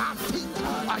 in my feet,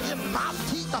 in my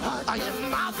teeth, in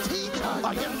my teeth,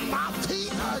 in my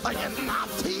teeth, in my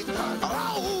teeth. Oh,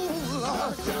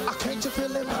 Lord, can't you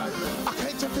feel him?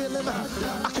 Can't you feel him?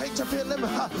 Can't you feel him?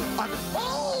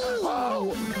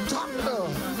 Oh, doctor.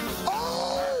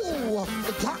 Oh,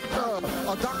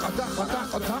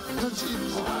 doctor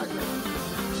Jesus.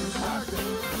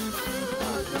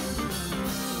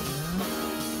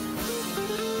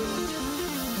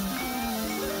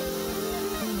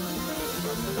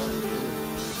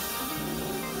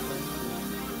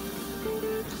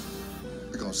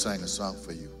 We're going to sing a song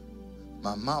for you.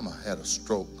 My mama had a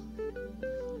stroke,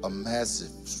 a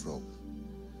massive stroke.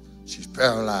 She's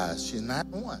paralyzed. She's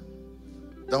 91.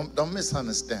 Don't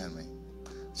misunderstand me.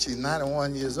 She's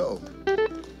 91 years old.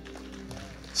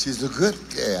 She's a good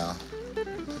gal.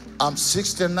 I'm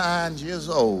 69 years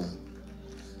old,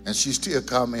 and she still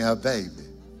call me her baby.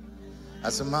 I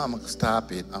said, Mama,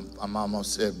 stop it. I'm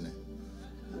almost 70.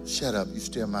 Shut up, you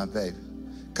still my baby.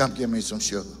 Come give me some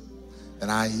sugar.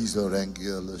 And I ease over there and give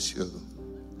her a little sugar.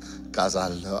 Because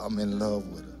I'm in love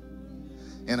with her.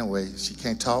 Anyway, she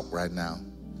can't talk right now,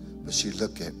 but she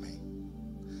look at me.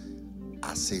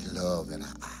 I see love in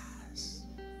her eyes.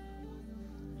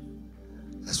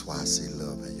 That's why I see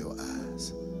love in your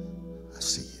eyes. I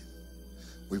see it.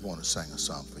 We want to sing a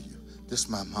song for you. This is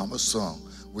my mama's song.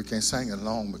 We can't sing it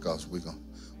long because we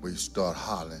start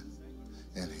hollering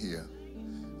in here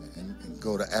and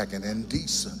go to acting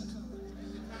indecent.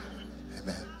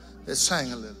 Amen. Let's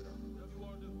sing a little.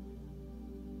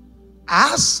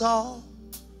 I saw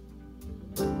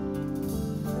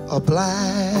a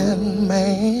blind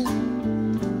man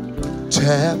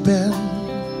tapping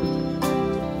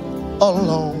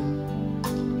alone.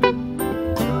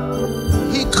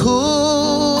 He could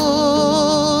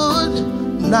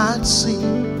could see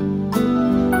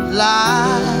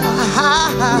like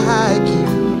you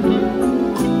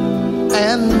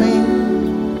and me.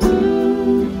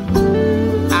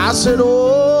 I said, oh,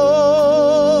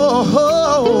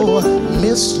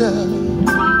 mister,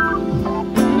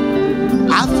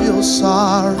 I feel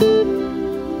sorry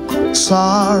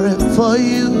for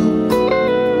you.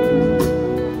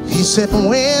 He said,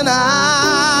 when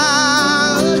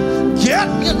I get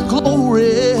in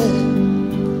glory,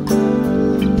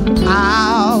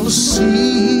 I'll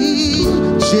see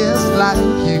just like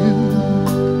you.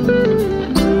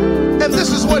 And this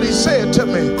is what he said to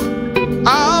me.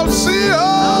 I'll see all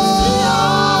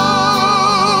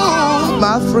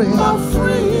my friends.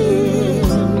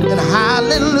 And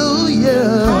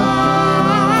hallelujah.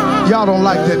 Y'all don't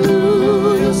like that.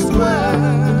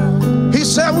 He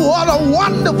said, what a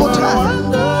wonderful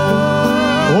time.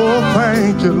 Oh,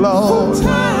 thank you, Lord.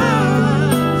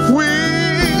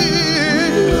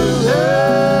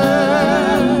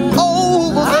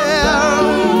 Over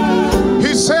there,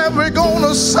 he said, we're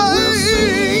gonna sing.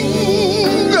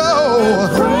 Oh,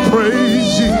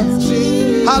 praise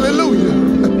Jesus. Hallelujah.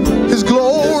 His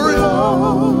glory.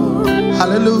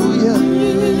 Hallelujah.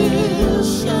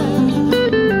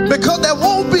 Because there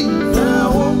won't be.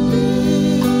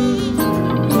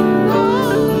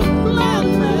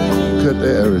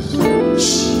 Kadarius,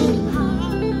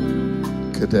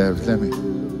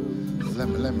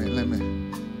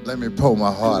 let me pour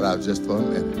my heart out just for a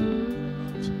minute.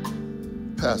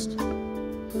 Pastor,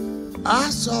 I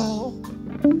saw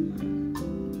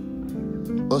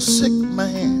a sick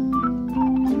man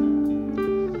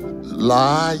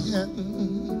lying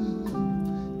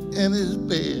in his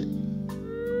bed.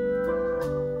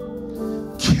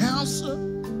 Cancer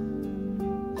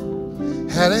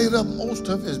had ate up most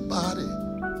of his body.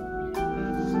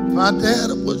 My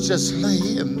dad was just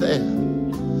laying there,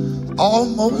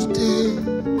 almost dead.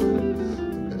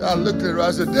 I looked at her,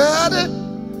 I said, Daddy,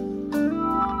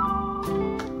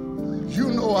 you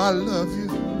know I love you.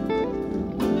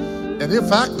 And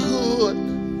if I could,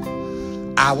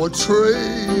 I would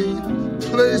trade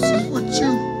places with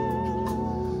you.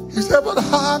 He said, but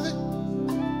Harvey,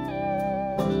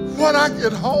 when I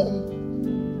get home,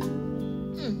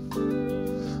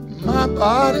 my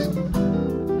body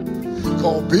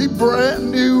gonna be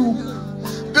brand new.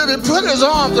 Then he put his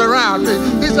arms around me.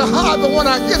 He said, Harvey, when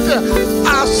I get there,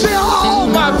 I'll see all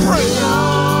my friends.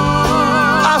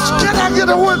 I said, can I get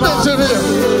a witness to this?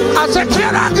 I said,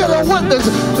 can I get a witness?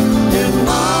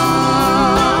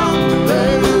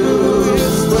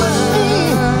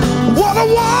 What a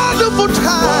wonderful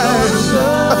time.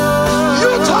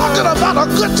 You're talking about a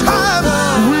good time.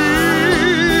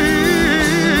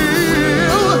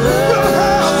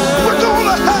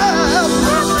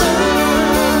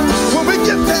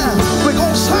 We're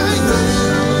gonna sing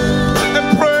and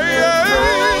praise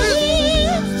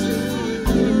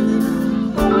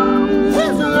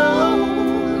His love,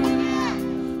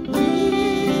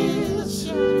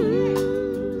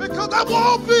 because there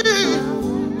won't be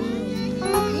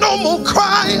no more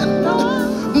crying,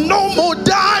 no more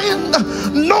dying,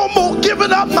 no more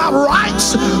giving up my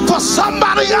rights for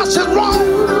somebody else's wrong.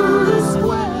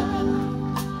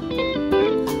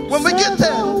 When we get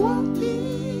there,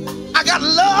 I got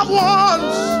loved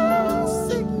ones,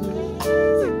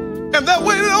 and they're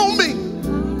waiting on me.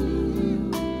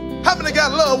 How many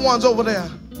got loved ones over there?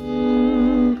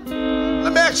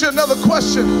 Let me ask you another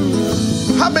question.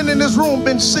 How many in this room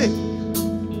been sick?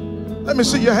 Let me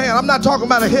see your hand. I'm not talking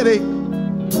about a headache.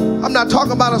 I'm not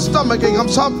talking about a stomach ache. I'm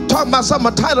talking about something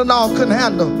a Tylenol couldn't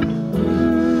handle.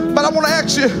 But I want to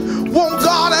ask you, won't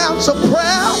God answer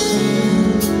prayer?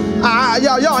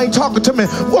 Y'all ain't talking to me.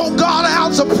 Won't God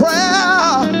answer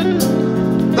prayer?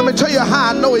 Let me tell you how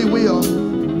I know He will.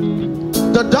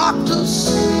 The doctors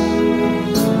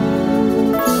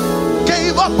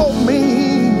gave up on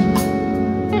me.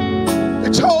 They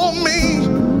told me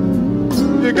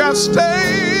you got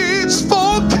stage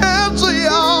 4 cancer,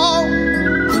 y'all.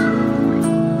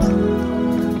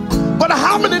 But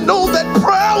how many know that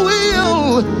prayer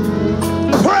will?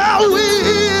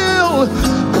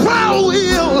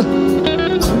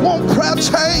 Won't prayer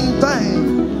change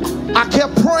things? I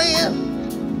kept praying,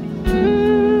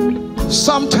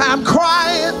 sometime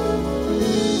crying,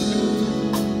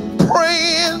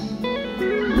 praying,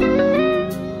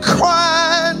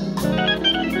 crying,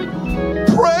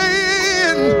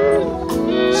 praying,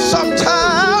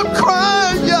 sometime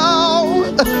crying, y'all.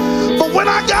 But when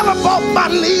I got up off my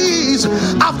knees,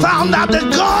 I found out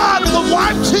that God would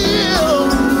wipe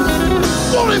tears.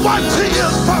 Won't He wipe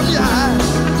tears from your eyes?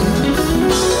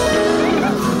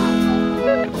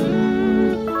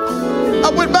 I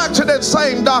went back to that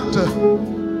same doctor.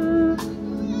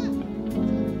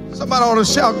 Somebody ought to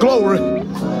shout glory.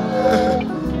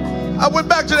 I went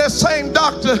back to that same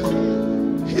doctor.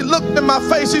 He looked in my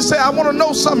face. He said, I want to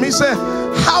know something. He said,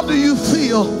 how do you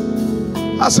feel?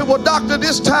 I said, well, doctor,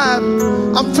 this time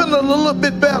I'm feeling a little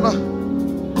bit better.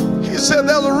 He said,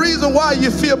 there's a reason why you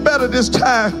feel better this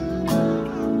time.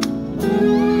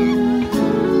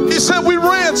 He said, we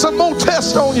ran some more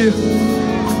tests on you.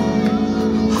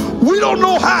 We don't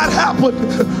know how it happened.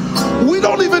 We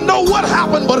don't even know what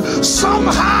happened, but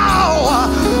somehow,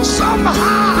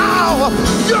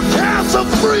 you're cancer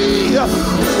free.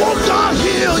 Won't God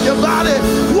heal your body?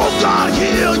 Won't God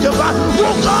heal your body?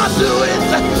 Won't God do it?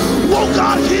 Won't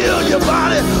God heal your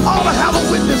body? Ought to have a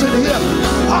witness in here.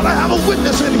 Ought to have a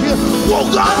witness in here.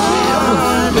 Won't God heal?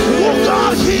 Won't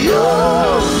God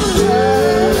heal?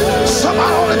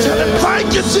 Somebody ought to tell him,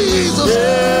 thank you, Jesus.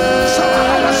 Somebody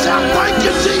ought to shout, thank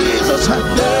you, Jesus. I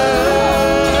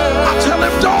tell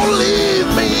him, don't leave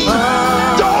me.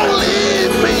 Don't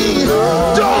leave me.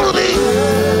 Don't leave me.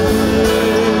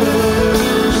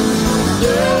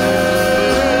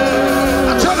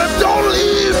 I tell him, don't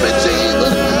leave me,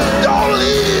 Jesus. Don't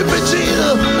leave me,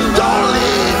 Jesus. Don't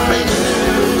leave me.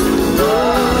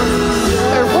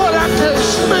 And what I can't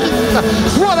sleep,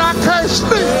 what I can't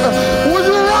sleep, would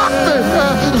you rock me?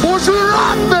 Would you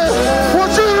rock me?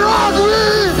 Would you rock me?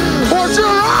 Would you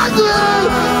rock me?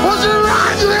 Would you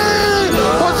rock me?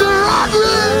 Would you rock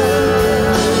me?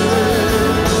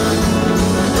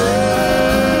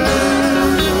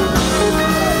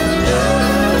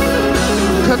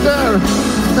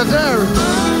 Kadari,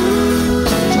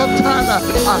 sometimes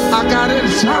I got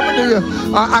insomnia.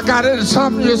 I got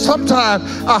insomnia. Sometimes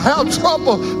I have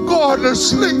trouble going to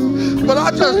sleep. But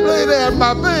I just lay there in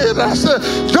my bed and I said,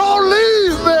 don't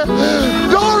leave me.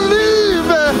 Don't leave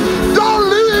me. Don't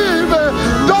leave me.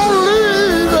 Don't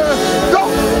leave me.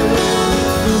 Don't.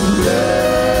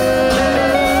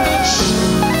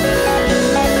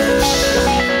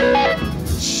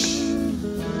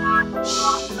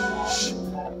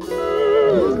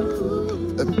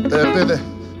 Billy,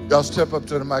 y'all step up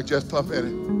to the mic just for a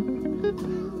minute.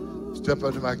 Step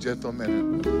up to the mic just for a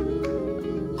minute.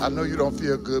 I know you don't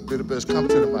feel good, Billy, but come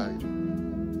to the mic.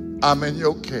 I'm in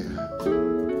your care.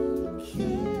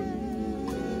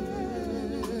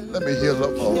 Let me hear a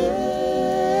little more.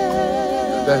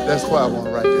 That's why I want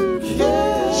to write that.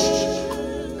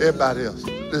 Everybody else,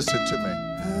 listen to me.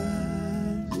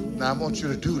 Now I want you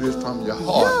to do this from your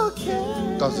heart,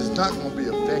 because it's not going to be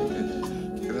effective.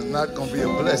 It's not going to be a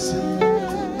blessing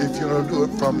if you don't do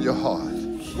it from your heart.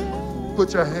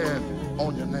 Put your hand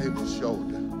on your neighbor's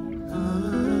shoulder.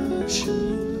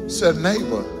 Say,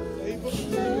 neighbor.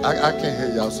 I can't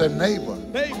hear y'all. Say, neighbor.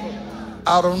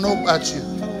 I don't know about you,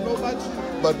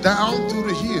 but down through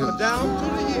the years,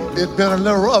 it's been a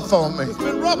little rough on me.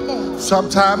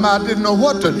 Sometimes I didn't know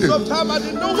what to do.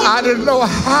 I didn't know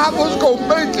how I was going to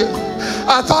make it.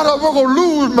 I thought I was going to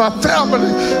lose my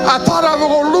family. I thought I was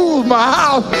going to lose my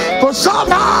house. But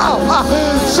somehow,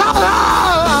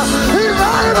 he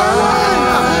made a way.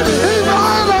 He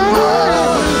made a way.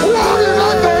 Walking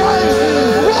back the way.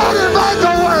 Walking back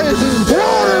the way.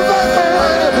 Walking back the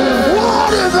way.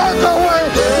 Walking back the way.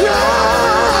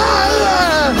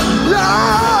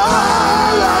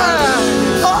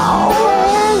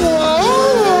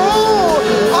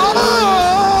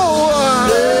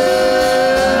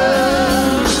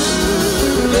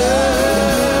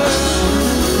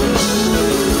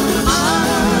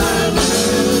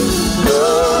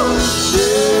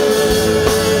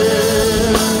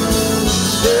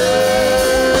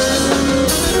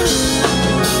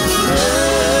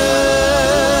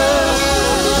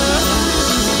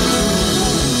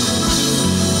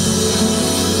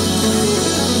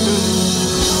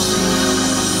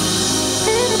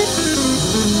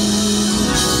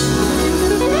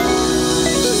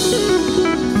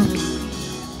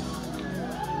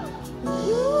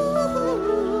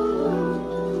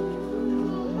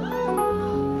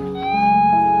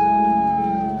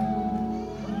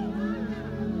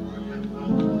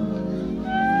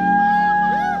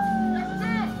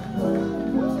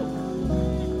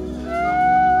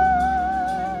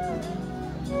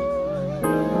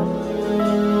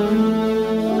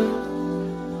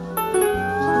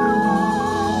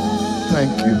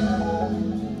 Thank you.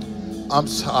 I'm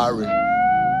sorry.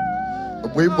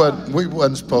 We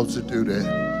wasn't supposed to do that.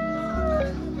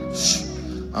 Shh.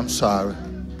 I'm sorry.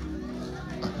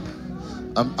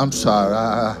 I'm sorry.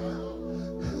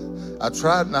 I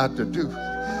tried not to do.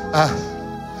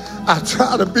 I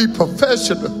try to be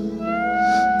professional,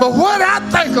 But when I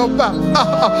think about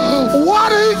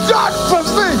what he done for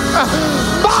me,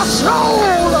 my soul.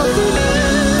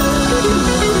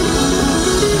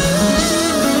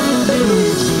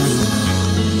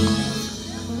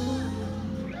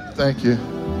 Thank you.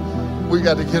 We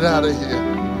got to get out of here.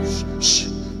 Shh,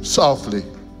 softly.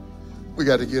 We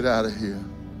got to get out of here.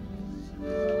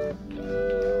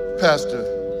 Pastor,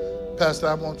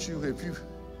 I want you,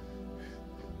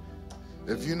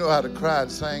 if you know how to cry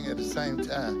and sing at the same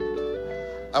time,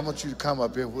 I want you to come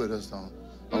up here with us on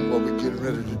what we're getting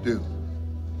ready to do.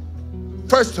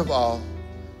 First of all,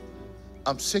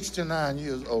 I'm 69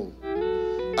 years old.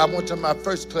 I went to my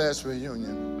first class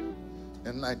reunion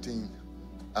in the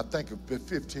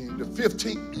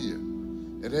 15th year.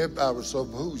 And everybody was so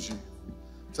bougie.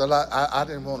 So I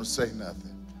didn't want to say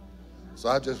nothing. So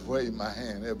I just waved my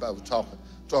hand. Everybody was talking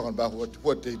about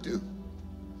what they do.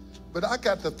 But I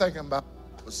got to thinking about,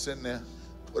 I was sitting there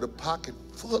with a pocket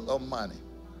full of money.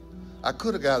 I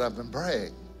could have got up and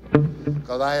bragged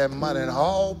because I had money in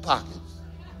all pockets.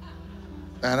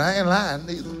 And I ain't lying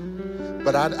neither.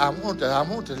 But I want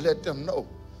to let them know,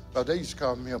 because they used to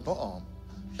call me a bum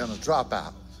and a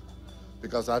dropout,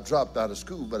 because I dropped out of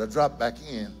school, but I dropped back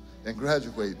in and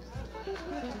graduated.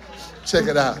 Check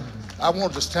it out. I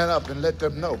wanted to stand up and let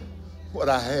them know what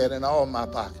I had in all my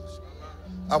pockets.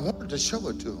 I wanted to show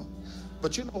it to them.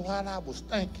 But you know what I was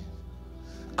thinking?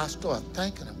 I started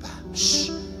thinking about, shh.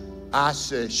 I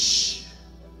said, shh.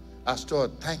 I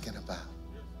started thinking about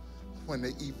when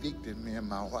they evicted me and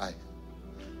my wife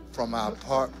from our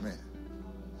apartment.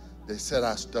 They set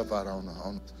our stuff out on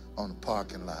the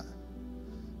parking lot.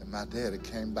 And my daddy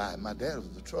came by. My dad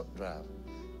was a truck driver.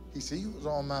 He said, he was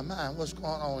on my mind. What's going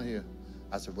on here?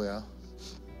 I said, well,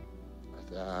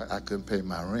 I couldn't pay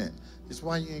my rent. He said,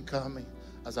 why you ain't call me?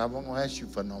 I said, I won't ask you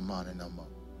for no money no more.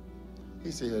 He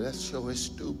said, that sure is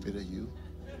stupid of you.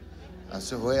 I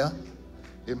said, well,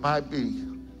 it might be,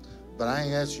 but I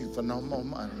ain't asked you for no more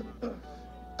money.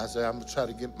 I said, I'm gonna try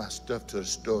to get my stuff to the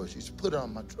storage. He said, put it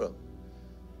on my truck.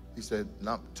 He said,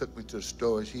 no, took me to the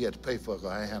storage. He had to pay for it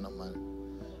because I ain't had no money.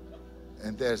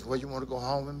 And Dad's, well, you want to go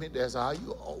home with me? Dad's,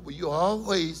 you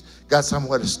always got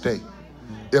somewhere to stay.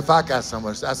 If I got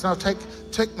somewhere to stay. I said, no,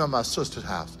 take me to my sister's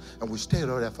house. And we stayed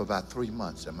over there for about 3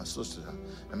 months at my sister's house.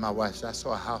 And my wife said, I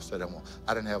saw a house that I want.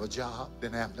 I didn't have a job,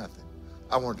 didn't have nothing.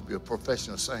 I wanted to be a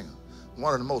professional singer.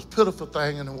 One of the most pitiful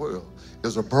things in the world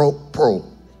is a broke pro.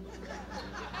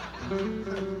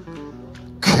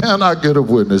 Can I get a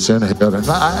witness in here tonight?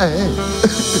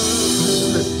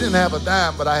 Didn't have a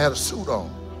dime, but I had a suit on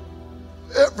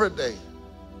every day.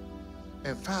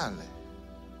 And finally,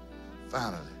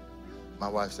 my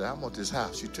wife said, I want this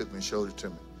house. She took me and showed it to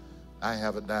me. I didn't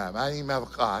have a dime. I didn't even have a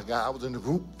car. I was in the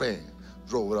group van.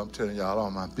 Drove it. I'm telling y'all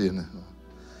all my business.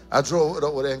 I drove it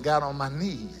over there and got on my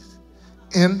knees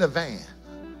in the van.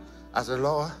 I said,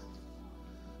 Lord,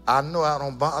 I know I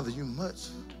don't bother you much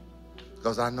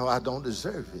because I know I don't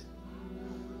deserve it.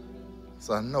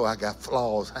 So I know I got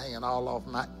flaws hanging all off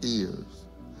my ears.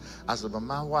 I said, but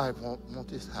my wife want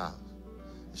this house.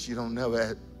 She don't never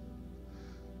ask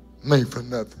me for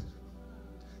nothing.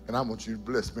 And I want you to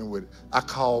bless me with it. I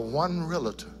called one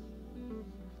realtor.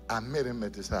 I met him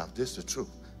at this house. This is the truth.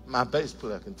 My bass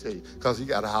player can tell you, because he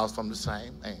got a house from the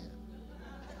same man.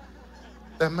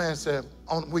 That man said,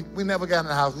 we never got in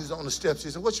the house. We was on the steps. He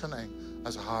said, what's your name?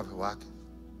 I said, Harvey Watkins.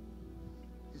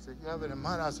 He said, you have any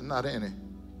money? I said, not any.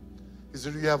 He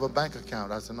said, do you have a bank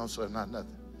account? I said, no, sir, not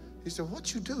nothing. He said,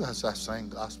 what you do? I said, I sing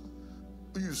gospel.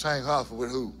 You sing gospel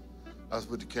with who? I was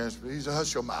with the cancer. He said,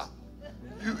 hush your mouth.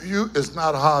 It's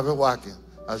not Harvey Watkins.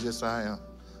 I said, yes, I am.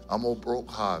 I'm old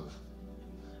broke Harvey.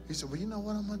 He said, well, you know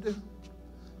what I'm going to do?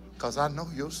 Because I know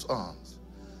your songs.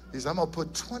 He said, I'm going to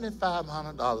put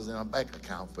 $2,500 in a bank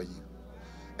account for you.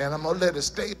 And I'm going to let it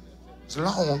stay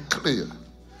long and clear.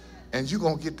 And you're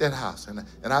going to get that house. And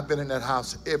I've been in that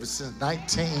house ever since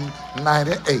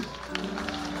 1998.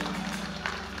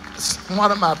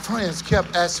 One of my friends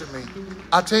kept asking me,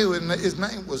 I tell you, his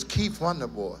name was Keith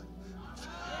Wonderboy.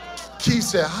 Keith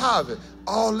said, Harvey,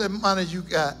 all that money you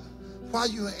got, why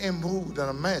you ain't moved in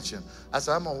a mansion? I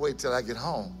said, I'm going to wait till I get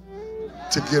home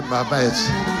to get my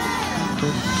mansion.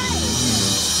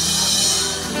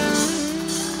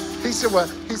 He said,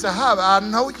 Harvey, I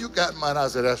know you got money. I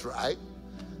said, that's right.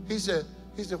 He said,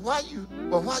 why you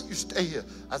stay here?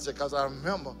 I said, because I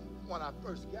remember when I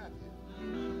first got here,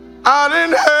 I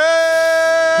didn't have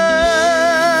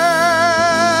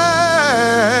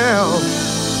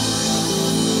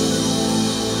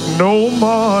no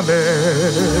money.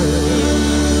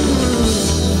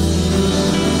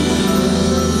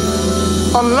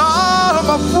 A lot of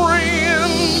my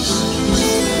friends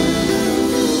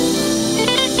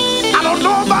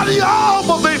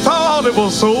it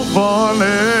was so funny.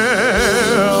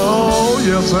 Oh,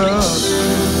 yes, sir.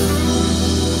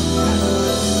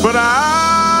 But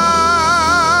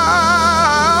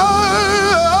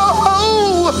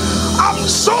I'm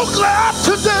so glad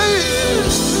today.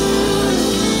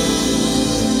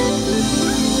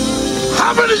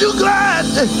 How many of you glad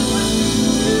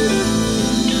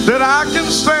that I can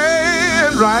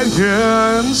stand right here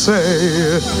and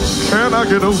say, can I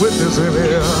get a witness in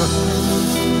here?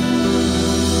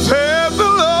 Said the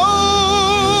Lord,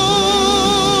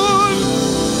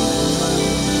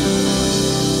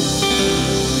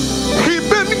 He's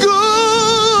been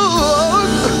good,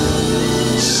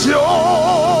 sure,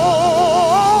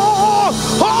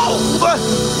 oh,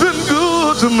 been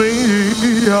good to me,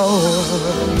 oh.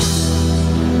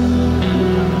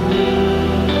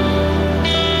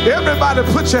 Everybody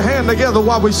put your hand together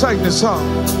while we sing this song.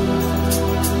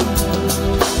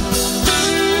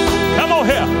 Come on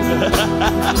here.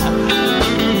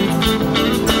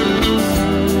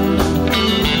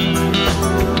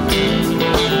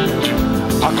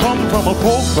 I come from a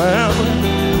poor family.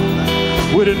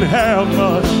 We didn't have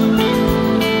much,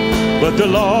 but the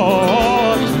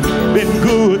Lord been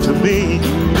good to me.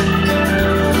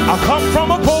 I come from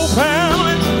a poor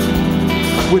family.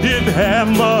 We didn't have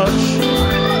much,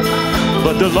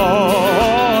 but the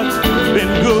Lord's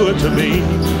been good to me.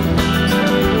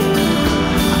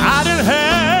 I didn't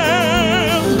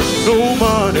have no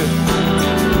money.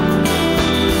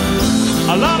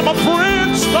 A lot of my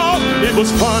friends thought it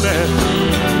was funny,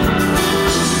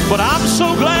 but I'm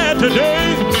so glad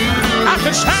today I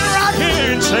can stand right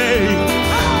here and say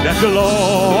that the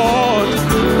Lord's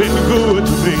been good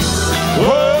to me.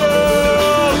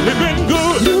 Oh, He's been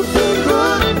good. You've been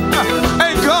good.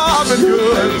 Ain't God been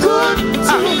good?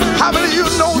 How many of you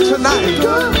know tonight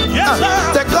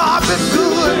that God been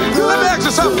good? Let me ask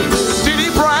you something. Did He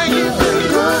bring you?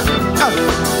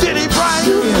 Did He bring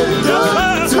you?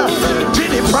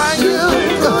 Did He bring you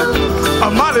a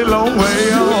mighty long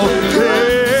way on?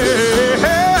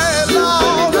 Hey,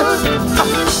 Lord,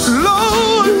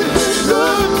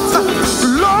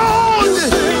 Lord,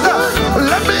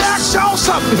 let me ask y'all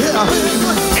something here.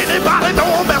 Anybody know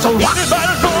Him as a rock?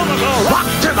 Rock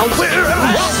in a weary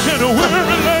land.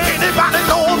 Anybody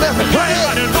know Him as a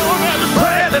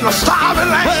bread in a starving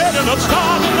land?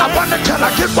 I wonder, can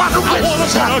I get one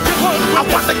witness? I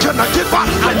wonder, can I get one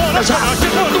witness?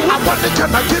 I wonder, can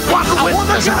I get one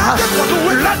witness?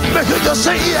 Let me hear you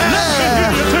say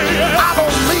yeah. I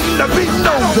don't mean to be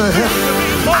nosy.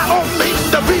 I don't mean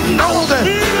to be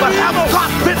nosy. But have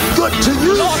God been good to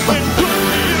you?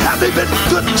 Have He been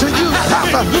good to you,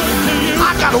 Papa?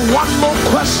 I got one more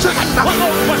question.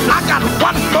 I got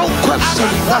one more question.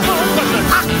 I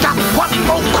got one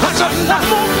more question.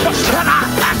 Can I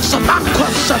answer my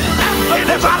question?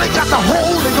 Anybody got the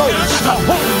Holy Ghost?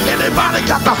 Anybody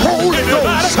got the Holy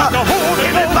Ghost?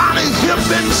 Anybody here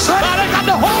been saved?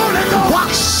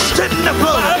 Washed in the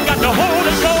blood. I got the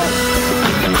Holy Ghost.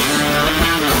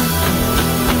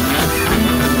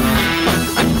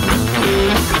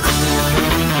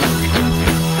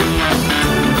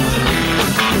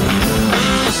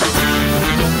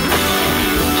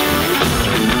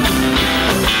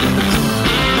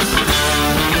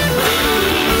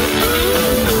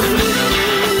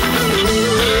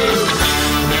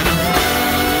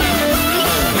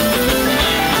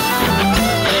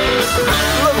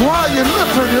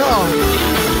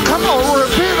 Come on,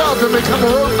 repeat after me. Come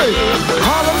on, repeat.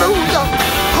 Hallelujah,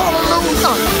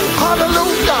 hallelujah,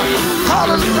 hallelujah,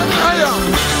 hallelujah.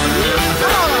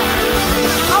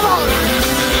 Come on.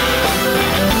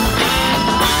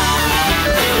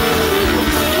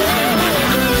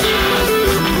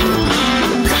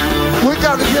 We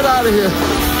got to get out of here.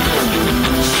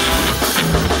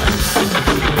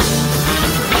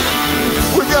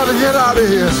 We got to get out of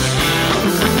here.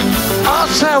 I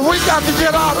said, we got to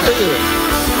get out of here.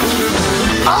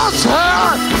 I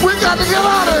said, we got to get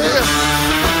out of here.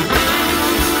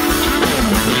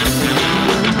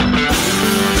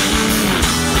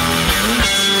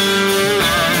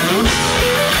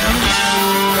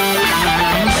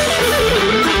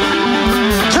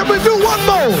 Can we do one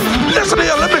more? Listen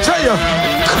here, let me tell you.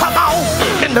 Come on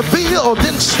in the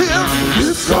building, chill.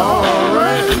 It's all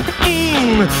right.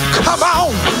 Come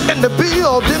on in the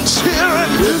building,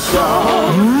 cheering. It's all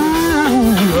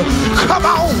right. Come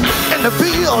on in the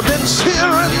building,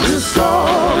 cheering. It's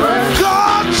all right.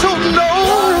 God to know.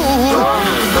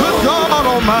 Good God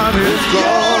Almighty.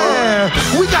 Yeah.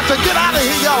 We got to get out of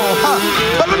here, y'all.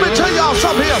 But let me tell y'all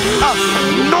something here.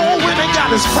 Noah went and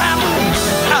got his family.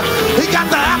 He got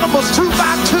the animals 2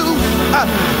 by 2.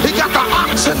 He got the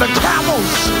ox and the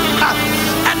camels.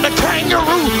 And the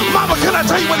kangaroo. Mama, can I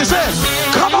tell you what it says?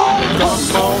 Come on. Come on,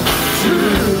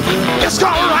 children. It's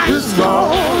gonna rain. It's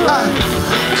gonna rain.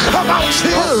 Come on,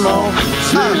 children.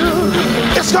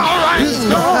 It's gonna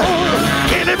rain.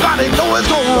 Anybody know it's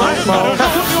gonna rain?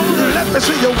 Let me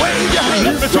see you wave your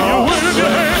hands.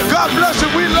 God bless you.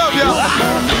 We love y'all.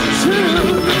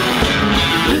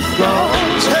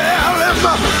 Tell him,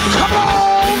 come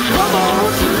on, come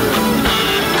on,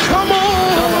 come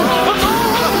on,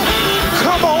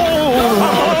 come on,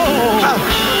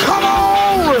 come on.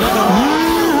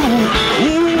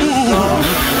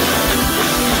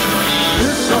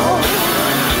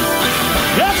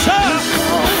 Yes, sir.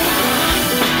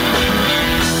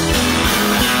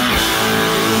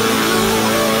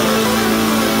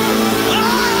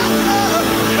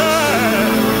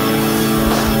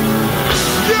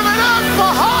 Give it up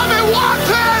for Harvey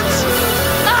Watkins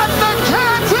and the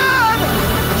Canton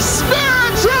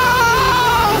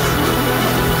Spirituals.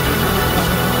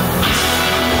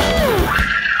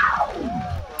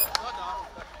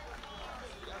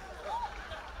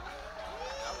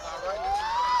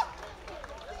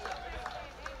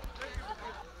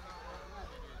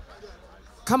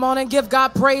 Come on and give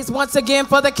God praise once again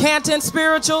for the Canton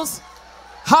Spirituals.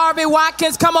 Harvey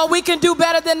Watkins, come on, we can do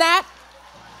better than that.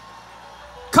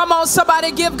 Come on,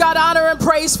 somebody give God honor and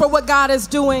praise for what God is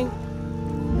doing.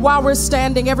 While we're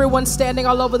standing, everyone's standing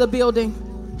all over the building.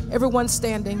 Everyone's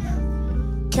standing.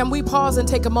 Can we pause and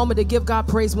take a moment to give God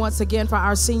praise once again for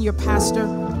our senior pastor,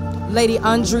 Lady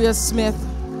Andrea Smith,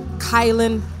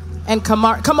 Kylan, and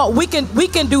Kamar. Come on, we can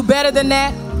do better than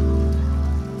that.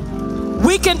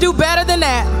 We can do better than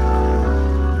that.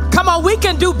 Come on, we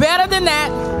can do better than that.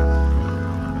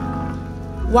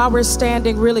 While we're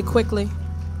standing, really quickly,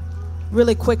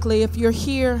 if you're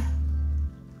here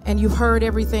and you've heard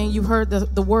everything, you've heard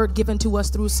the word given to us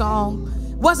through song.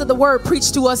 Wasn't the word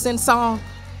preached to us in song?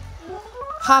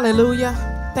 Hallelujah.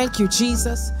 Thank you,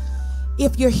 Jesus.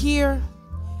 If you're here,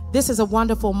 this is a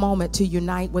wonderful moment to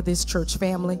unite with this church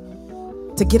family,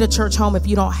 to get a church home if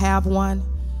you don't have one.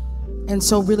 And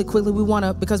so really quickly,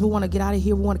 because we want to get out of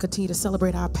here, we want to continue to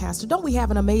celebrate our pastor. Don't we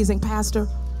have an amazing pastor?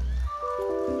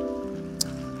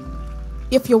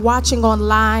 If you're watching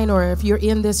online or if you're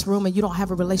in this room and you don't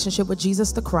have a relationship with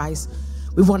Jesus the Christ,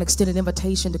 we want to extend an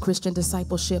invitation to Christian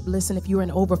discipleship. Listen, if you're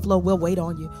in overflow, we'll wait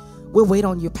on you. We'll wait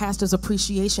on you. Pastor's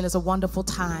appreciation is a wonderful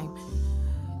time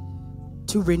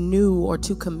to renew or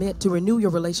to commit, to renew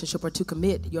your relationship or to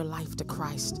commit your life to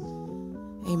Christ.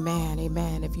 Amen,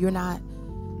 amen. If you're not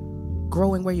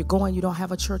growing where you're going, you don't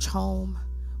have a church home,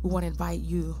 we want to invite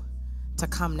you to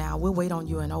come now. We'll wait on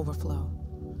you in overflow.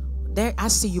 There, I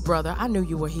see you, brother. I knew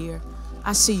you were here.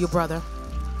 I see you, brother.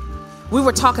 We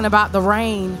were talking about the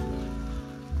rain.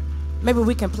 Maybe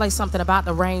we can play something about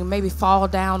the rain. Maybe Fall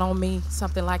Down on Me,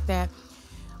 something like that.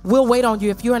 We'll wait on you.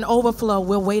 If you're in overflow,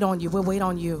 we'll wait on you. We'll wait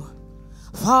on you.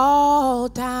 Fall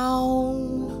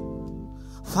down,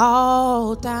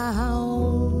 fall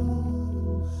down,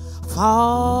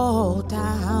 fall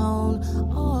down,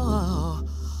 oh,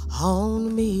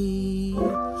 on me.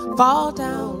 Fall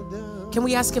down. Can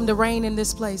we ask him to rain in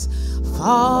this place?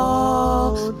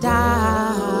 Fall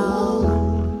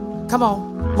down. Come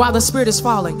on, while the Spirit is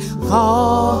falling.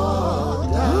 Fall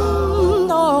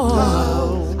down.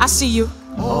 Oh, I see you.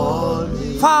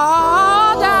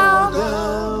 Fall down.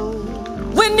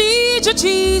 We need you,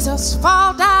 Jesus.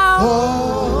 Fall down.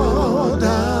 Fall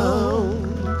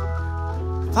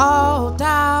down. Fall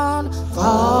down.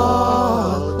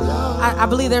 Fall down. I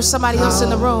believe there's somebody else in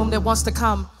the room that wants to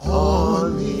come. Fall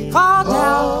down. Fall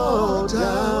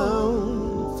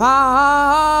down. Fall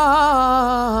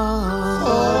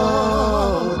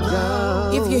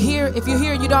down. If you're here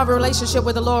and you don't have a relationship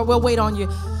with the Lord, we'll wait on you.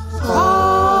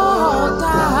 Fall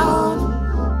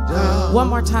down. One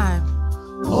more time.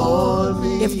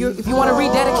 If you want to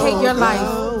rededicate your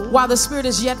life while the Spirit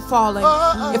is yet falling,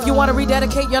 if you want to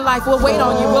rededicate your life, we'll wait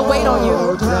on you. We'll wait on you.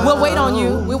 We'll wait on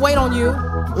you. We'll wait on you.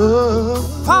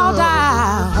 Fall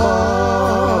down.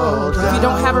 If you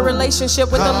don't have a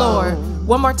relationship with the Lord,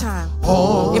 one more time.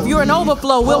 If you're in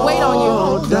overflow, we'll wait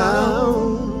on you.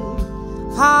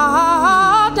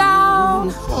 Fall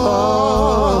down.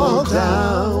 Fall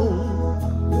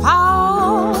down.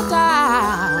 Fall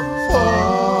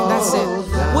down. That's it.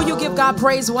 Will you give God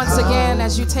praise once again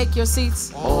as you take your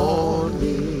seats?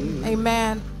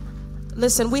 Amen.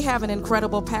 Listen, we have an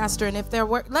incredible pastor, and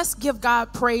let's give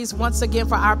God praise once again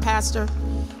for our pastor.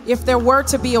 If there were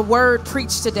to be a word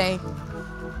preached today,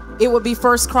 it would be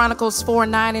 1 Chronicles 4,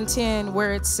 9, and 10,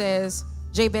 where it says,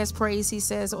 Jabez prays, he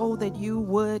says, oh, that you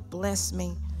would bless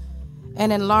me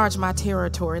and enlarge my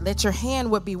territory. Let your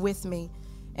hand would be with me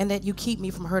and that you keep me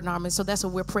from hurting harm. And so that's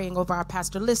what we're praying over our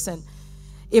pastor. Listen,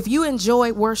 if you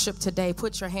enjoyed worship today,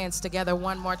 put your hands together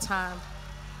one more time.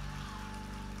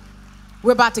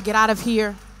 We're about to get out of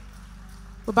here.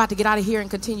 We're about to get out of here and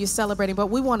continue celebrating, but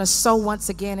we want to sow once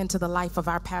again into the life of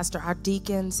our pastor, our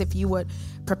deacons. If you would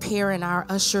prepare, and our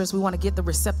ushers, we want to get the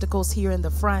receptacles here in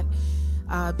the front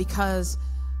because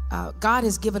God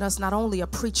has given us not only a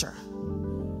preacher,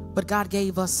 but God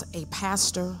gave us a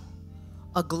pastor,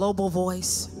 a global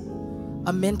voice,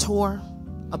 a mentor,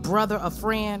 a brother, a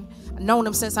friend. I've known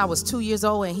him since I was 2 years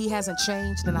old, and he hasn't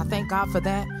changed, and I thank God for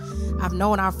that. I've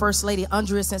known our First Lady,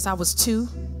 Andrea, since I was 2,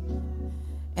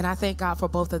 and I thank God for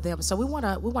both of them. So we want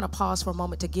to pause for a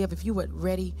moment to give. If you would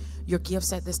ready your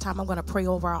gifts at this time, I'm going to pray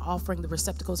over our offering. The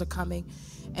receptacles are coming,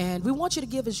 and we want you to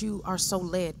give as you are so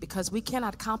led, because we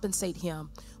cannot compensate him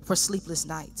for sleepless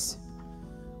nights.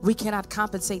 We cannot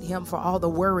compensate him for all the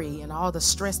worry and all the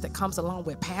stress that comes along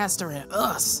with pastor and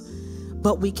us.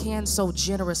 But we can sow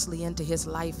generously into his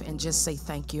life and just say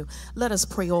thank you. Let us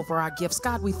pray over our gifts.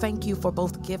 God, we thank you for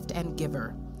both gift and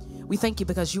giver. We thank you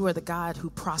because you are the God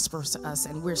who prospers us,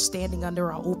 and we're standing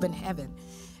under our open heaven.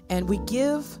 And we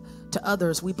give to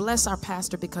others. We bless our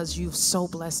pastor because you've so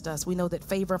blessed us. We know that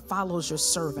favor follows your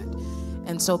servant.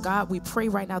 And so, God, we pray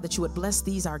right now that you would bless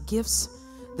these, our gifts,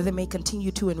 that they may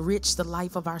continue to enrich the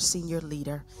life of our senior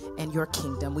leader and your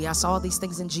kingdom. We ask all these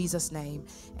things in Jesus' name.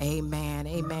 Amen,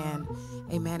 amen,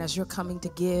 amen. As you're coming to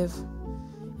give,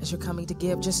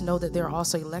 just know that there are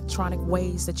also electronic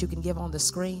ways that you can give on the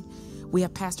screen. We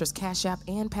have Pastor's Cash App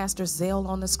and Pastor's Zelle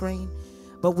on the screen,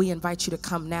 but we invite you to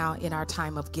come now in our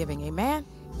time of giving, amen?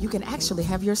 You can actually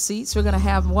have your seats. We're going to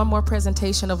have one more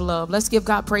presentation of love. Let's give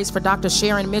God praise for Dr.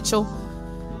 Sharon Mitchell.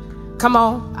 Come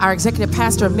on, our executive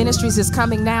pastor of ministries is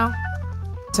coming now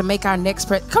to make our next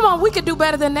come on, we could do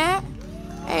better than that.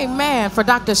 Amen. For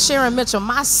Dr. Sharon Mitchell,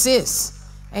 my sis.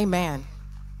 Amen.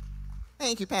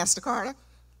 Thank you, Pastor Carter.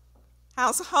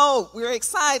 House of Hope, we're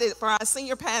excited for our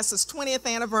senior pastor's 20th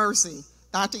anniversary.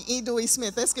 Dr. E. Dewey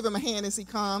Smith, let's give him a hand as he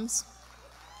comes.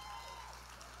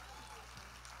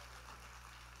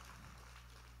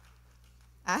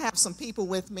 I have some people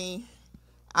with me.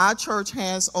 Our church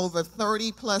has over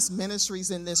 30 plus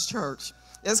ministries in this church.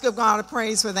 Let's give God a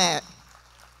praise for that.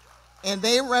 And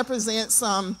they represent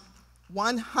some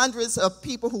 100s of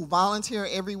people who volunteer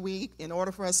every week in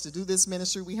order for us to do this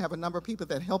ministry. We have a number of people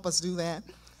that help us do that.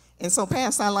 And so,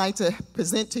 Pastor, I'd like to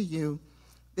present to you,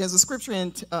 there's a scripture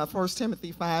in 1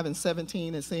 Timothy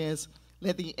 5:17 that says,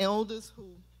 let the elders who,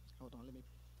 hold on, let me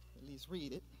at least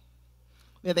read it.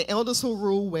 Let the elders who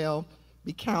rule well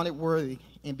be counted worthy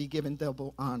and be given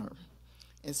double honor.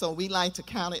 And so we like to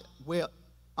count it well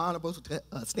honorable to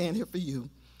stand here for you,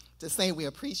 to say we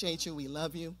appreciate you, we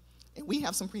love you, and we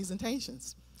have some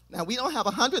presentations. Now, we don't have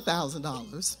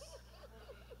 $100,000,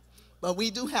 but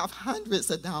we do have hundreds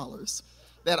of dollars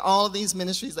that all of these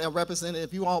ministries that are represented,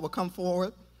 if you all will come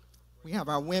forward. We have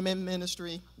our women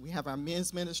ministry, we have our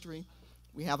men's ministry,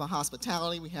 we have our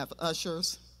hospitality, we have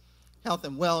ushers, health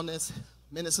and wellness,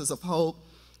 ministers of hope,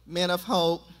 men of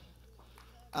hope,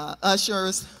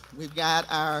 ushers. We've got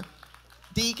our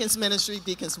deacons ministry,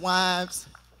 deacons' wives.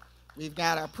 We've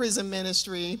got our prison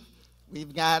ministry.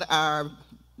 We've got our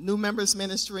new members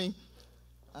ministry.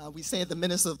 We said the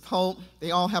ministers of hope. They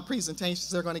all have presentations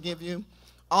they're going to give you.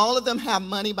 All of them have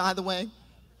money, by the way.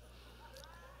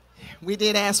 We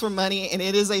did ask for money, and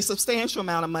it is a substantial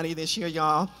amount of money this year,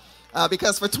 y'all,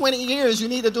 because for 20 years, you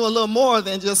need to do a little more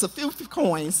than just a few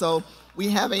coins. So we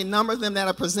have a number of them that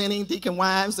are presenting. Deacon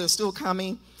wives, they're still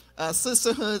coming.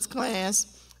 Sisterhoods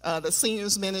class, the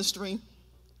seniors ministry,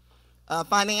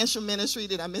 financial ministry.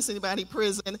 Did I miss anybody?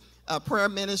 Prison, prayer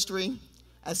ministry.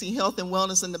 I see health and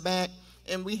wellness in the back.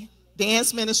 And we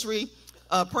dance ministry,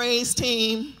 praise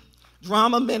team,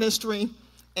 drama ministry,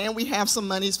 and we have some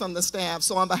monies from the staff.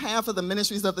 So on behalf of the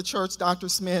ministries of the church, Dr.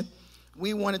 Smith,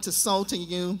 we wanted to sow to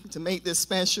you to make this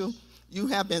special. You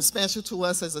have been special to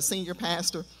us as a senior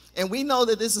pastor. And we know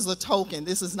that this is a token.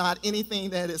 This is not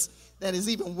anything that is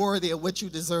even worthy of what you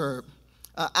deserve.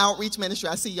 Outreach ministry,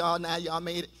 I see y'all now, y'all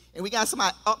made it. And we got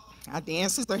somebody, our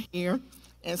dancers are here.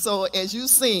 And so as you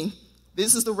see,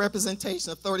 this is the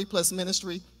representation of 30 plus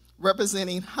ministry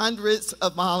representing hundreds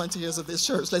of volunteers of this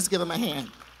church. Let's give them a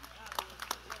hand.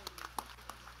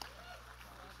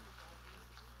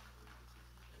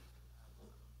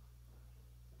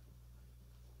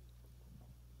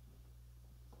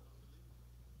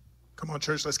 Come on,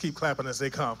 church, let's keep clapping as they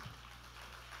come.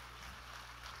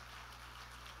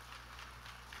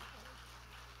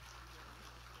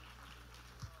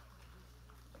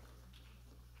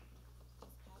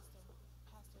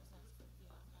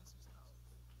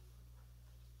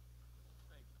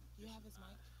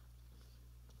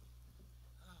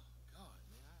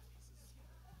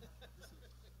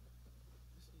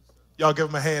 Y'all give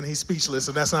him a hand. He's speechless,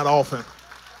 and that's not often.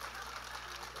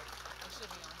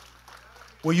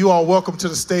 Well, you all welcome to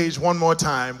the stage one more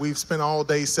time. We've spent all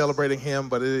day celebrating him,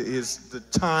 but it is the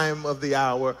time of the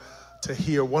hour to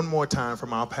hear one more time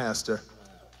from our pastor,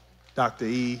 Dr.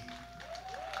 E.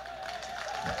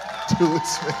 Dewey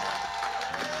Smith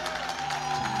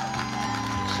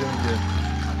Jr.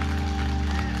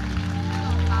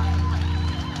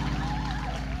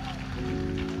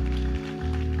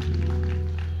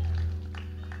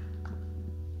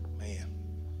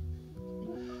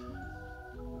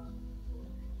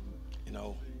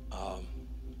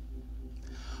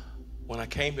 When I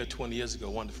came here 20 years ago,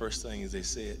 one of the first things they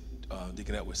said,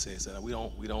 Deacon Edwards said that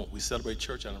we celebrate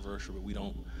church anniversary, but we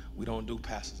don't do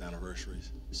pastors'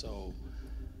 anniversaries. So,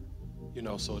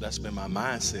 so that's been my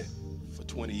mindset for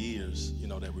 20 years,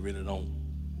 that we really don't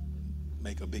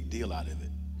make a big deal out of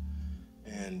it.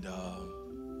 And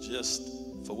just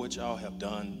for what y'all have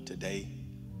done today,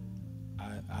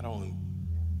 I don't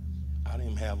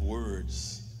even have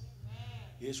words.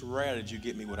 It's rare that you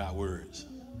get me without words.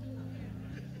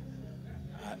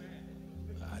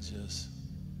 I just,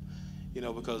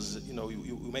 because,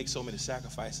 we make so many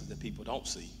sacrifices that people don't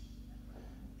see.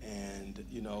 And,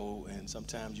 and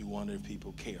sometimes you wonder if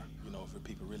people care, if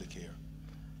people really care.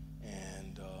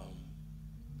 And,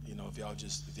 if y'all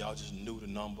just knew the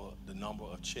number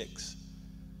of checks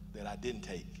that I didn't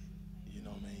take,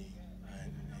 what I mean?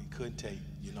 I couldn't take,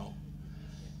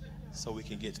 so we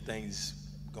can get things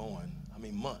going. I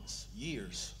mean, months,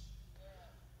 years.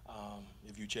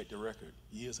 If you check the record,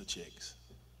 years of checks.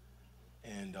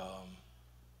 And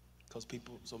because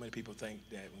so many people think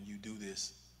that when you do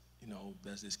this,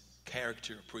 there's this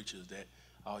character of preachers that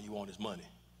all you want is money.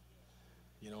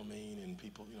 You know what I mean? And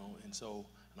people, and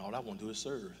all I want to do is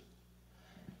serve.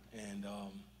 And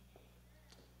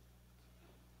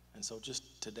so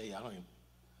just today, I don't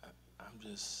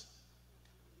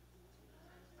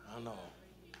know.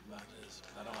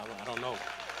 I don't know.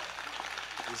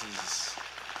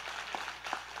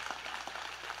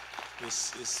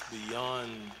 It's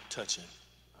beyond touching.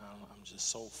 I'm just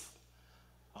so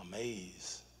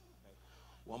amazed.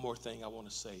 One more thing I want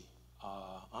to say.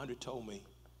 Andre told me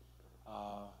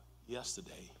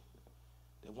yesterday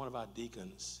that one of our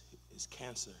deacons, his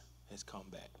cancer has come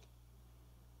back.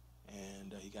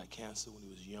 And he got cancer when he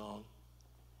was young,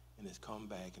 and it's come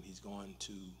back, and he's going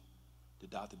to the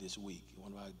doctor this week.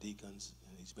 One of our deacons,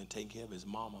 and he's been taking care of his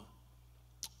mama.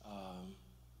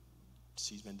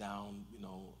 She's been down,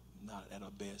 not at her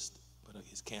best, but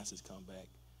his cancer's come back.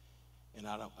 And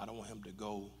I don't want him to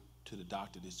go to the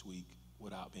doctor this week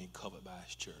without being covered by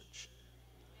his church.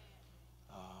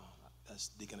 That's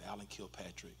Deacon Alan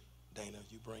Kilpatrick. Dana,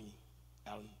 you bring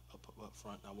Alan up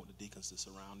front. I want the deacons to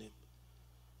surround him.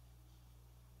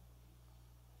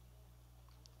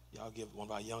 Y'all give one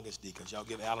of our youngest deacons, y'all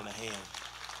give Alan a hand.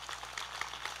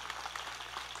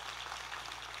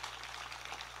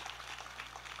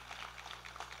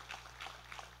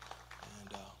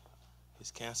 And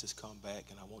his cancer's come back,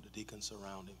 and I want the deacons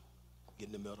surround him. Get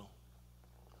in the middle.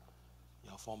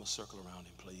 Y'all form a circle around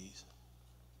him, please.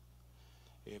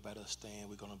 Everybody will stand.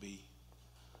 We're gonna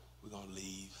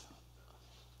leave.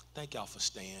 Thank y'all for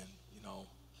staying,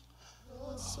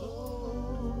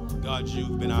 God,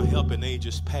 you've been our help in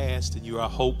ages past, and you're our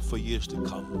hope for years to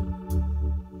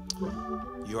come.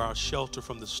 You're our shelter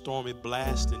from the stormy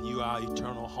blast, and you are our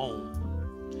eternal home.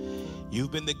 You've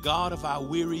been the God of our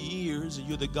weary years, and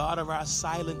you're the God of our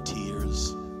silent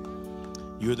tears.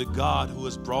 You're the God who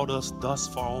has brought us thus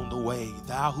far on the way.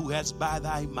 Thou who hast by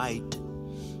thy might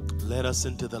led us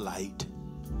into the light.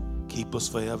 Keep us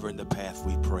forever in the path,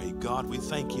 we pray. God, we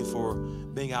thank you for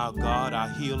being our God, our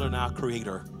healer, and our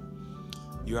creator.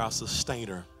 You're our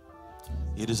sustainer.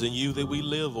 It is in you that we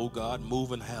live, oh God,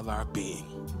 move and have our being.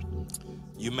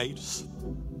 You made us.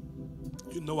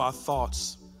 You know our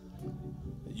thoughts.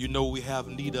 You know what we have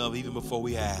need of even before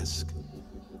we ask.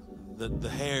 The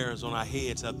hairs on our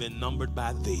heads have been numbered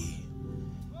by thee.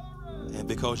 And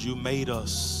because you made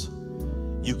us,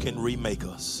 you can remake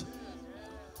us.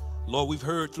 Lord, we've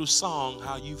heard through song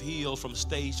how you've healed from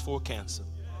stage 4 cancer.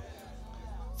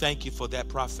 Thank you for that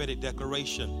prophetic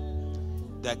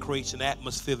declaration that creates an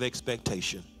atmosphere of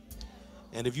expectation.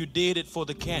 And if you did it for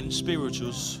the Canton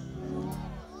Spirituals,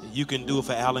 you can do it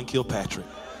for Alan Kilpatrick.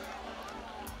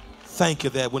 Thank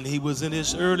you that when he was in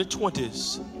his early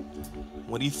 20s,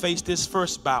 when he faced his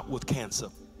first bout with cancer,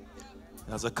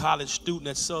 as a college student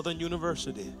at Southern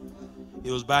University,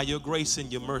 it was by your grace and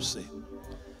your mercy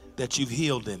that you've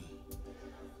healed him.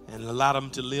 and allow them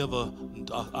to live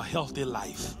a healthy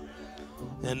life.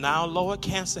 And now, Lord,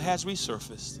 cancer has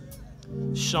resurfaced,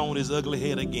 shown his ugly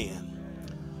head again.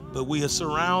 But he's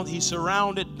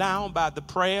surrounded now by the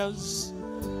prayers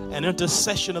and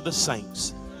intercession of the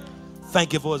saints.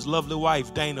 Thank you for his lovely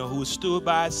wife, Dana, who has stood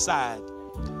by his side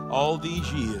all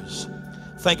these years.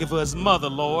 Thank you for his mother,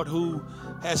 Lord, who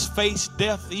has faced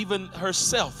death even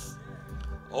herself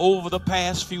over the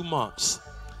past few months.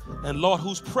 And Lord,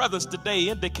 whose presence today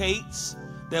indicates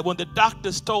that when the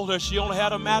doctors told her she only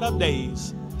had a matter of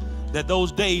days, that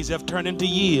those days have turned into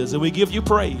years. And we give you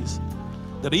praise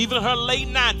that even in her late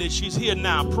 90s, she's here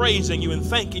now praising you and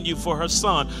thanking you for her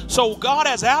son. So God,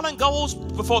 as Alan goes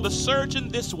before the surgeon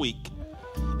this week,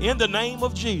 in the name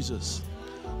of Jesus,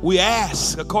 we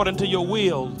ask according to your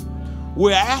will.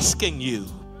 We're asking you.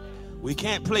 We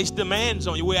can't place demands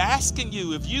on you. We're asking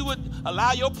you if you would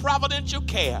allow your providential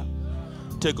care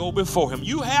to go before him.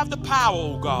 You have the power,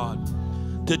 oh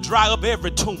God, to dry up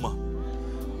every tumor,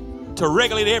 to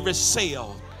regulate every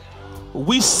cell.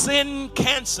 We send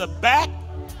cancer back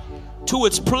to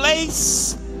its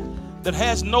place that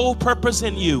has no purpose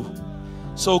in you.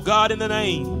 So God, in the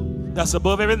name that's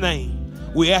above every name,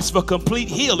 we ask for complete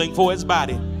healing for his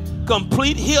body.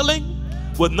 Complete healing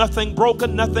with nothing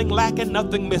broken, nothing lacking,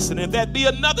 nothing missing. And there be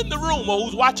another in the room or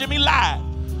who's watching me live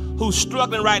who's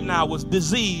struggling right now with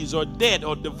disease or debt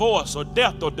or divorce or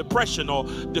death or depression or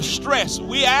distress.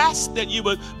 We ask that you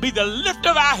would be the lifter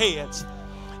of our heads.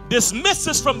 Dismiss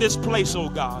us from this place, oh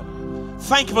God.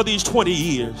 Thank you for these 20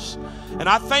 years. And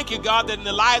I thank you, God, that in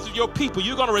the lives of your people,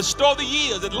 you're going to restore the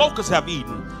years that locusts have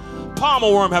eaten, palmer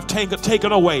worm have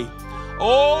taken away.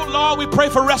 Oh, Lord, we pray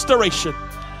for restoration.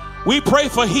 We pray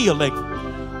for healing.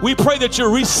 We pray that you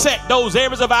reset those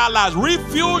areas of our lives.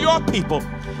 Refuel your people.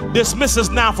 Dismiss us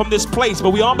now from this place, but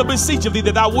we humbly beseech of thee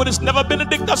that thou wouldest never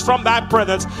benedict us from thy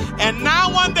presence. And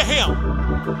now unto him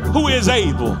who is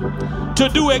able to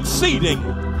do exceeding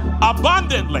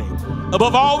abundantly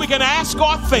above all we can ask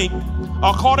or think,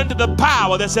 according to the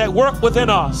power that's at work within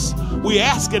us. We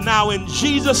ask it now in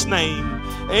Jesus' name.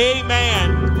 Amen.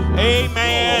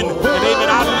 Amen. And amen.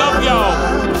 I love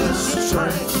y'all.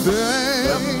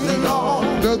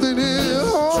 Nothing is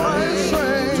hard.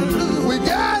 We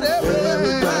got everything.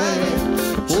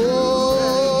 Oh,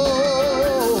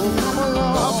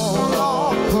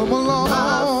 come along,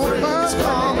 my friends,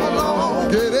 come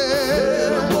along. Get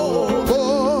it,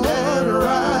 oh, and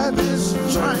ride this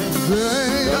train.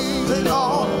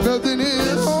 Nothing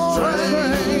is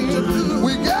hard.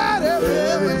 We got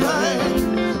everything.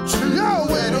 Yo,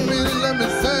 wait a minute, let me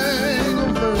sing.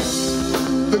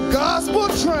 The gospel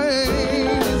train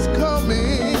is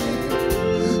coming.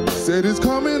 Said it's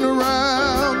coming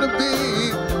around the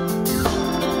bend.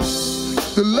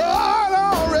 The Lord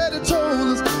already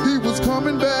told us he was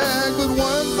coming back, but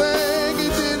one thing he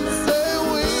didn't say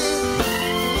when.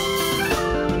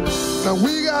 Now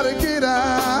we gotta get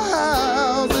our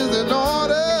houses in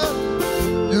order.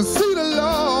 You see the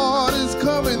Lord is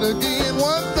coming again.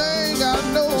 One thing I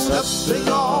know,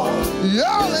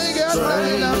 y'all ain't got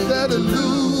nothing out there to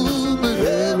lose but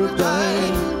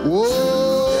everything. Whoa.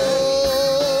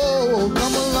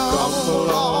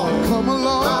 Come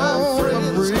along, my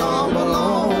friends, come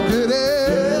along. Get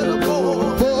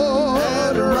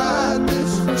aboard and ride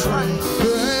this train.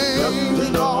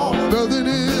 Nothing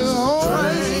is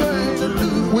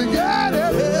hard. We got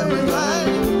everything.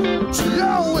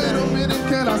 Yo, wait a minute,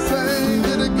 can I sing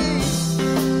it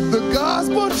again? The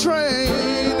gospel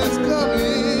train is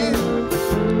coming.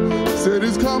 Said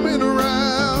it's coming around.